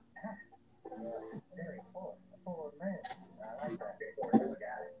food.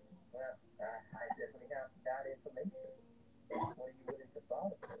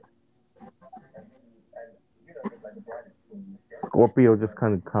 Scorpio just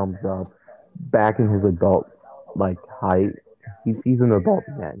kind of comes up back in his adult like height. He's an adult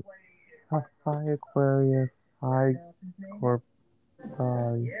man. Hi, Aquarius. Hi, Scorpio.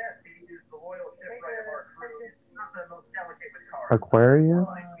 Aquarius,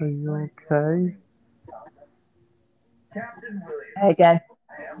 are you okay? Again.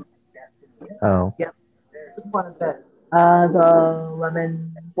 Oh, Yep. The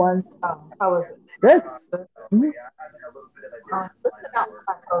lemon one. Good. Mhm.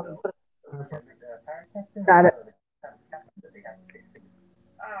 Got it.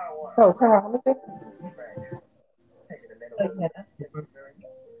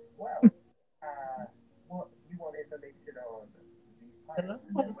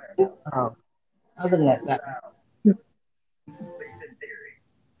 Oh, I was looking at that. Mhm.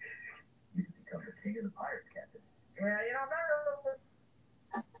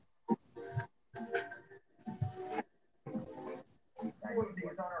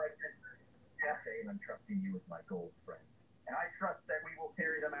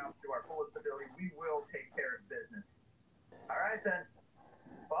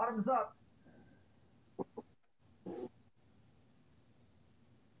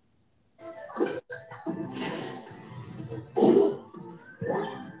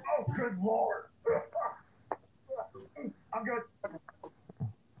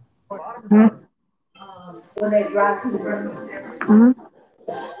 Mhm.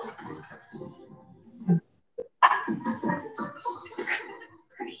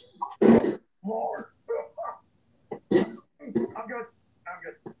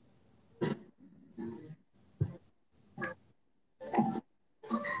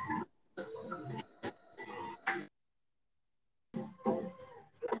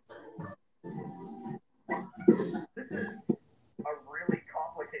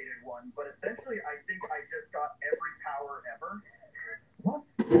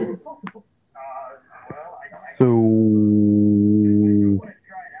 so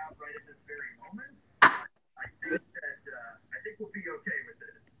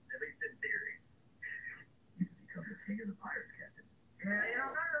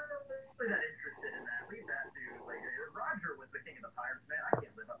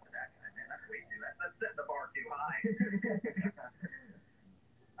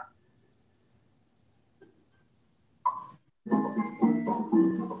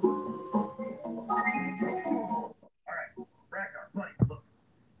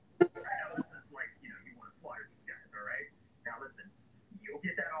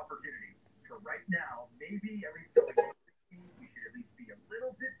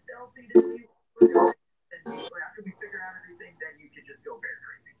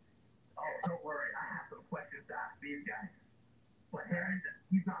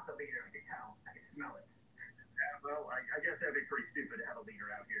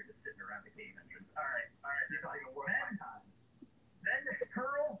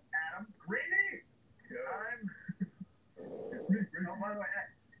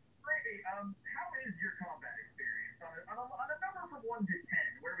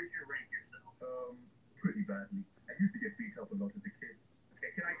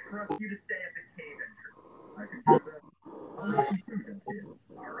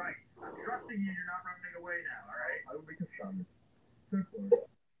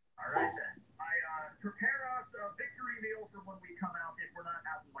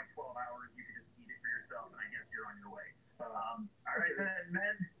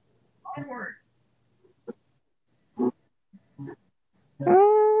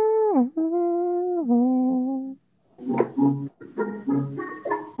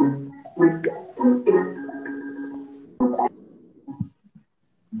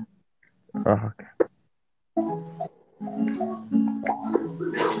okay.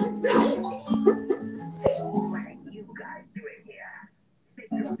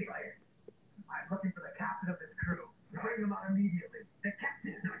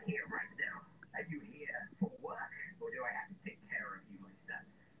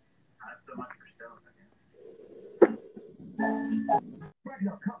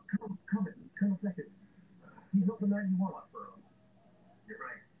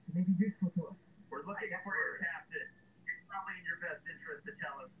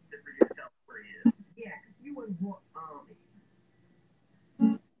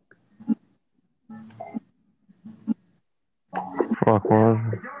 Fuck was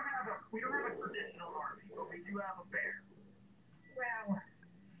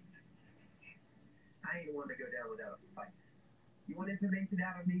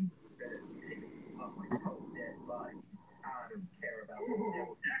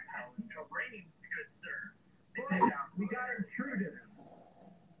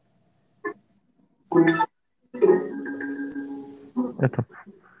it's a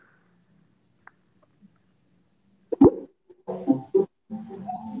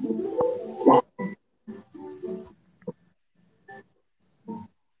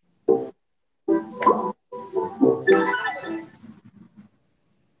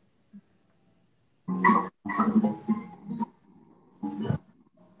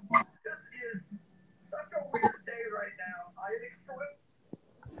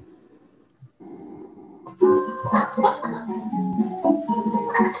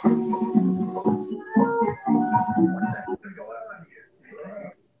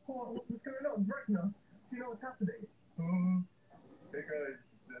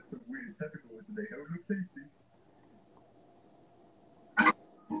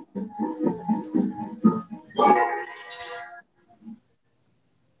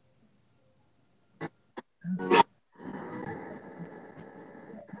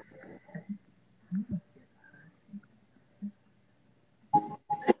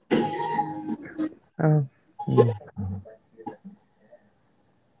Uh, mm.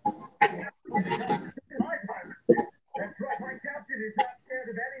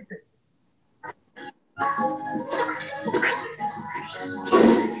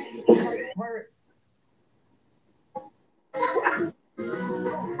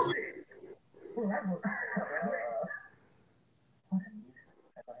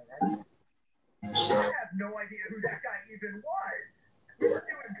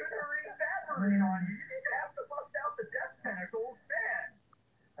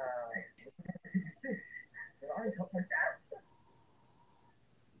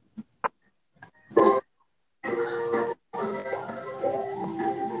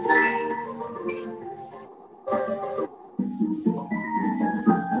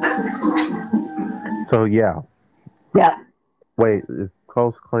 So yeah. Yep. Wait, is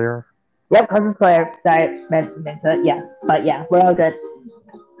coast clear? Yep, cousin Claire. Sorry, meant to, yeah. But yeah, we're all good.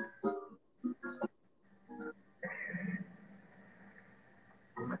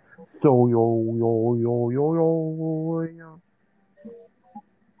 So yo yo yo yo yo yo.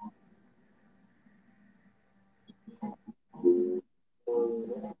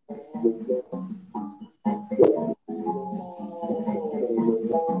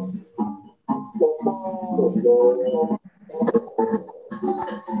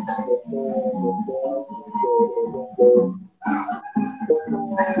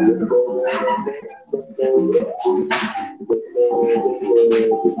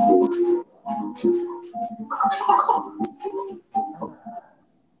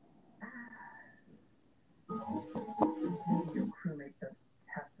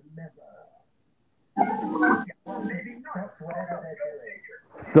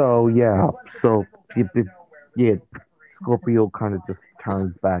 So yeah, so yeah, Scorpio kind of just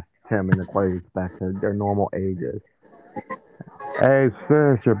turns back Tim and Aquarius back to their normal ages. Hey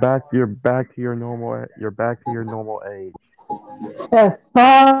sis, you're back to your normal age.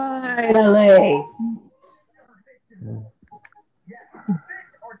 Finally.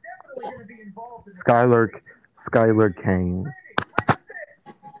 Skylar Skylar came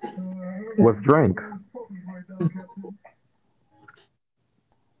with drinks.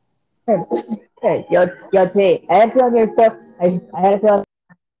 Hey, your T. I had a feeling your stuff. I had a feeling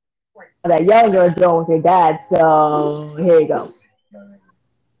that yelling you were doing with your dad. So here you go.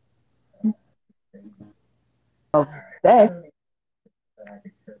 Thanks.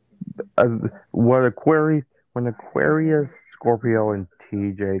 What Aquarius when Aquarius, Scorpio, and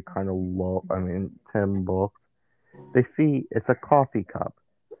TJ kind of look, I mean Tim look, they see it's a coffee cup,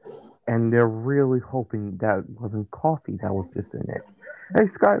 and they're really hoping that wasn't coffee that was just in it. Hey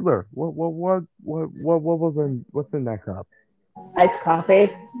Skylar, what was in what's in that cup? Iced coffee.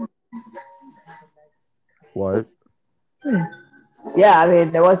 What? Hmm. Yeah, I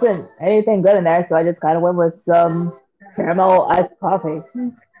mean there wasn't anything good in there, so I just kind of went with some caramel iced coffee.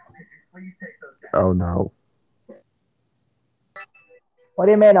 Oh no! What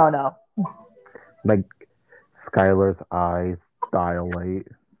do you mean? Oh no. Like Skylar's eyes dilate.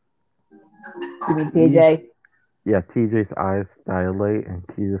 You mean He, TJ? yeah, TJ's eyes dilate, and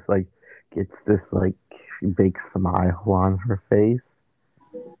she just like gets this like big smile on her face.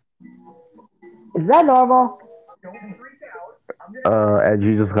 Is that normal? And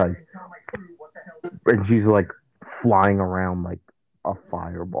she just like, and she's like flying around like a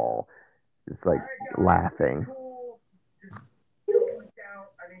fireball, just like laughing.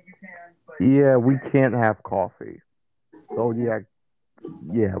 Yeah, we can't have coffee. So yeah,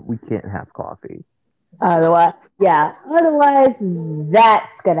 yeah, we can't have coffee. Otherwise, yeah. Otherwise,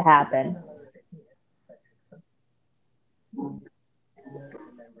 that's gonna happen.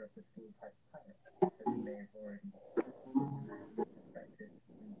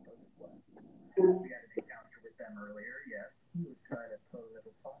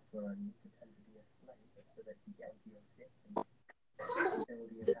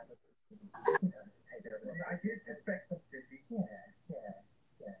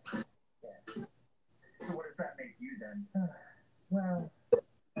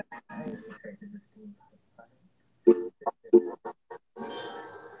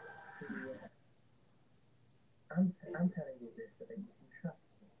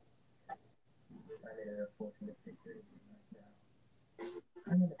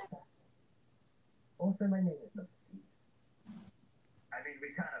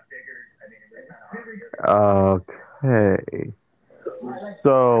 Okay.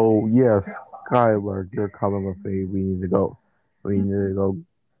 So yes, Skylar, you're coming with me. We need to go. We need to go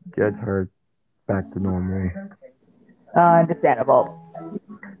get her back to normal. Understandable.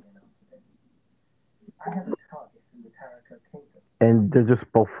 And they're just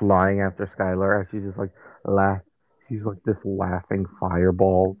both flying after Skylar, and she's just like laugh. She's like this laughing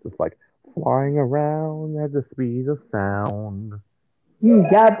fireball, just like flying around at the speed of sound. You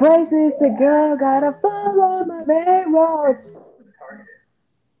got places to go, gotta follow my main road.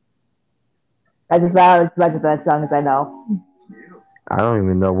 I just found as much of that song as I know. I don't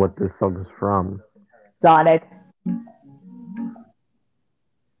even know what this song is from. Sonic.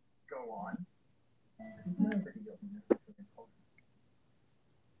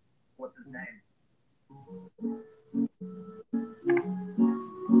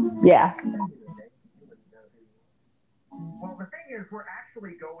 Yeah.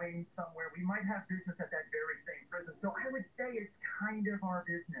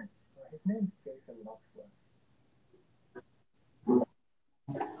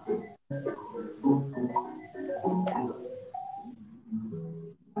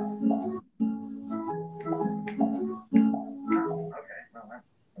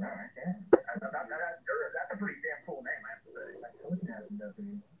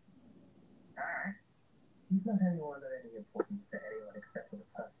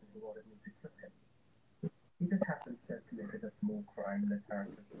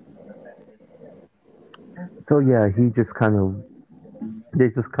 So yeah, they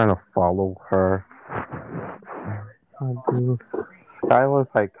just kind of follow her. Skylar's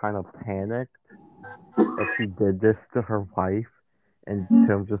like kind of panicked that she did this to her wife, and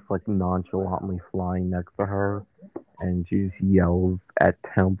Tim just like nonchalantly flying next to her, and she just yells at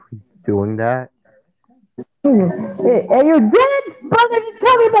Tim for doing that. And you didn't bother to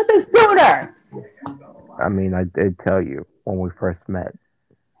tell me about this sooner! I mean, I did tell you when we first met.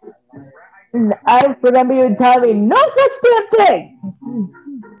 I remember you telling me no such damn thing!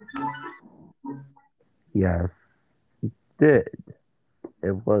 Yes, did.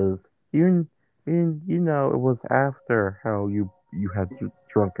 It was you, it was after how you had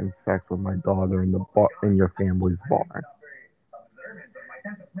drunken sex with my daughter in the bar in your family's barn.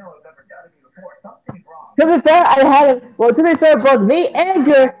 To be fair, I had it. Well, to be fair, both me and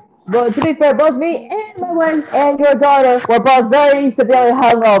your. Well, to be fair, both me and my wife and your daughter were both very severely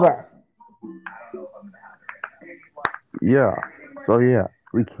hungover. Yeah. So yeah,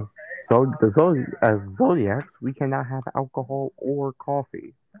 we can. So as zodiacs, we cannot have alcohol or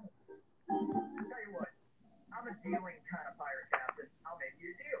coffee.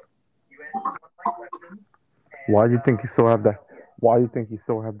 Why do you think you still have that? Why do you think you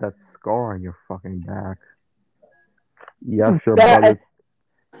still have that scar on your fucking back? Yes, your Fair, mother.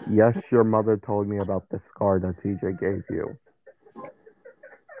 Yes, your mother told me about the scar that TJ gave you.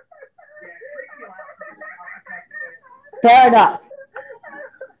 fair enough.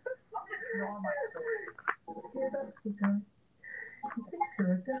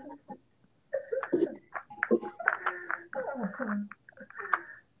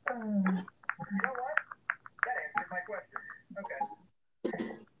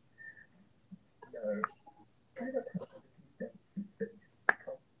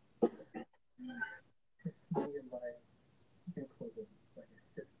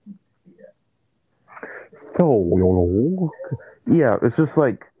 So yeah, it's just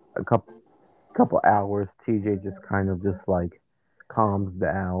like a couple hours. TJ just kind of just like calms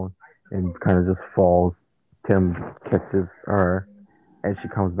down and kind of just falls. Tim kisses her, and she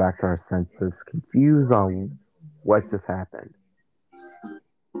comes back to her senses, confused on what just happened.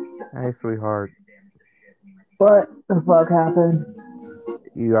 Hey, sweetheart, What the fuck happened?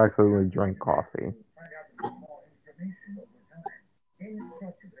 you actually drank coffee.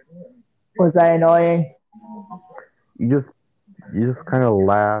 Was I annoying? You just you just kind of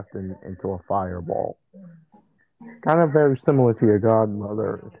laughed into a fireball. Kind of very similar to your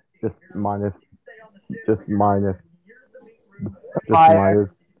godmother, just minus, just minus, just Fire. minus.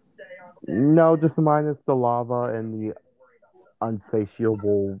 No, just minus the lava and the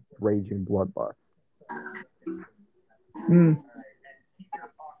unsatiable raging bloodlust. Hmm.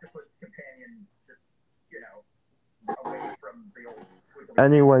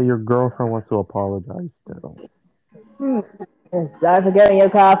 Anyway, your girlfriend wants to apologize still. Hmm. Sorry for getting your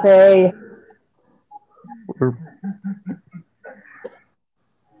coffee. We're,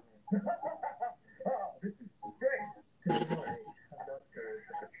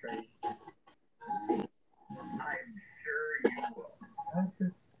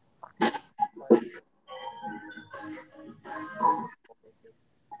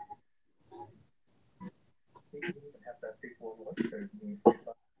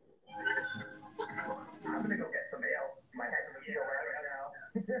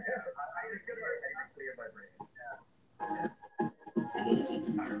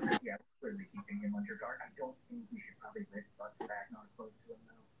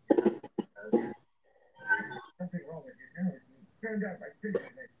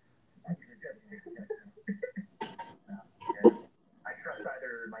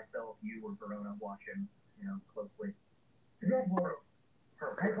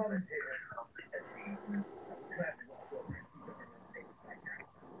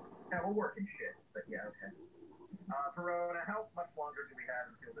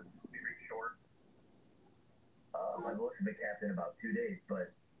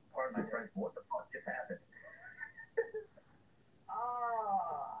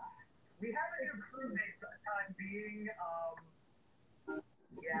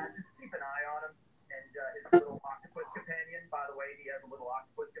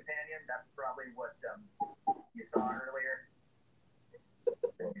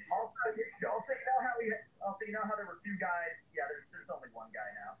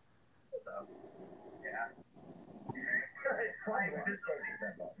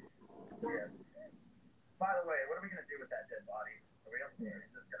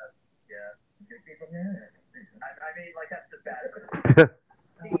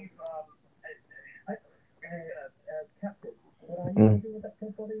 Mm.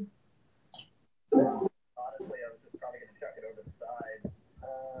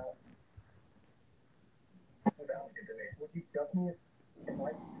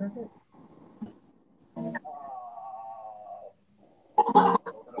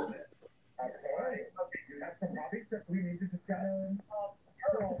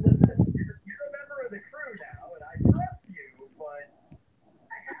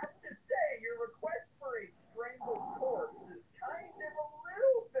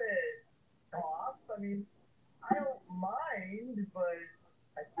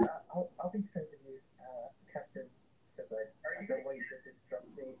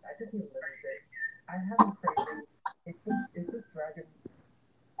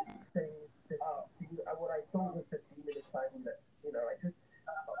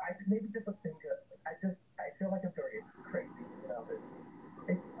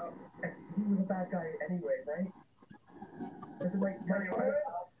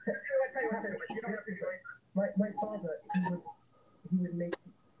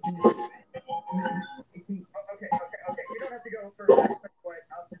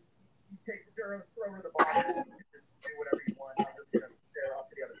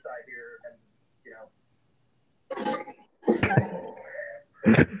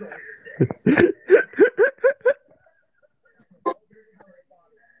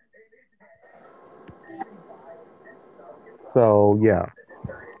 So yeah,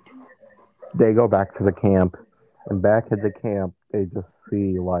 they go back to the camp, and back at the camp, they just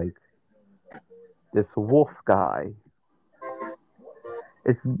see like this wolf guy.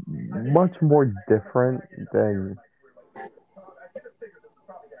 It's much more different than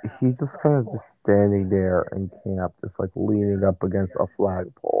he's just kind of just standing there in camp, just like leaning up against a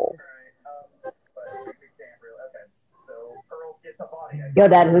flagpole. Yo,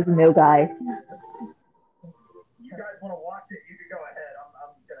 that was a new guy.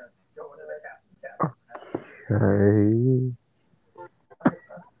 Okay.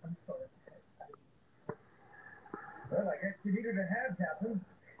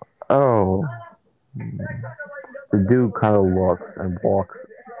 Oh, the dude kind of looks and walks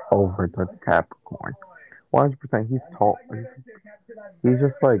over to Capricorn. 100%, he's tall. He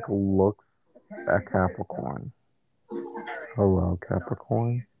just like looks at Capricorn. Hello,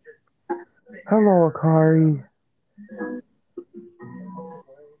 Capricorn. Hello, Akari.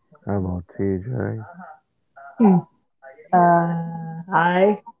 Hello, TJ. Hmm.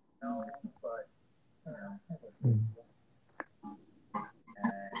 Hi.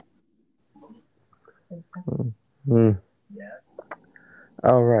 Mm.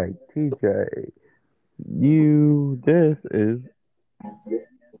 All right, TJ. You. This is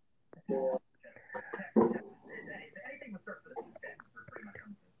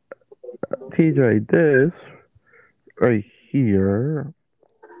TJ. This right here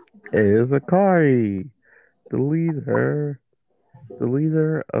is Akari, the leader, the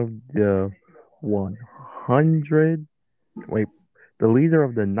leader of the 100. Wait, the leader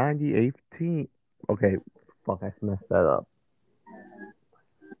of the 98th team. Okay, fuck, I messed that up.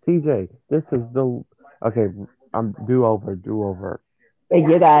 TJ, this is the. Okay, I'm do over, do over.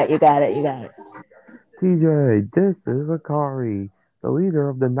 You got it. You got it. You got it. TJ, this is Akari, the leader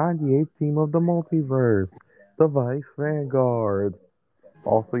of the 98th team of the multiverse, the Vice Vanguard,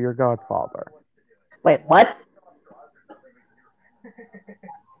 also your godfather. Wait, what?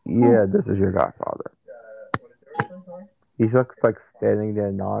 Yeah, this is your godfather. He's just like standing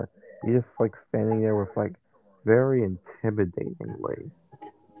there, not. He's just like standing there with like very intimidatingly.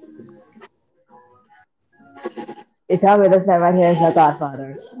 You tell me this man right here is my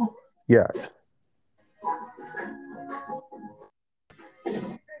godfather. Yes.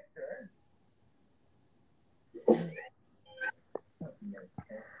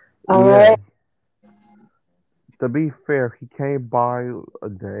 All Yeah. right. To be fair, he came by a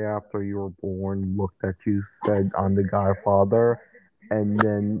day after you were born, looked at you, said, "I'm the Godfather," and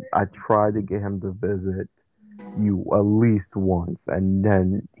then I tried to get him to visit you at least once, and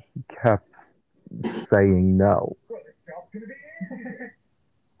then he kept saying no.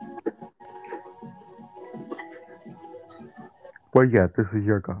 But yeah, this is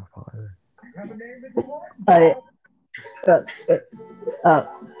your Godfather. All right. Uh,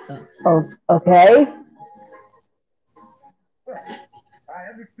 uh, okay.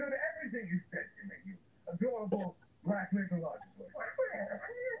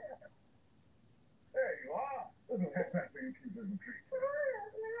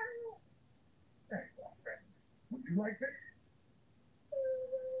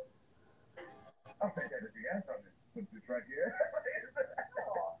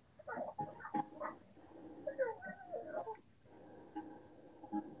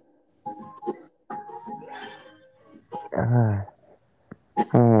 Uh,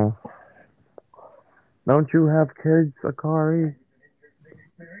 oh, don't you have kids, Akari?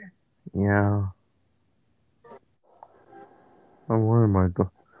 Yeah, I wanted my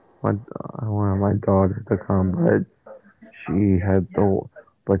I wanted my daughter to come, but she had the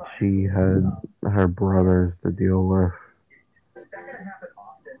but she had her brothers to deal with.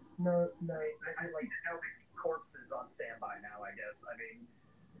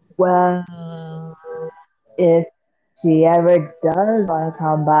 Well, if she ever does want to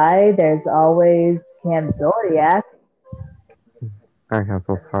come by, there's always Camp Zodiac. I have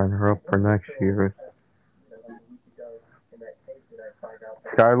to sign her up for next year.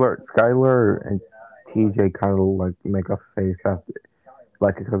 Skylar, and TJ kind of like make a face after,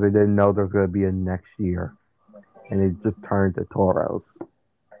 like because they didn't know there's gonna be a next year, and it just turned to Tauros.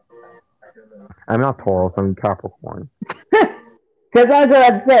 I'm not Tauros. I'm Capricorn. Because I was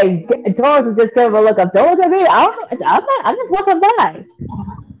about to say, Taurus is just sort of a look up. Don't look at me. I don't know. I'm not. I'm just walking by.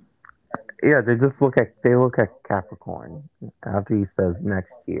 Yeah, they look at Capricorn after he says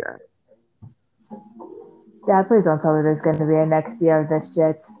next year. Dad, please don't tell me there's going to be a next year of this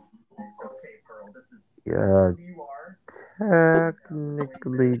shit. Yeah,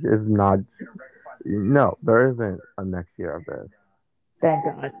 technically is not. No, there isn't a next year of this. Thank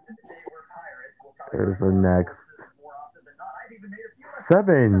God. There's a next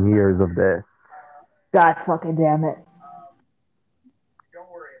 7 years of this. God fucking damn it.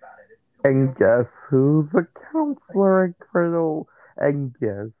 And guess who's a counselor at Colonel? And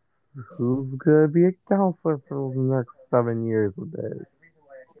guess who's gonna be a counselor for the next 7 years of this?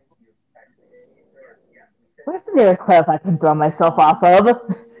 Where's the nearest cliff I can throw myself off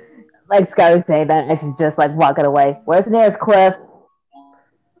of? Like Sky was saying that, I should just like walk it away. Where's the nearest cliff?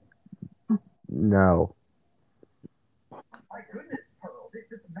 No.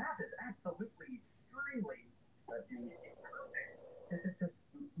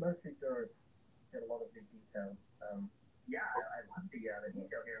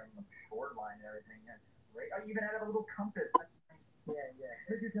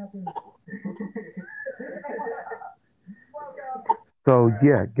 So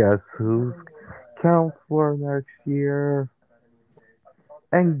yeah, guess who's counselor next year?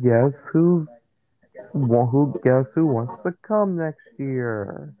 And guess who wants to come next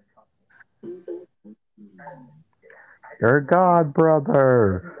year? Your god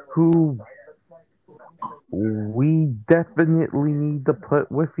brother, who we definitely need to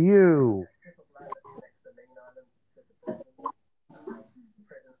put with you.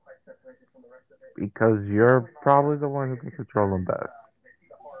 Because you're probably the one who can control them best.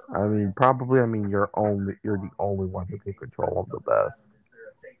 I mean you're the only one who can control them the best.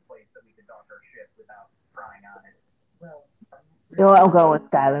 You know what? I'll go with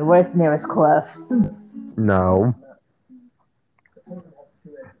Skylar. Where's the nearest cliff? No.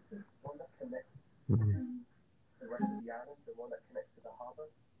 Mhm.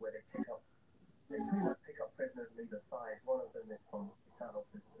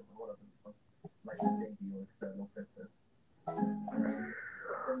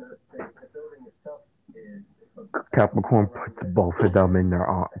 Capricorn puts both of them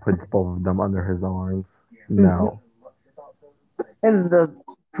under his arms. Mm-hmm. No. And the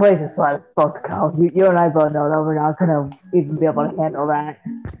place is let us both go. You and I both know that we're not gonna even be able to handle that.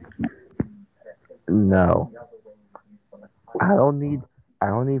 No. I don't need I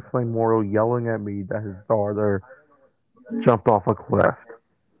don't need Flame Mortal yelling at me that his daughter jumped off a cliff.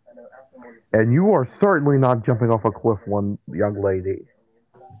 And you are certainly not jumping off a cliff, one young lady.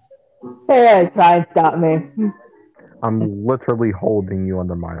 Hey, try and stop me. I'm literally holding you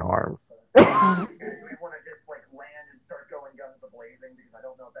under my arms.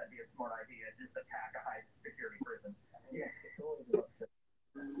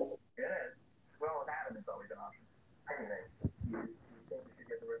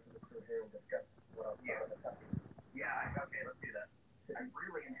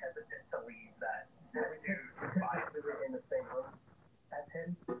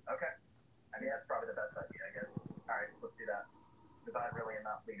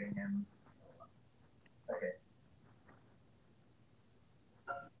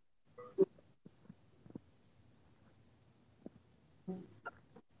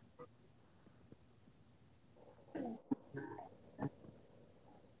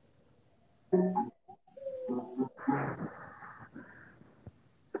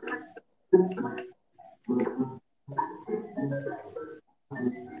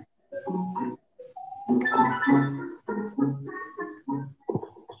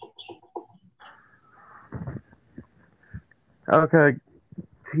 Okay,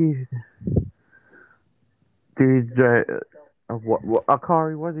 T- DJ,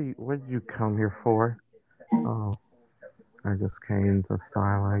 Akari, what did you come here for? Oh, I just came to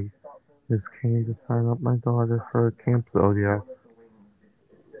Starlight. Just came to sign up my daughter for Camp Zodiac.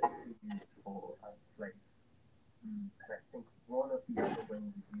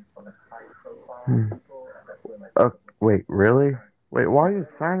 Hmm. Wait, really? Wait, why are you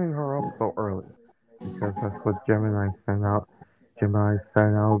signing her up so early? Because that's what Gemini sent out. Gemini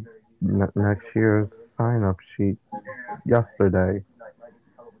sent out next year's sign up sheet yesterday.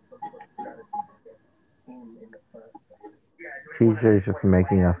 TJ's just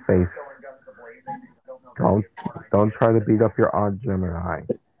making a face. Don't don't try to beat up your aunt Gemini.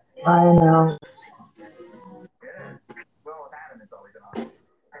 I know.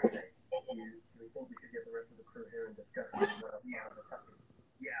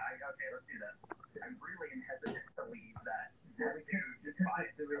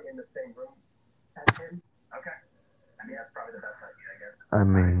 I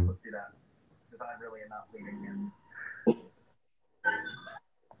mean,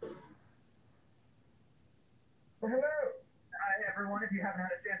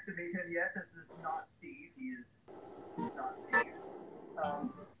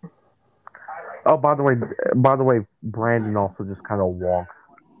 oh, by the way, Brandon also just kind of walks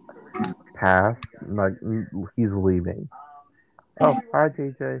past, like he's leaving. Oh, hi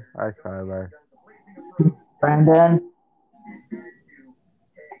TJ. Hi Skylar. Brandon.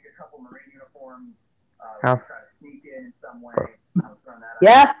 Have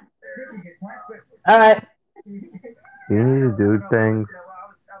Yeah? Alright. you need to do things.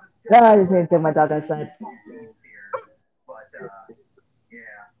 No, I just need to take my dog outside.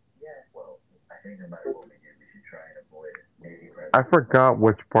 I forgot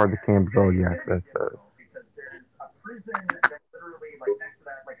which part of the Camp Zodiac this is.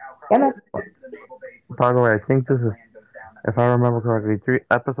 Come on. By the way, I think this is, if I remember correctly,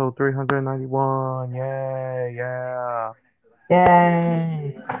 episode 391. Yay, yeah.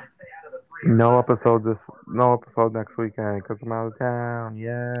 Yay. No episode next weekend because I'm out of town.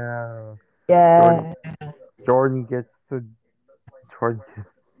 Yeah. Jordan, Yay. Jordan gets to, Jordan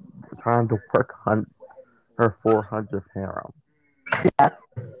gets time to work on her 400th harem.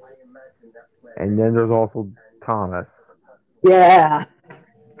 And then there's also Thomas. Yeah.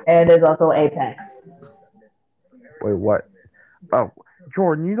 And there's also Apex. Wait, what? Oh,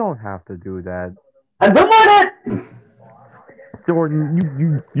 Jordan, you don't have to do that. I'm doing it!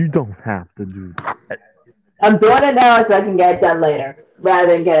 Jordan, you don't have to do that. I'm doing it now so I can get it done later,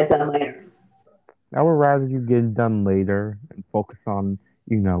 rather than get it done later. I would rather you get it done later and focus on,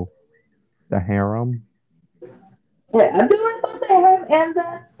 the harem. Yeah, I'm doing both the harem and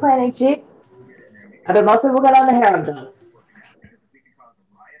the planning sheet. I've been mostly working on the harem though.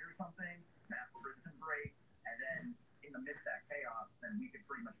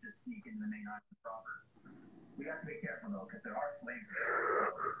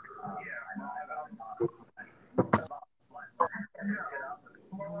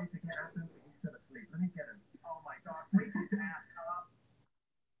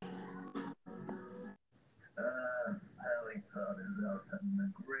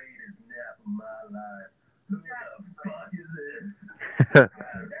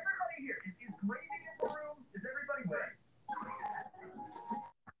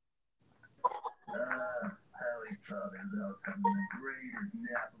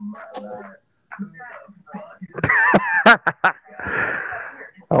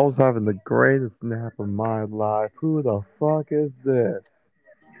 I was having the greatest nap of my life. Who the fuck is this?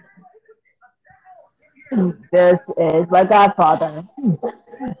 This is my godfather.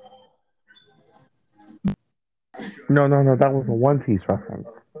 No, no, no, that was a One Piece reference.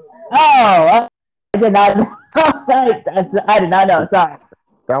 Oh, I did not know. I did not know. Sorry.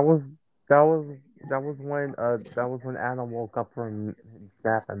 That was that was that was when Adam woke up from his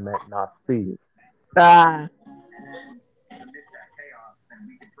nap and met not Steve. Uh,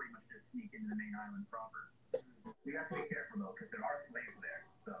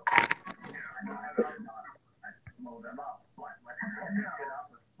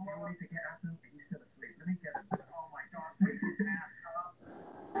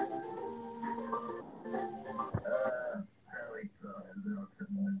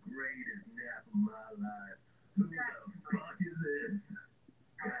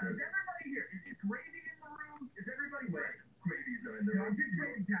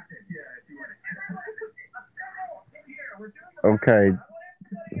 Okay,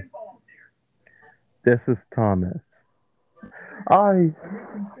 this is Thomas. I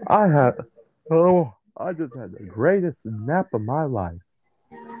I had I just had the greatest nap of my life.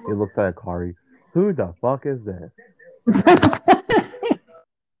 He looks at Akari. Who the fuck is this?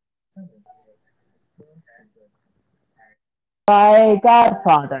 My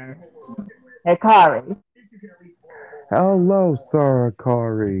godfather, Hikari. Hello, Sir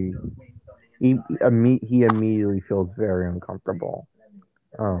Akari. He immediately feels very uncomfortable.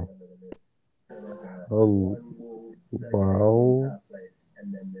 Oh, oh, well,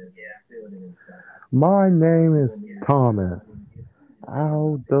 my name is Thomas.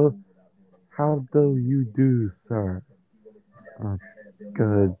 How do how do you do, sir? Uh,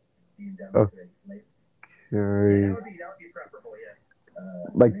 good. Okay.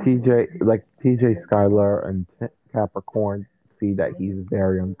 Like TJ Skylar and Capricorn see that he's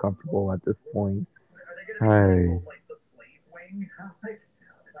very uncomfortable at this point. Hey,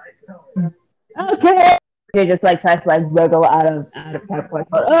 Okay. They just like tries to like wriggle out of Capricorn's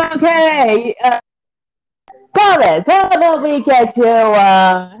phone. Okay, Thomas, how about we get you?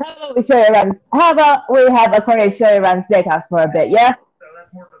 How about we show you around? How about we have Aquarius show you around the steakhouse for a bit? Yeah.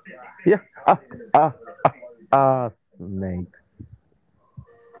 yeah, ah, ah, snake.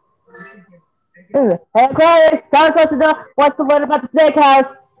 Hey, Aquarius, tell us what to know. What's the word about the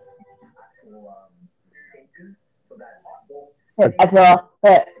steakhouse? I feel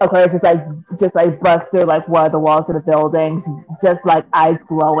Aquarius just like busts through like one of the walls of the buildings, just like eyes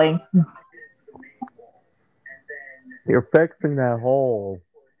glowing. You're fixing that hole.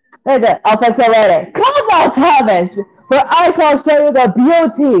 I'll fix it later. Come on, Thomas, for I shall show you the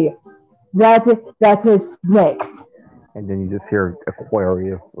beauty that is snakes. And then you just hear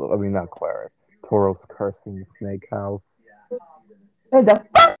Aquarius. I mean, not Aquarius. Tauros cursing the snake house. And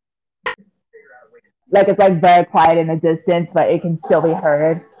the like it's like very quiet in the distance, but it can still be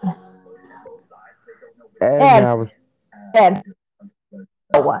heard. And And now it's and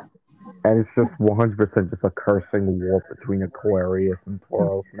what? and it's just 100% just a cursing war between Aquarius and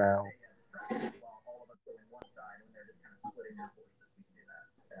Tauros now.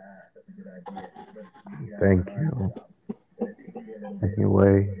 Thank you.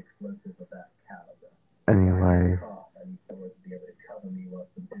 Anyway, anyway.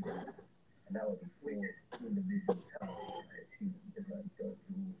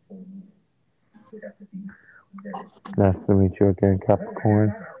 Nice to meet you again,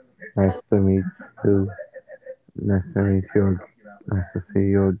 Capricorn. Nice to meet you. Nice to meet you. Nice to see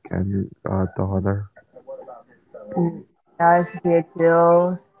you again, daughter. Nice to see you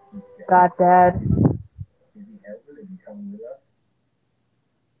too. Got that.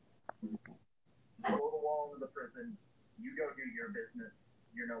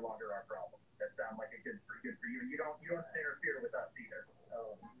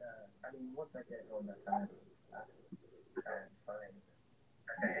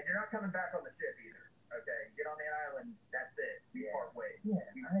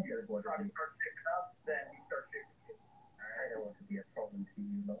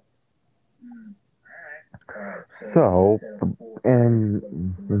 So, and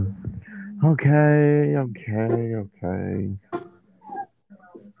okay, okay, okay.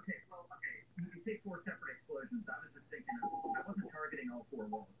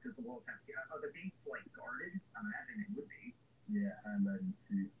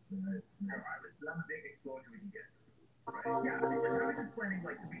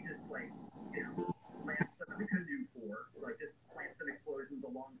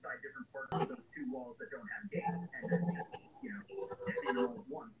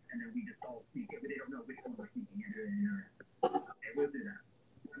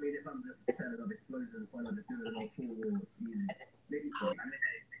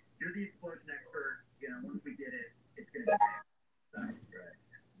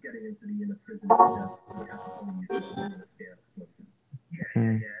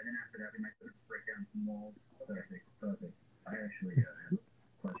 Mm.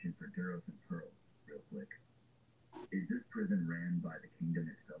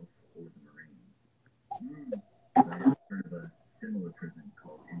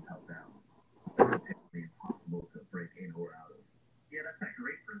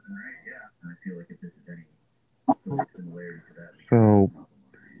 So,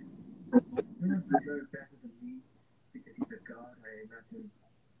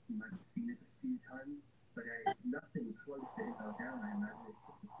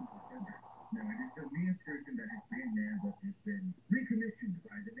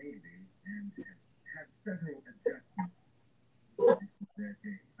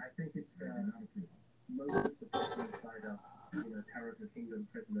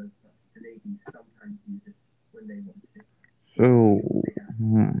 So,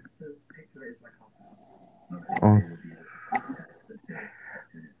 hmm, uh,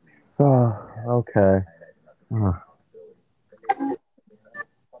 so okay. Uh,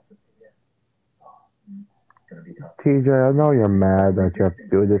 TJ, I know you're mad that you have to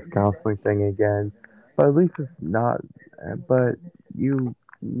do this counseling thing again, but at least it's not. But you,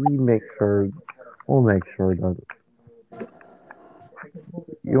 we make sure, we'll make sure that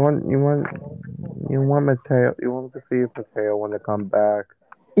you want, you want, you want Mateo, you want to see if Mateo want to come back.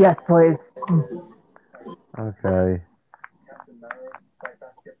 Yes, please. Okay,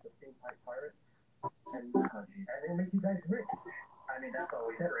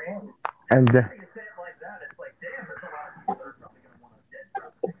 and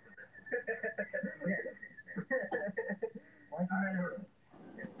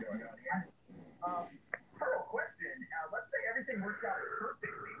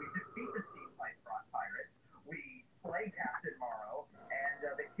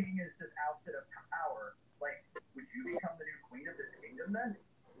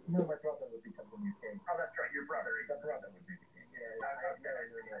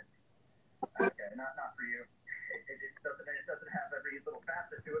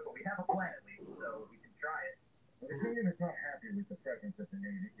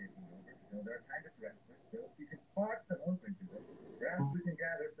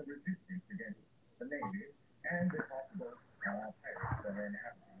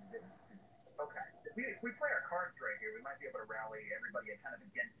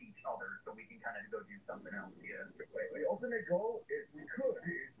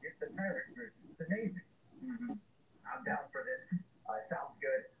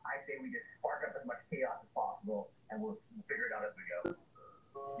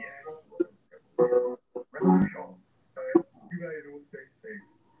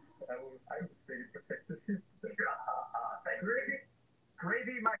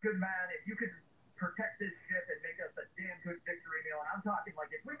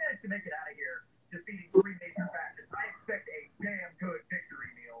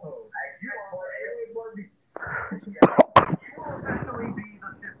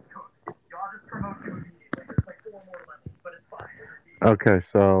okay.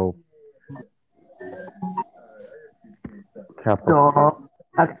 So Capricorn. So,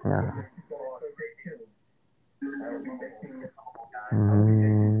 okay. Yeah.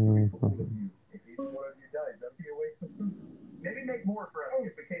 Mhm.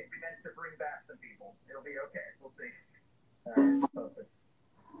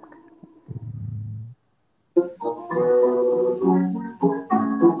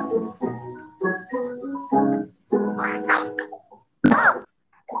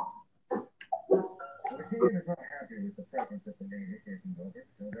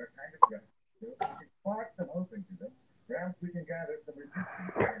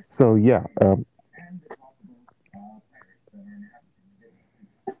 So yeah.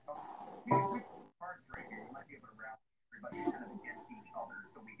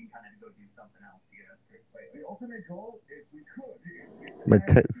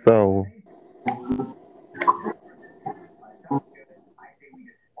 So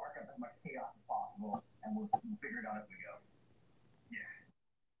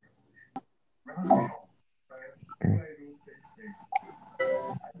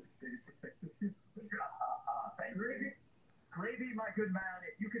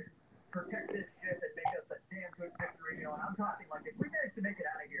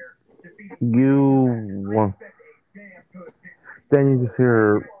you want. Then you just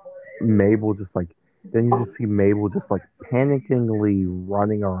hear Mabel just like. Then you just see Mabel just like panickingly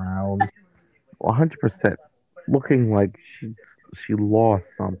running around, 100% looking like she lost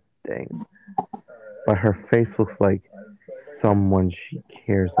something, but her face looks like someone she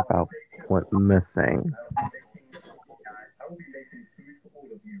cares about went missing.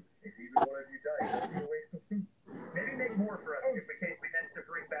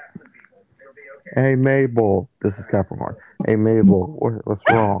 Hey Mabel, this is Capricorn. Hey Mabel, what's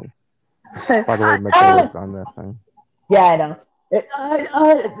wrong? By the way, Mateo's on this thing. Yeah, I know.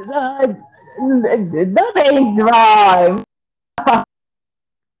 Nothing's wrong.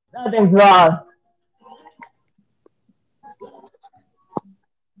 Nothing's wrong.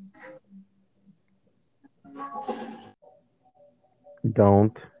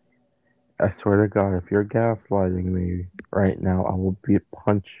 Don't. I swear to God, if you're gaslighting me right now, I will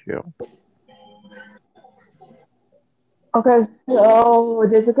punch you. Okay, so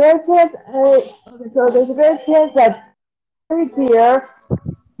there's a great chance. Okay, so there's a great chance that dear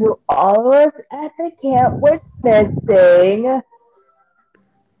who all of us at the camp went missing.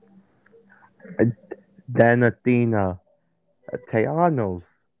 Then Athena, Theano's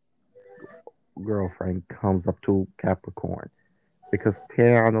girlfriend, comes up to Capricorn because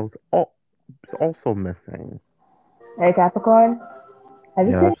Theano's also missing. Hey Capricorn, have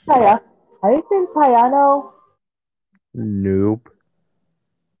you Yes. seen Have you seen Payano? Nope.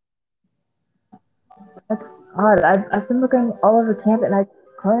 That's odd. I've been looking all over camp and I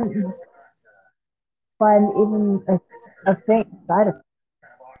couldn't find even a faint side of.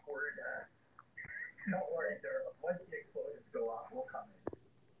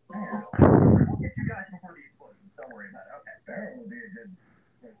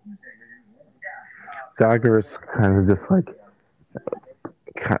 Zagreus kind of just like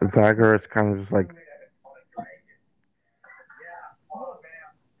Zagreus kind of just like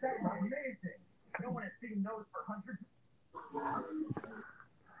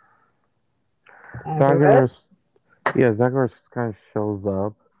Zagreus. Yeah, Zagreus kind of shows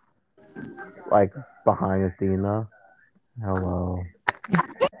up like behind Athena. Hello,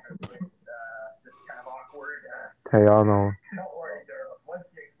 Theano.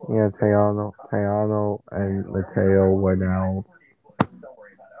 Yeah, Theano, and Mateo went out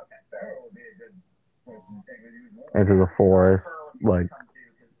into the forest like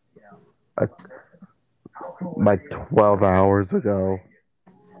uh, like 12 hours ago.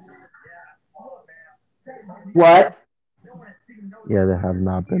 What? Yeah, they have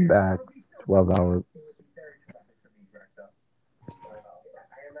not been back 12 hours.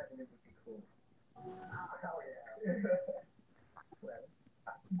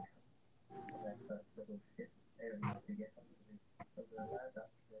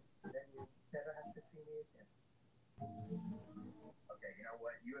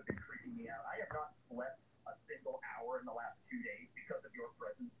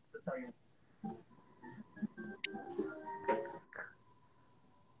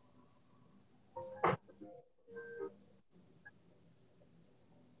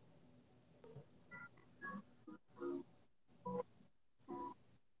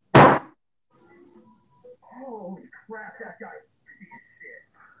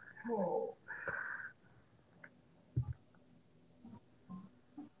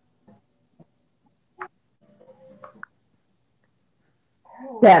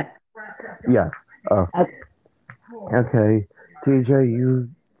 Deb. Yes. Uh, Okay. okay. TJ, you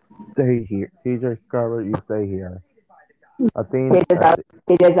stay here. TJ Scarlett, you stay here. Athena,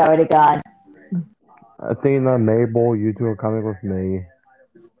 TJ's already gone. Athena, Mabel, you two are coming with me.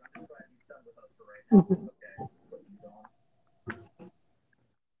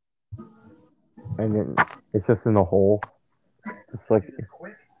 And then it's just in a hole. Just like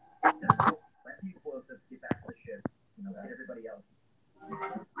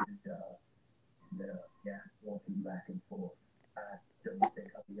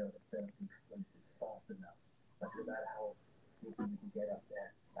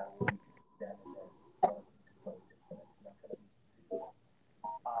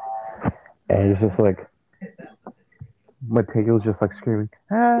and it's just like Mateo's just like screaming,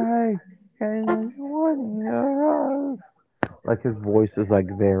 "Hey, can anyone hear us?" Like his voice is like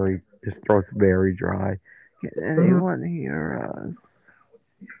very, his throat's very dry. Can anyone hear us?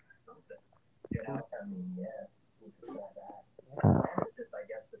 Uh,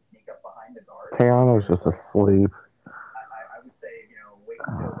 Keanu's just asleep.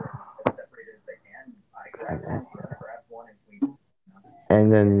 Uh,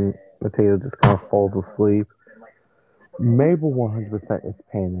 and then Mateo just kind of falls asleep. Mabel 100% is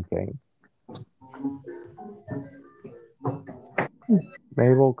panicking.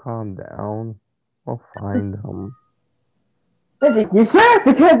 Mabel, calm down. We'll find him. You sure?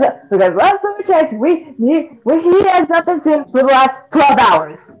 Because last time we checked, he has not been seen for the last 12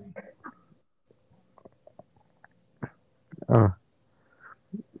 hours. Uh,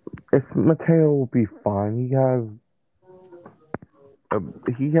 it's Mateo will be fine. He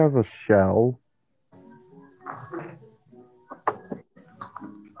has a shell.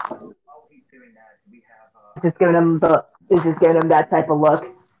 He's just giving him that type of look.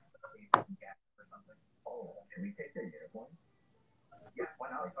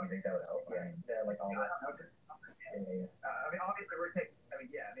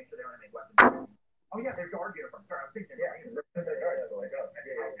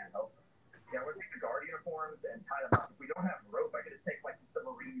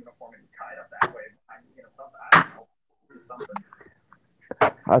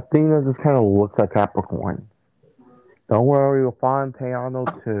 Athena just kind of looks at Capricorn. Don't worry, we'll find Teano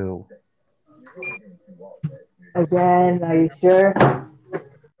too. Again, are you sure?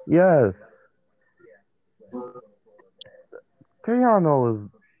 Yes. Teano is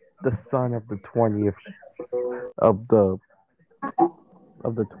the son of the 20th of the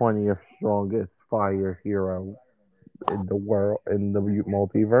 20th strongest fire hero in the world in the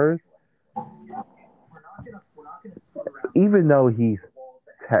multiverse. Even though he's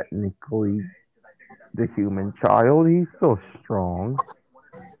technically the human child, he's still strong.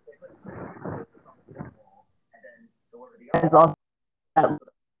 There's also that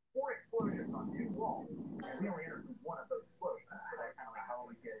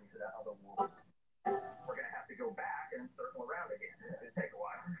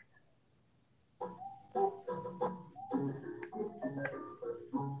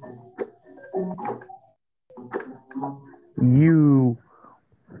You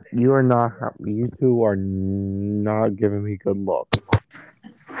you are not you two are not giving me good looks.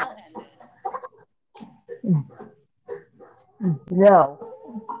 no.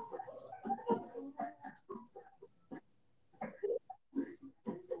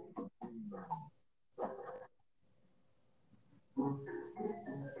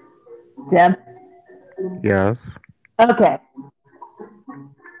 Tim. Yes. Okay.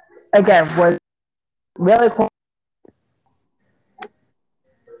 Again, was really cool.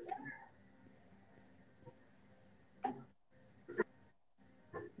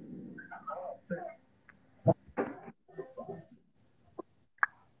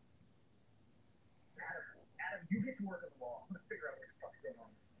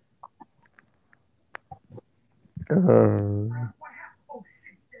 Uh,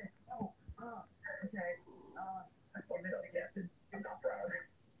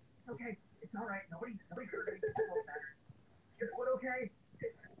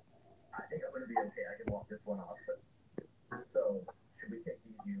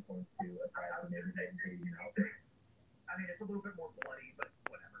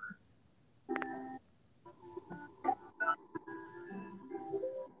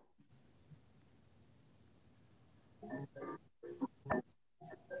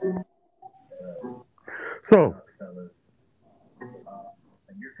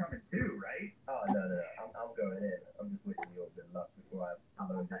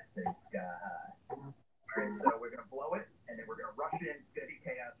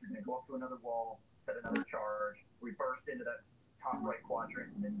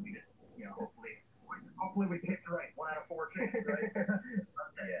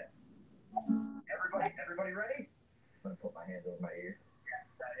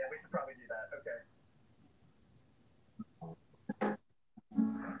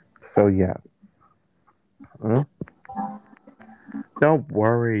 so yeah. Hmm? Don't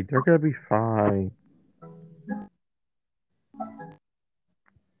worry, they're gonna be fine.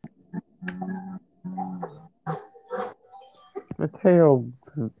 Mateo,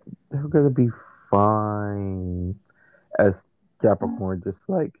 they're gonna be fine. As Capricorn, just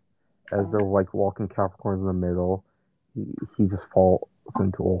like as they're like walking Capricorn in the middle, he, he just falls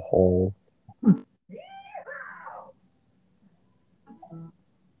into a hole.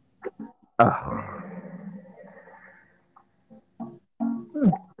 Ugh.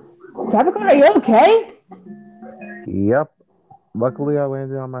 Capricorn, are you okay? Yep. Luckily, I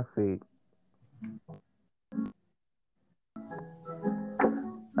landed on my feet.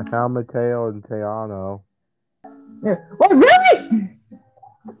 I found Mateo and Teano. What really?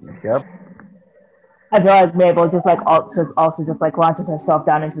 Yep. I feel like Mabel just like also just like launches herself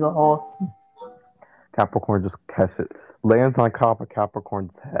down into the hole. Capricorn just catches, lands on top of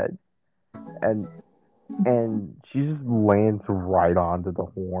Capricorn's head, and she just lands right onto the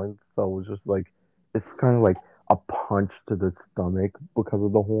horns. So it's just like it's kind of like a punch to the stomach because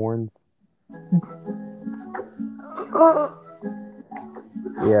of the horns.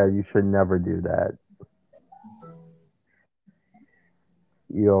 Yeah, you should never do that.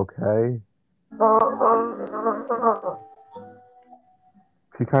 You okay?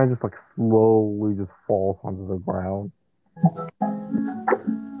 She kind of just like slowly just falls onto the ground.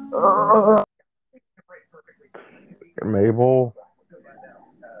 Mabel,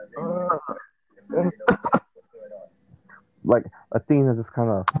 like Athena just kind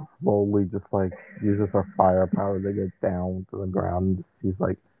of slowly just like uses her firepower to get down to the ground and sees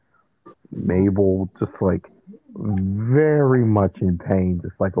like Mabel just like very much in pain,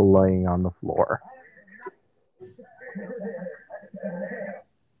 just like laying on the floor.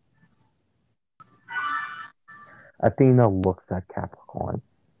 Athena looks at Capricorn.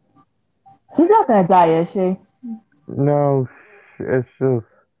 She's not gonna die, is she? No, it's just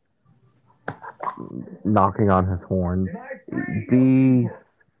knocking on his horns. These,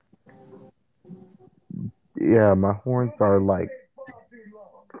 yeah, my horns are like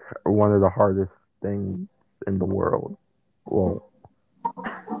one of the hardest things in the world. Well,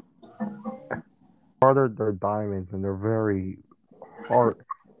 Harder, they're diamonds, and they're very hard.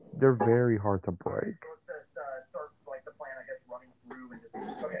 They're very hard to break.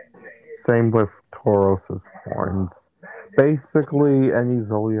 Same with Taurus's horns. Basically, any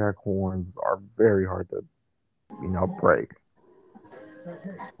zodiac horns are very hard to, break.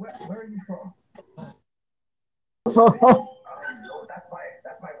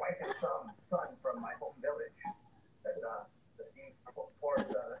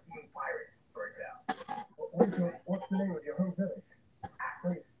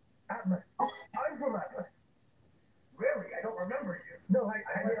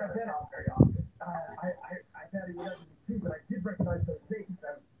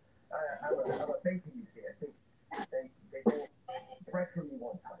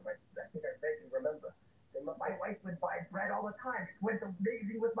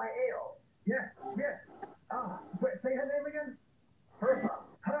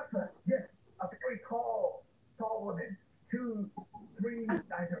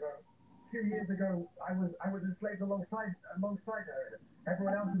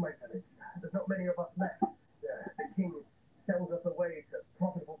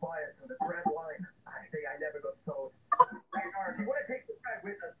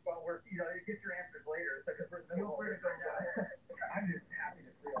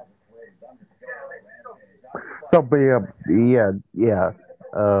 So, but yeah.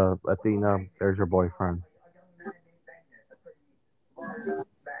 Athena, there's your boyfriend.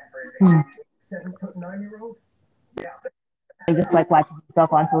 I just like watching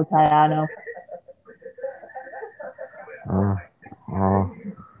stuff on Sultano. Uh, oh,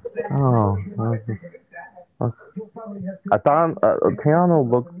 oh. I thought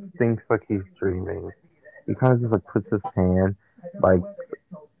Piano thinks like he's dreaming. He kind of just like puts his hand like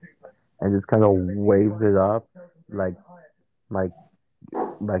and just kind of waves it up like like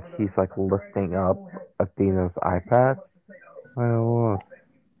like he's like lifting up Athena's iPad. Oh look,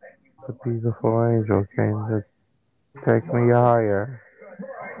 the beautiful angel came to take me higher.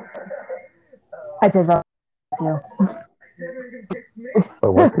 I just love you.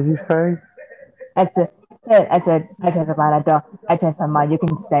 But what did you say? I said, I changed my mind. I changed my mind. You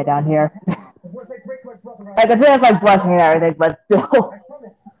can stay down here. Like, I feel like blushing and everything, but still.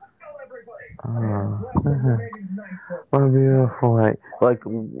 Oh, what a beautiful night. Like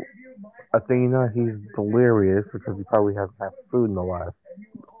Athena, he's delirious because he probably hasn't had food in the last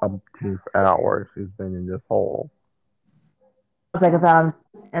umpteen hours. He's been in this hole. I was like,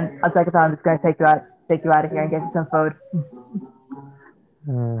 if I'm just gonna take you out of here and get you some food.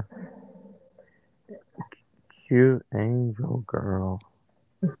 Uh, cute angel girl.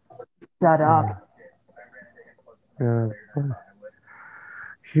 Shut Uh, up. uh,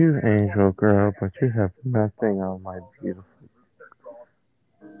 cute angel girl, but you have nothing on my beautiful.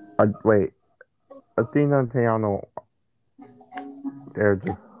 Wait, Athena and Theano, they're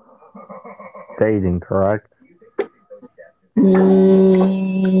just dating, correct? Hang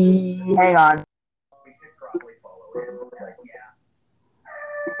on.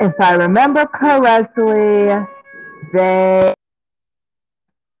 If I remember correctly, they.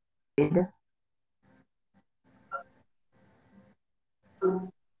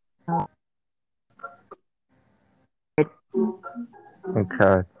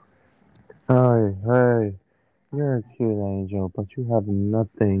 Okay. Hey, you're a cute angel, but you have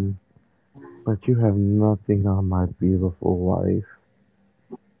nothing. But you have nothing on my beautiful wife.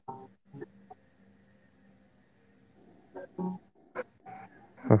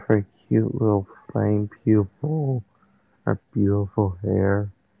 With her cute little flame pupil, her beautiful hair,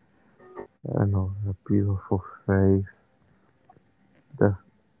 and her beautiful face. The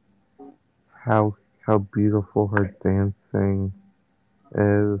how beautiful her dancing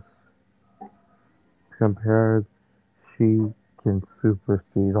is compared. She can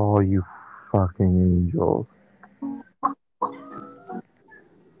supersede all you fucking angels.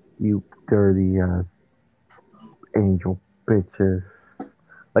 You dirty angel bitches.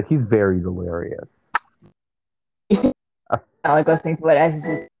 Like he's very delirious. Uh, I like listening to it as he's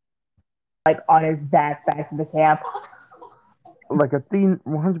just like on his back to the camp. like Athena,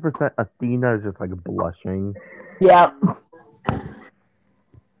 100% Athena is just like blushing, Yep.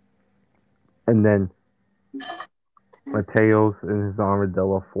 and then Mateos in his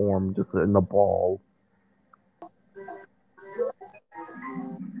armadillo form, just in the ball,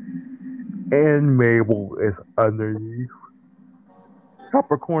 and Mabel is underneath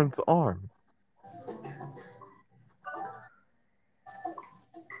Capricorn's arm.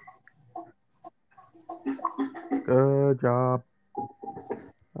 Good job.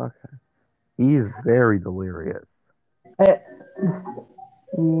 Okay, he is very delirious. Uh,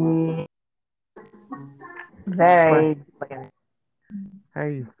 mm, But very.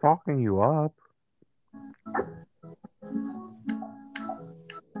 hey, he's talking you up.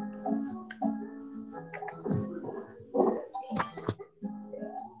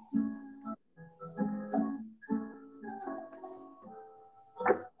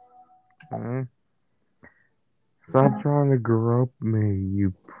 Hmm? Stop trying to grope me,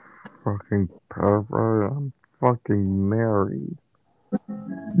 you fucking pervert. I'm fucking married.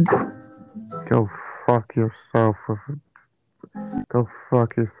 Go fuck yourself with go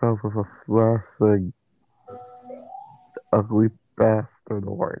fuck yourself with a flaccid, ugly bastard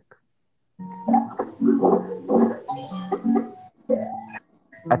orc.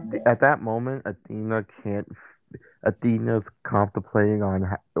 At that moment, Athena's contemplating on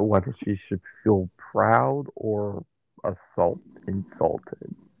whether she should feel proud or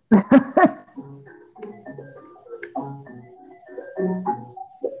insulted.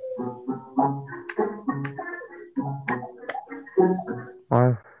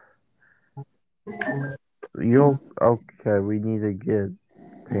 Well, you'll okay. We need to get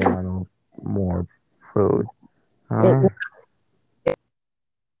piano more food, huh?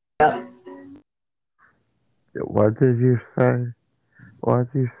 What did you say?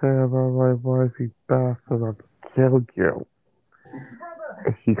 What did you say about my wife, you bastard? I'll kill you.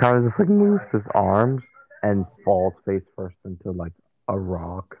 He kind of just like moves his arms and falls face first into like a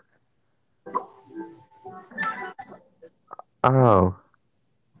rock. Oh,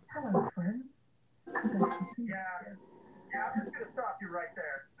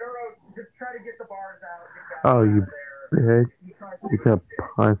 oh, you bitch! You could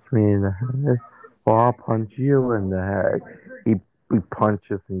punch me in the head. Well, I'll punch you in the head. He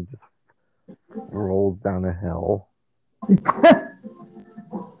punches and he just rolls down a hill.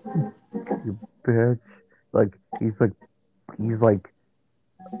 You bitch! Like he's like he's like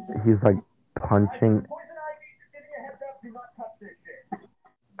punching.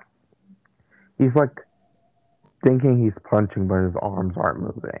 He's like thinking he's punching, but his arms aren't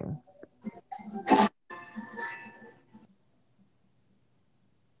moving.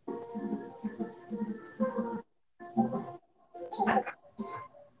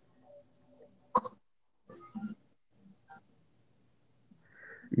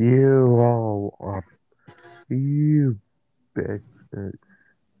 You all up, you bitch.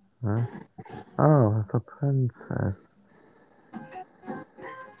 Huh? Oh, it's a princess.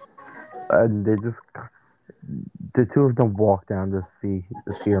 And the two of them walk down to see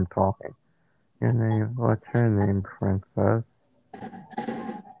him talking. What's your name, princess?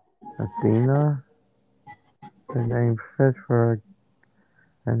 Athena? The name fit for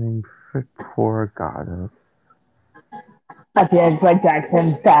a name fit for a goddess. I feel like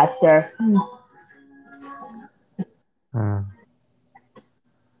Jackson faster. Uh,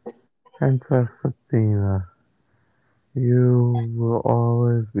 Princess Athena, you will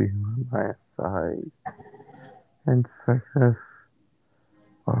always be on my side, in sickness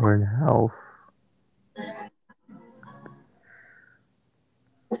or in health.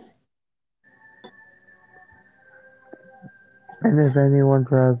 And if anyone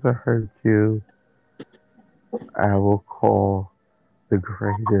tries to hurt you, I will call the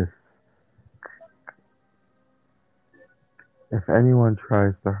greatest. If anyone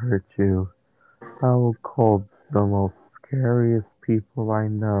tries to hurt you, I will call the most scariest people I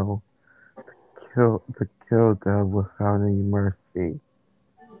know to kill them without any mercy.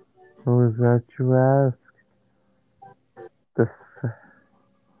 Who is that you ask? The,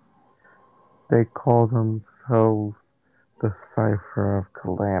 they call themselves the Cipher of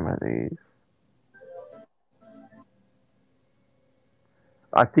Calamities.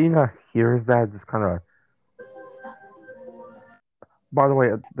 Athena hears that, just kind of. By the way,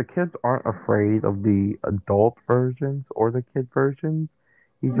 the kids aren't afraid of the adult versions or the kid versions.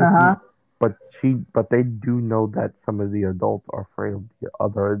 He Uh just, huh. but they do know that some of the adults are afraid of the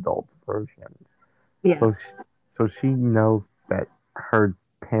other adult versions. Yeah. So, so she knows that her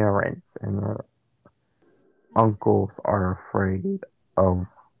parents and her uncles are afraid of,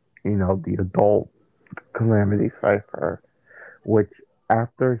 the adult Calamity Cipher. Which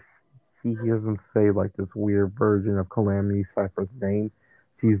after she hears him say like this weird version of Calamity Cipher's name,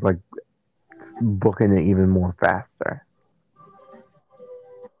 she's like booking it even more faster.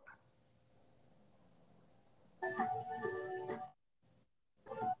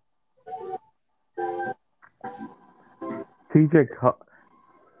 TJ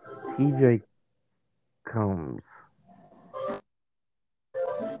TJ comes.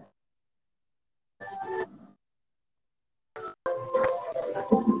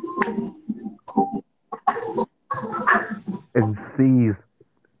 And sees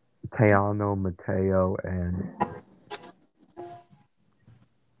Tayano, Mateo, and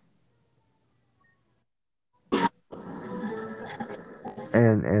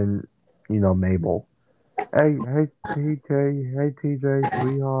Mabel. Hey, TJ, hey, TJ,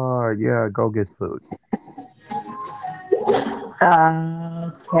 sweetheart, yeah, go get food.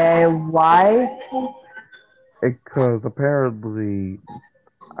 Okay, why? Because apparently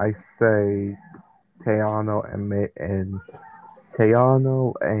I say and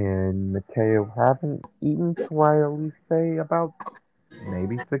Tayano and Mateo haven't eaten for I at least say about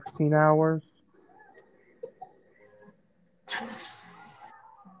maybe 16 hours.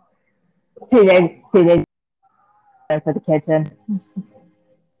 TJ for the kitchen.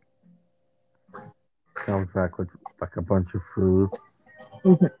 Comes back with like a bunch of food,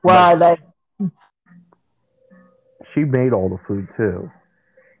 but Well, like, she made all the food too,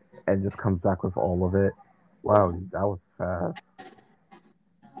 and just comes back with all of it. Wow, that was fast.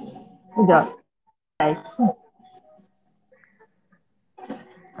 just, like,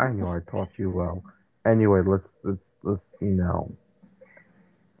 I knew I taught you well. Anyway, let's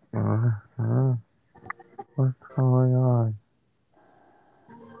uh, uh, what's going on?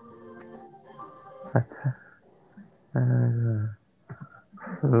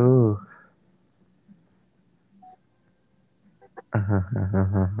 Ooh.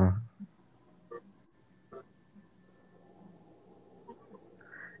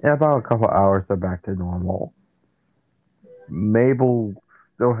 In about a couple hours, they're back to normal. Mabel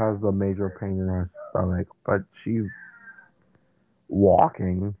still has a major pain in her stomach, but she's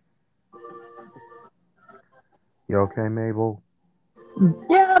walking. You okay, Mabel?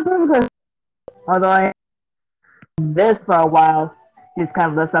 yeah, pretty good. Although I this for a while, just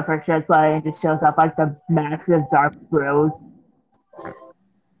kind of lifts up her shit line and just shows up like the massive dark bruise.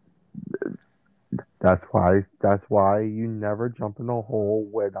 That's why you never jump in a hole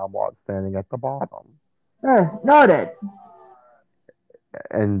when I'm standing at the bottom. Noted.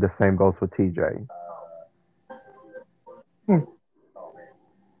 And the same goes with TJ. Hmm.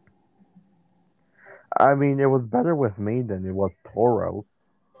 I mean, it was better with me than it was Toros.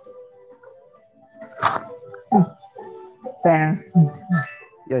 Fair.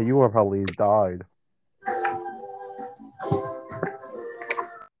 Yeah, you would have probably died.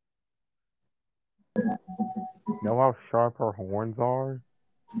 You know how sharp her horns are?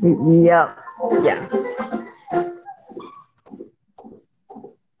 Yep. Yeah.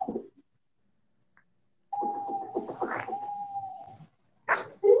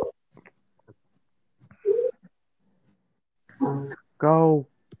 Go.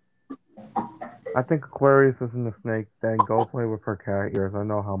 I think Aquarius isn't a snake. Then go play with her cat ears. I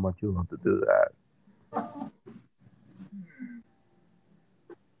know how much you love to do that.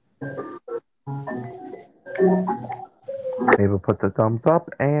 Mabel puts a thumbs up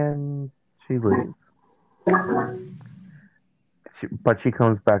and she leaves. But she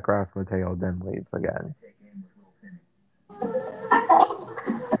comes back, grabs Mateo, then leaves again.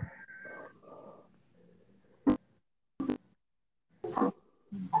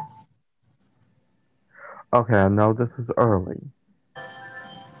 Okay, I know this is early,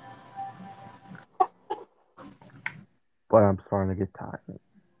 but I'm starting to get tired.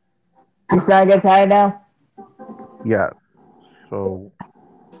 You starting to get tired now? Yes, so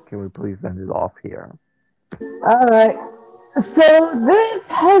can we please end it off here? Alright. So this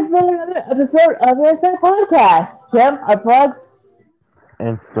has been another episode of the SI Podcast. Tim, our plugs?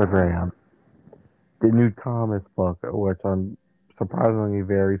 Instagram, the new Thomas book, which I'm surprisingly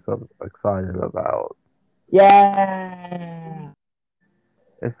very excited about. Yeah.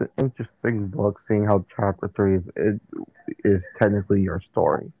 It's an interesting book, seeing how chapter 3 is technically your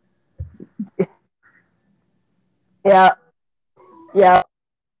story. Yeah. Yeah.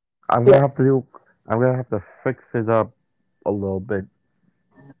 I'm gonna have to do. I'm gonna have to fix it up a little bit.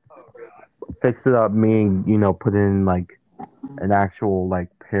 Fix it up, meaning put in like an actual like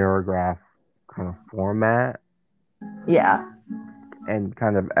paragraph kind of format, Yeah. and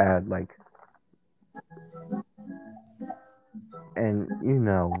kind of add like and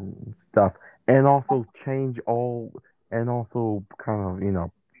stuff, and also change all, and also kind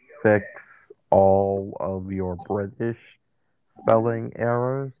of fix all of your British spelling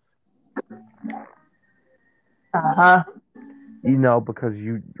errors. Uh-huh. Because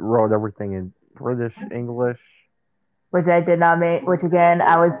you wrote everything in British English. Which I did not make, which again,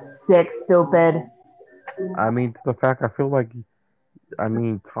 I was sick, stupid. I mean, to the fact, I feel like,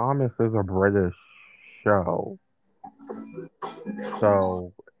 Thomas is a British show,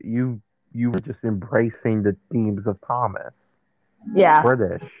 so you were just embracing the themes of Thomas, Yeah.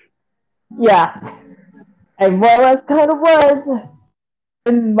 British. Yeah. And more or less kind of was.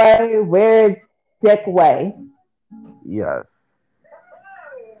 in my weird sick way. Yes,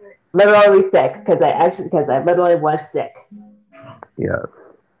 Literally sick because I literally was sick. yes.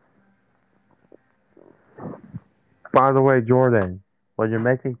 By the way, Jordan, when you're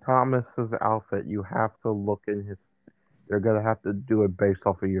making Thomas's outfit, you have to look in his. You're gonna have to do it based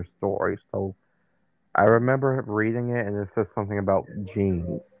off of your story. So I remember reading it, and it says something about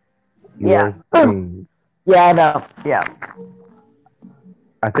jeans. He wears Yeah. jeans. Yeah, I know. Yeah.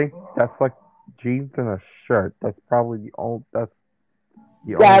 I think that's like jeans and a shirt. That's probably the only. That's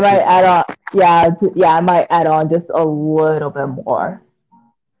the Yeah, I only might two. add on. Yeah, yeah, I might add on just a little bit more.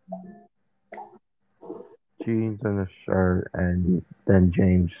 Jeans and a shirt, and then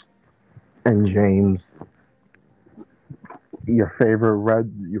James, your favorite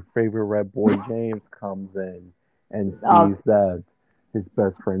red boy James comes in and sees Um, that his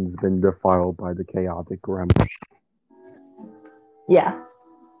best friend's been defiled by the chaotic gremlin. yeah.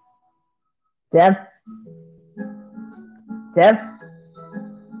 Tim, Tim.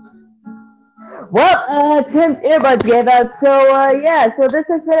 Well, Tim's earbuds gave out, so yeah. So this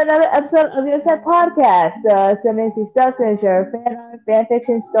has been another episode of your set podcast. Sending you stuff, send your fan art, fan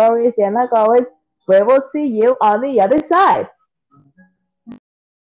fiction stories, and like always, we will see you on the other side.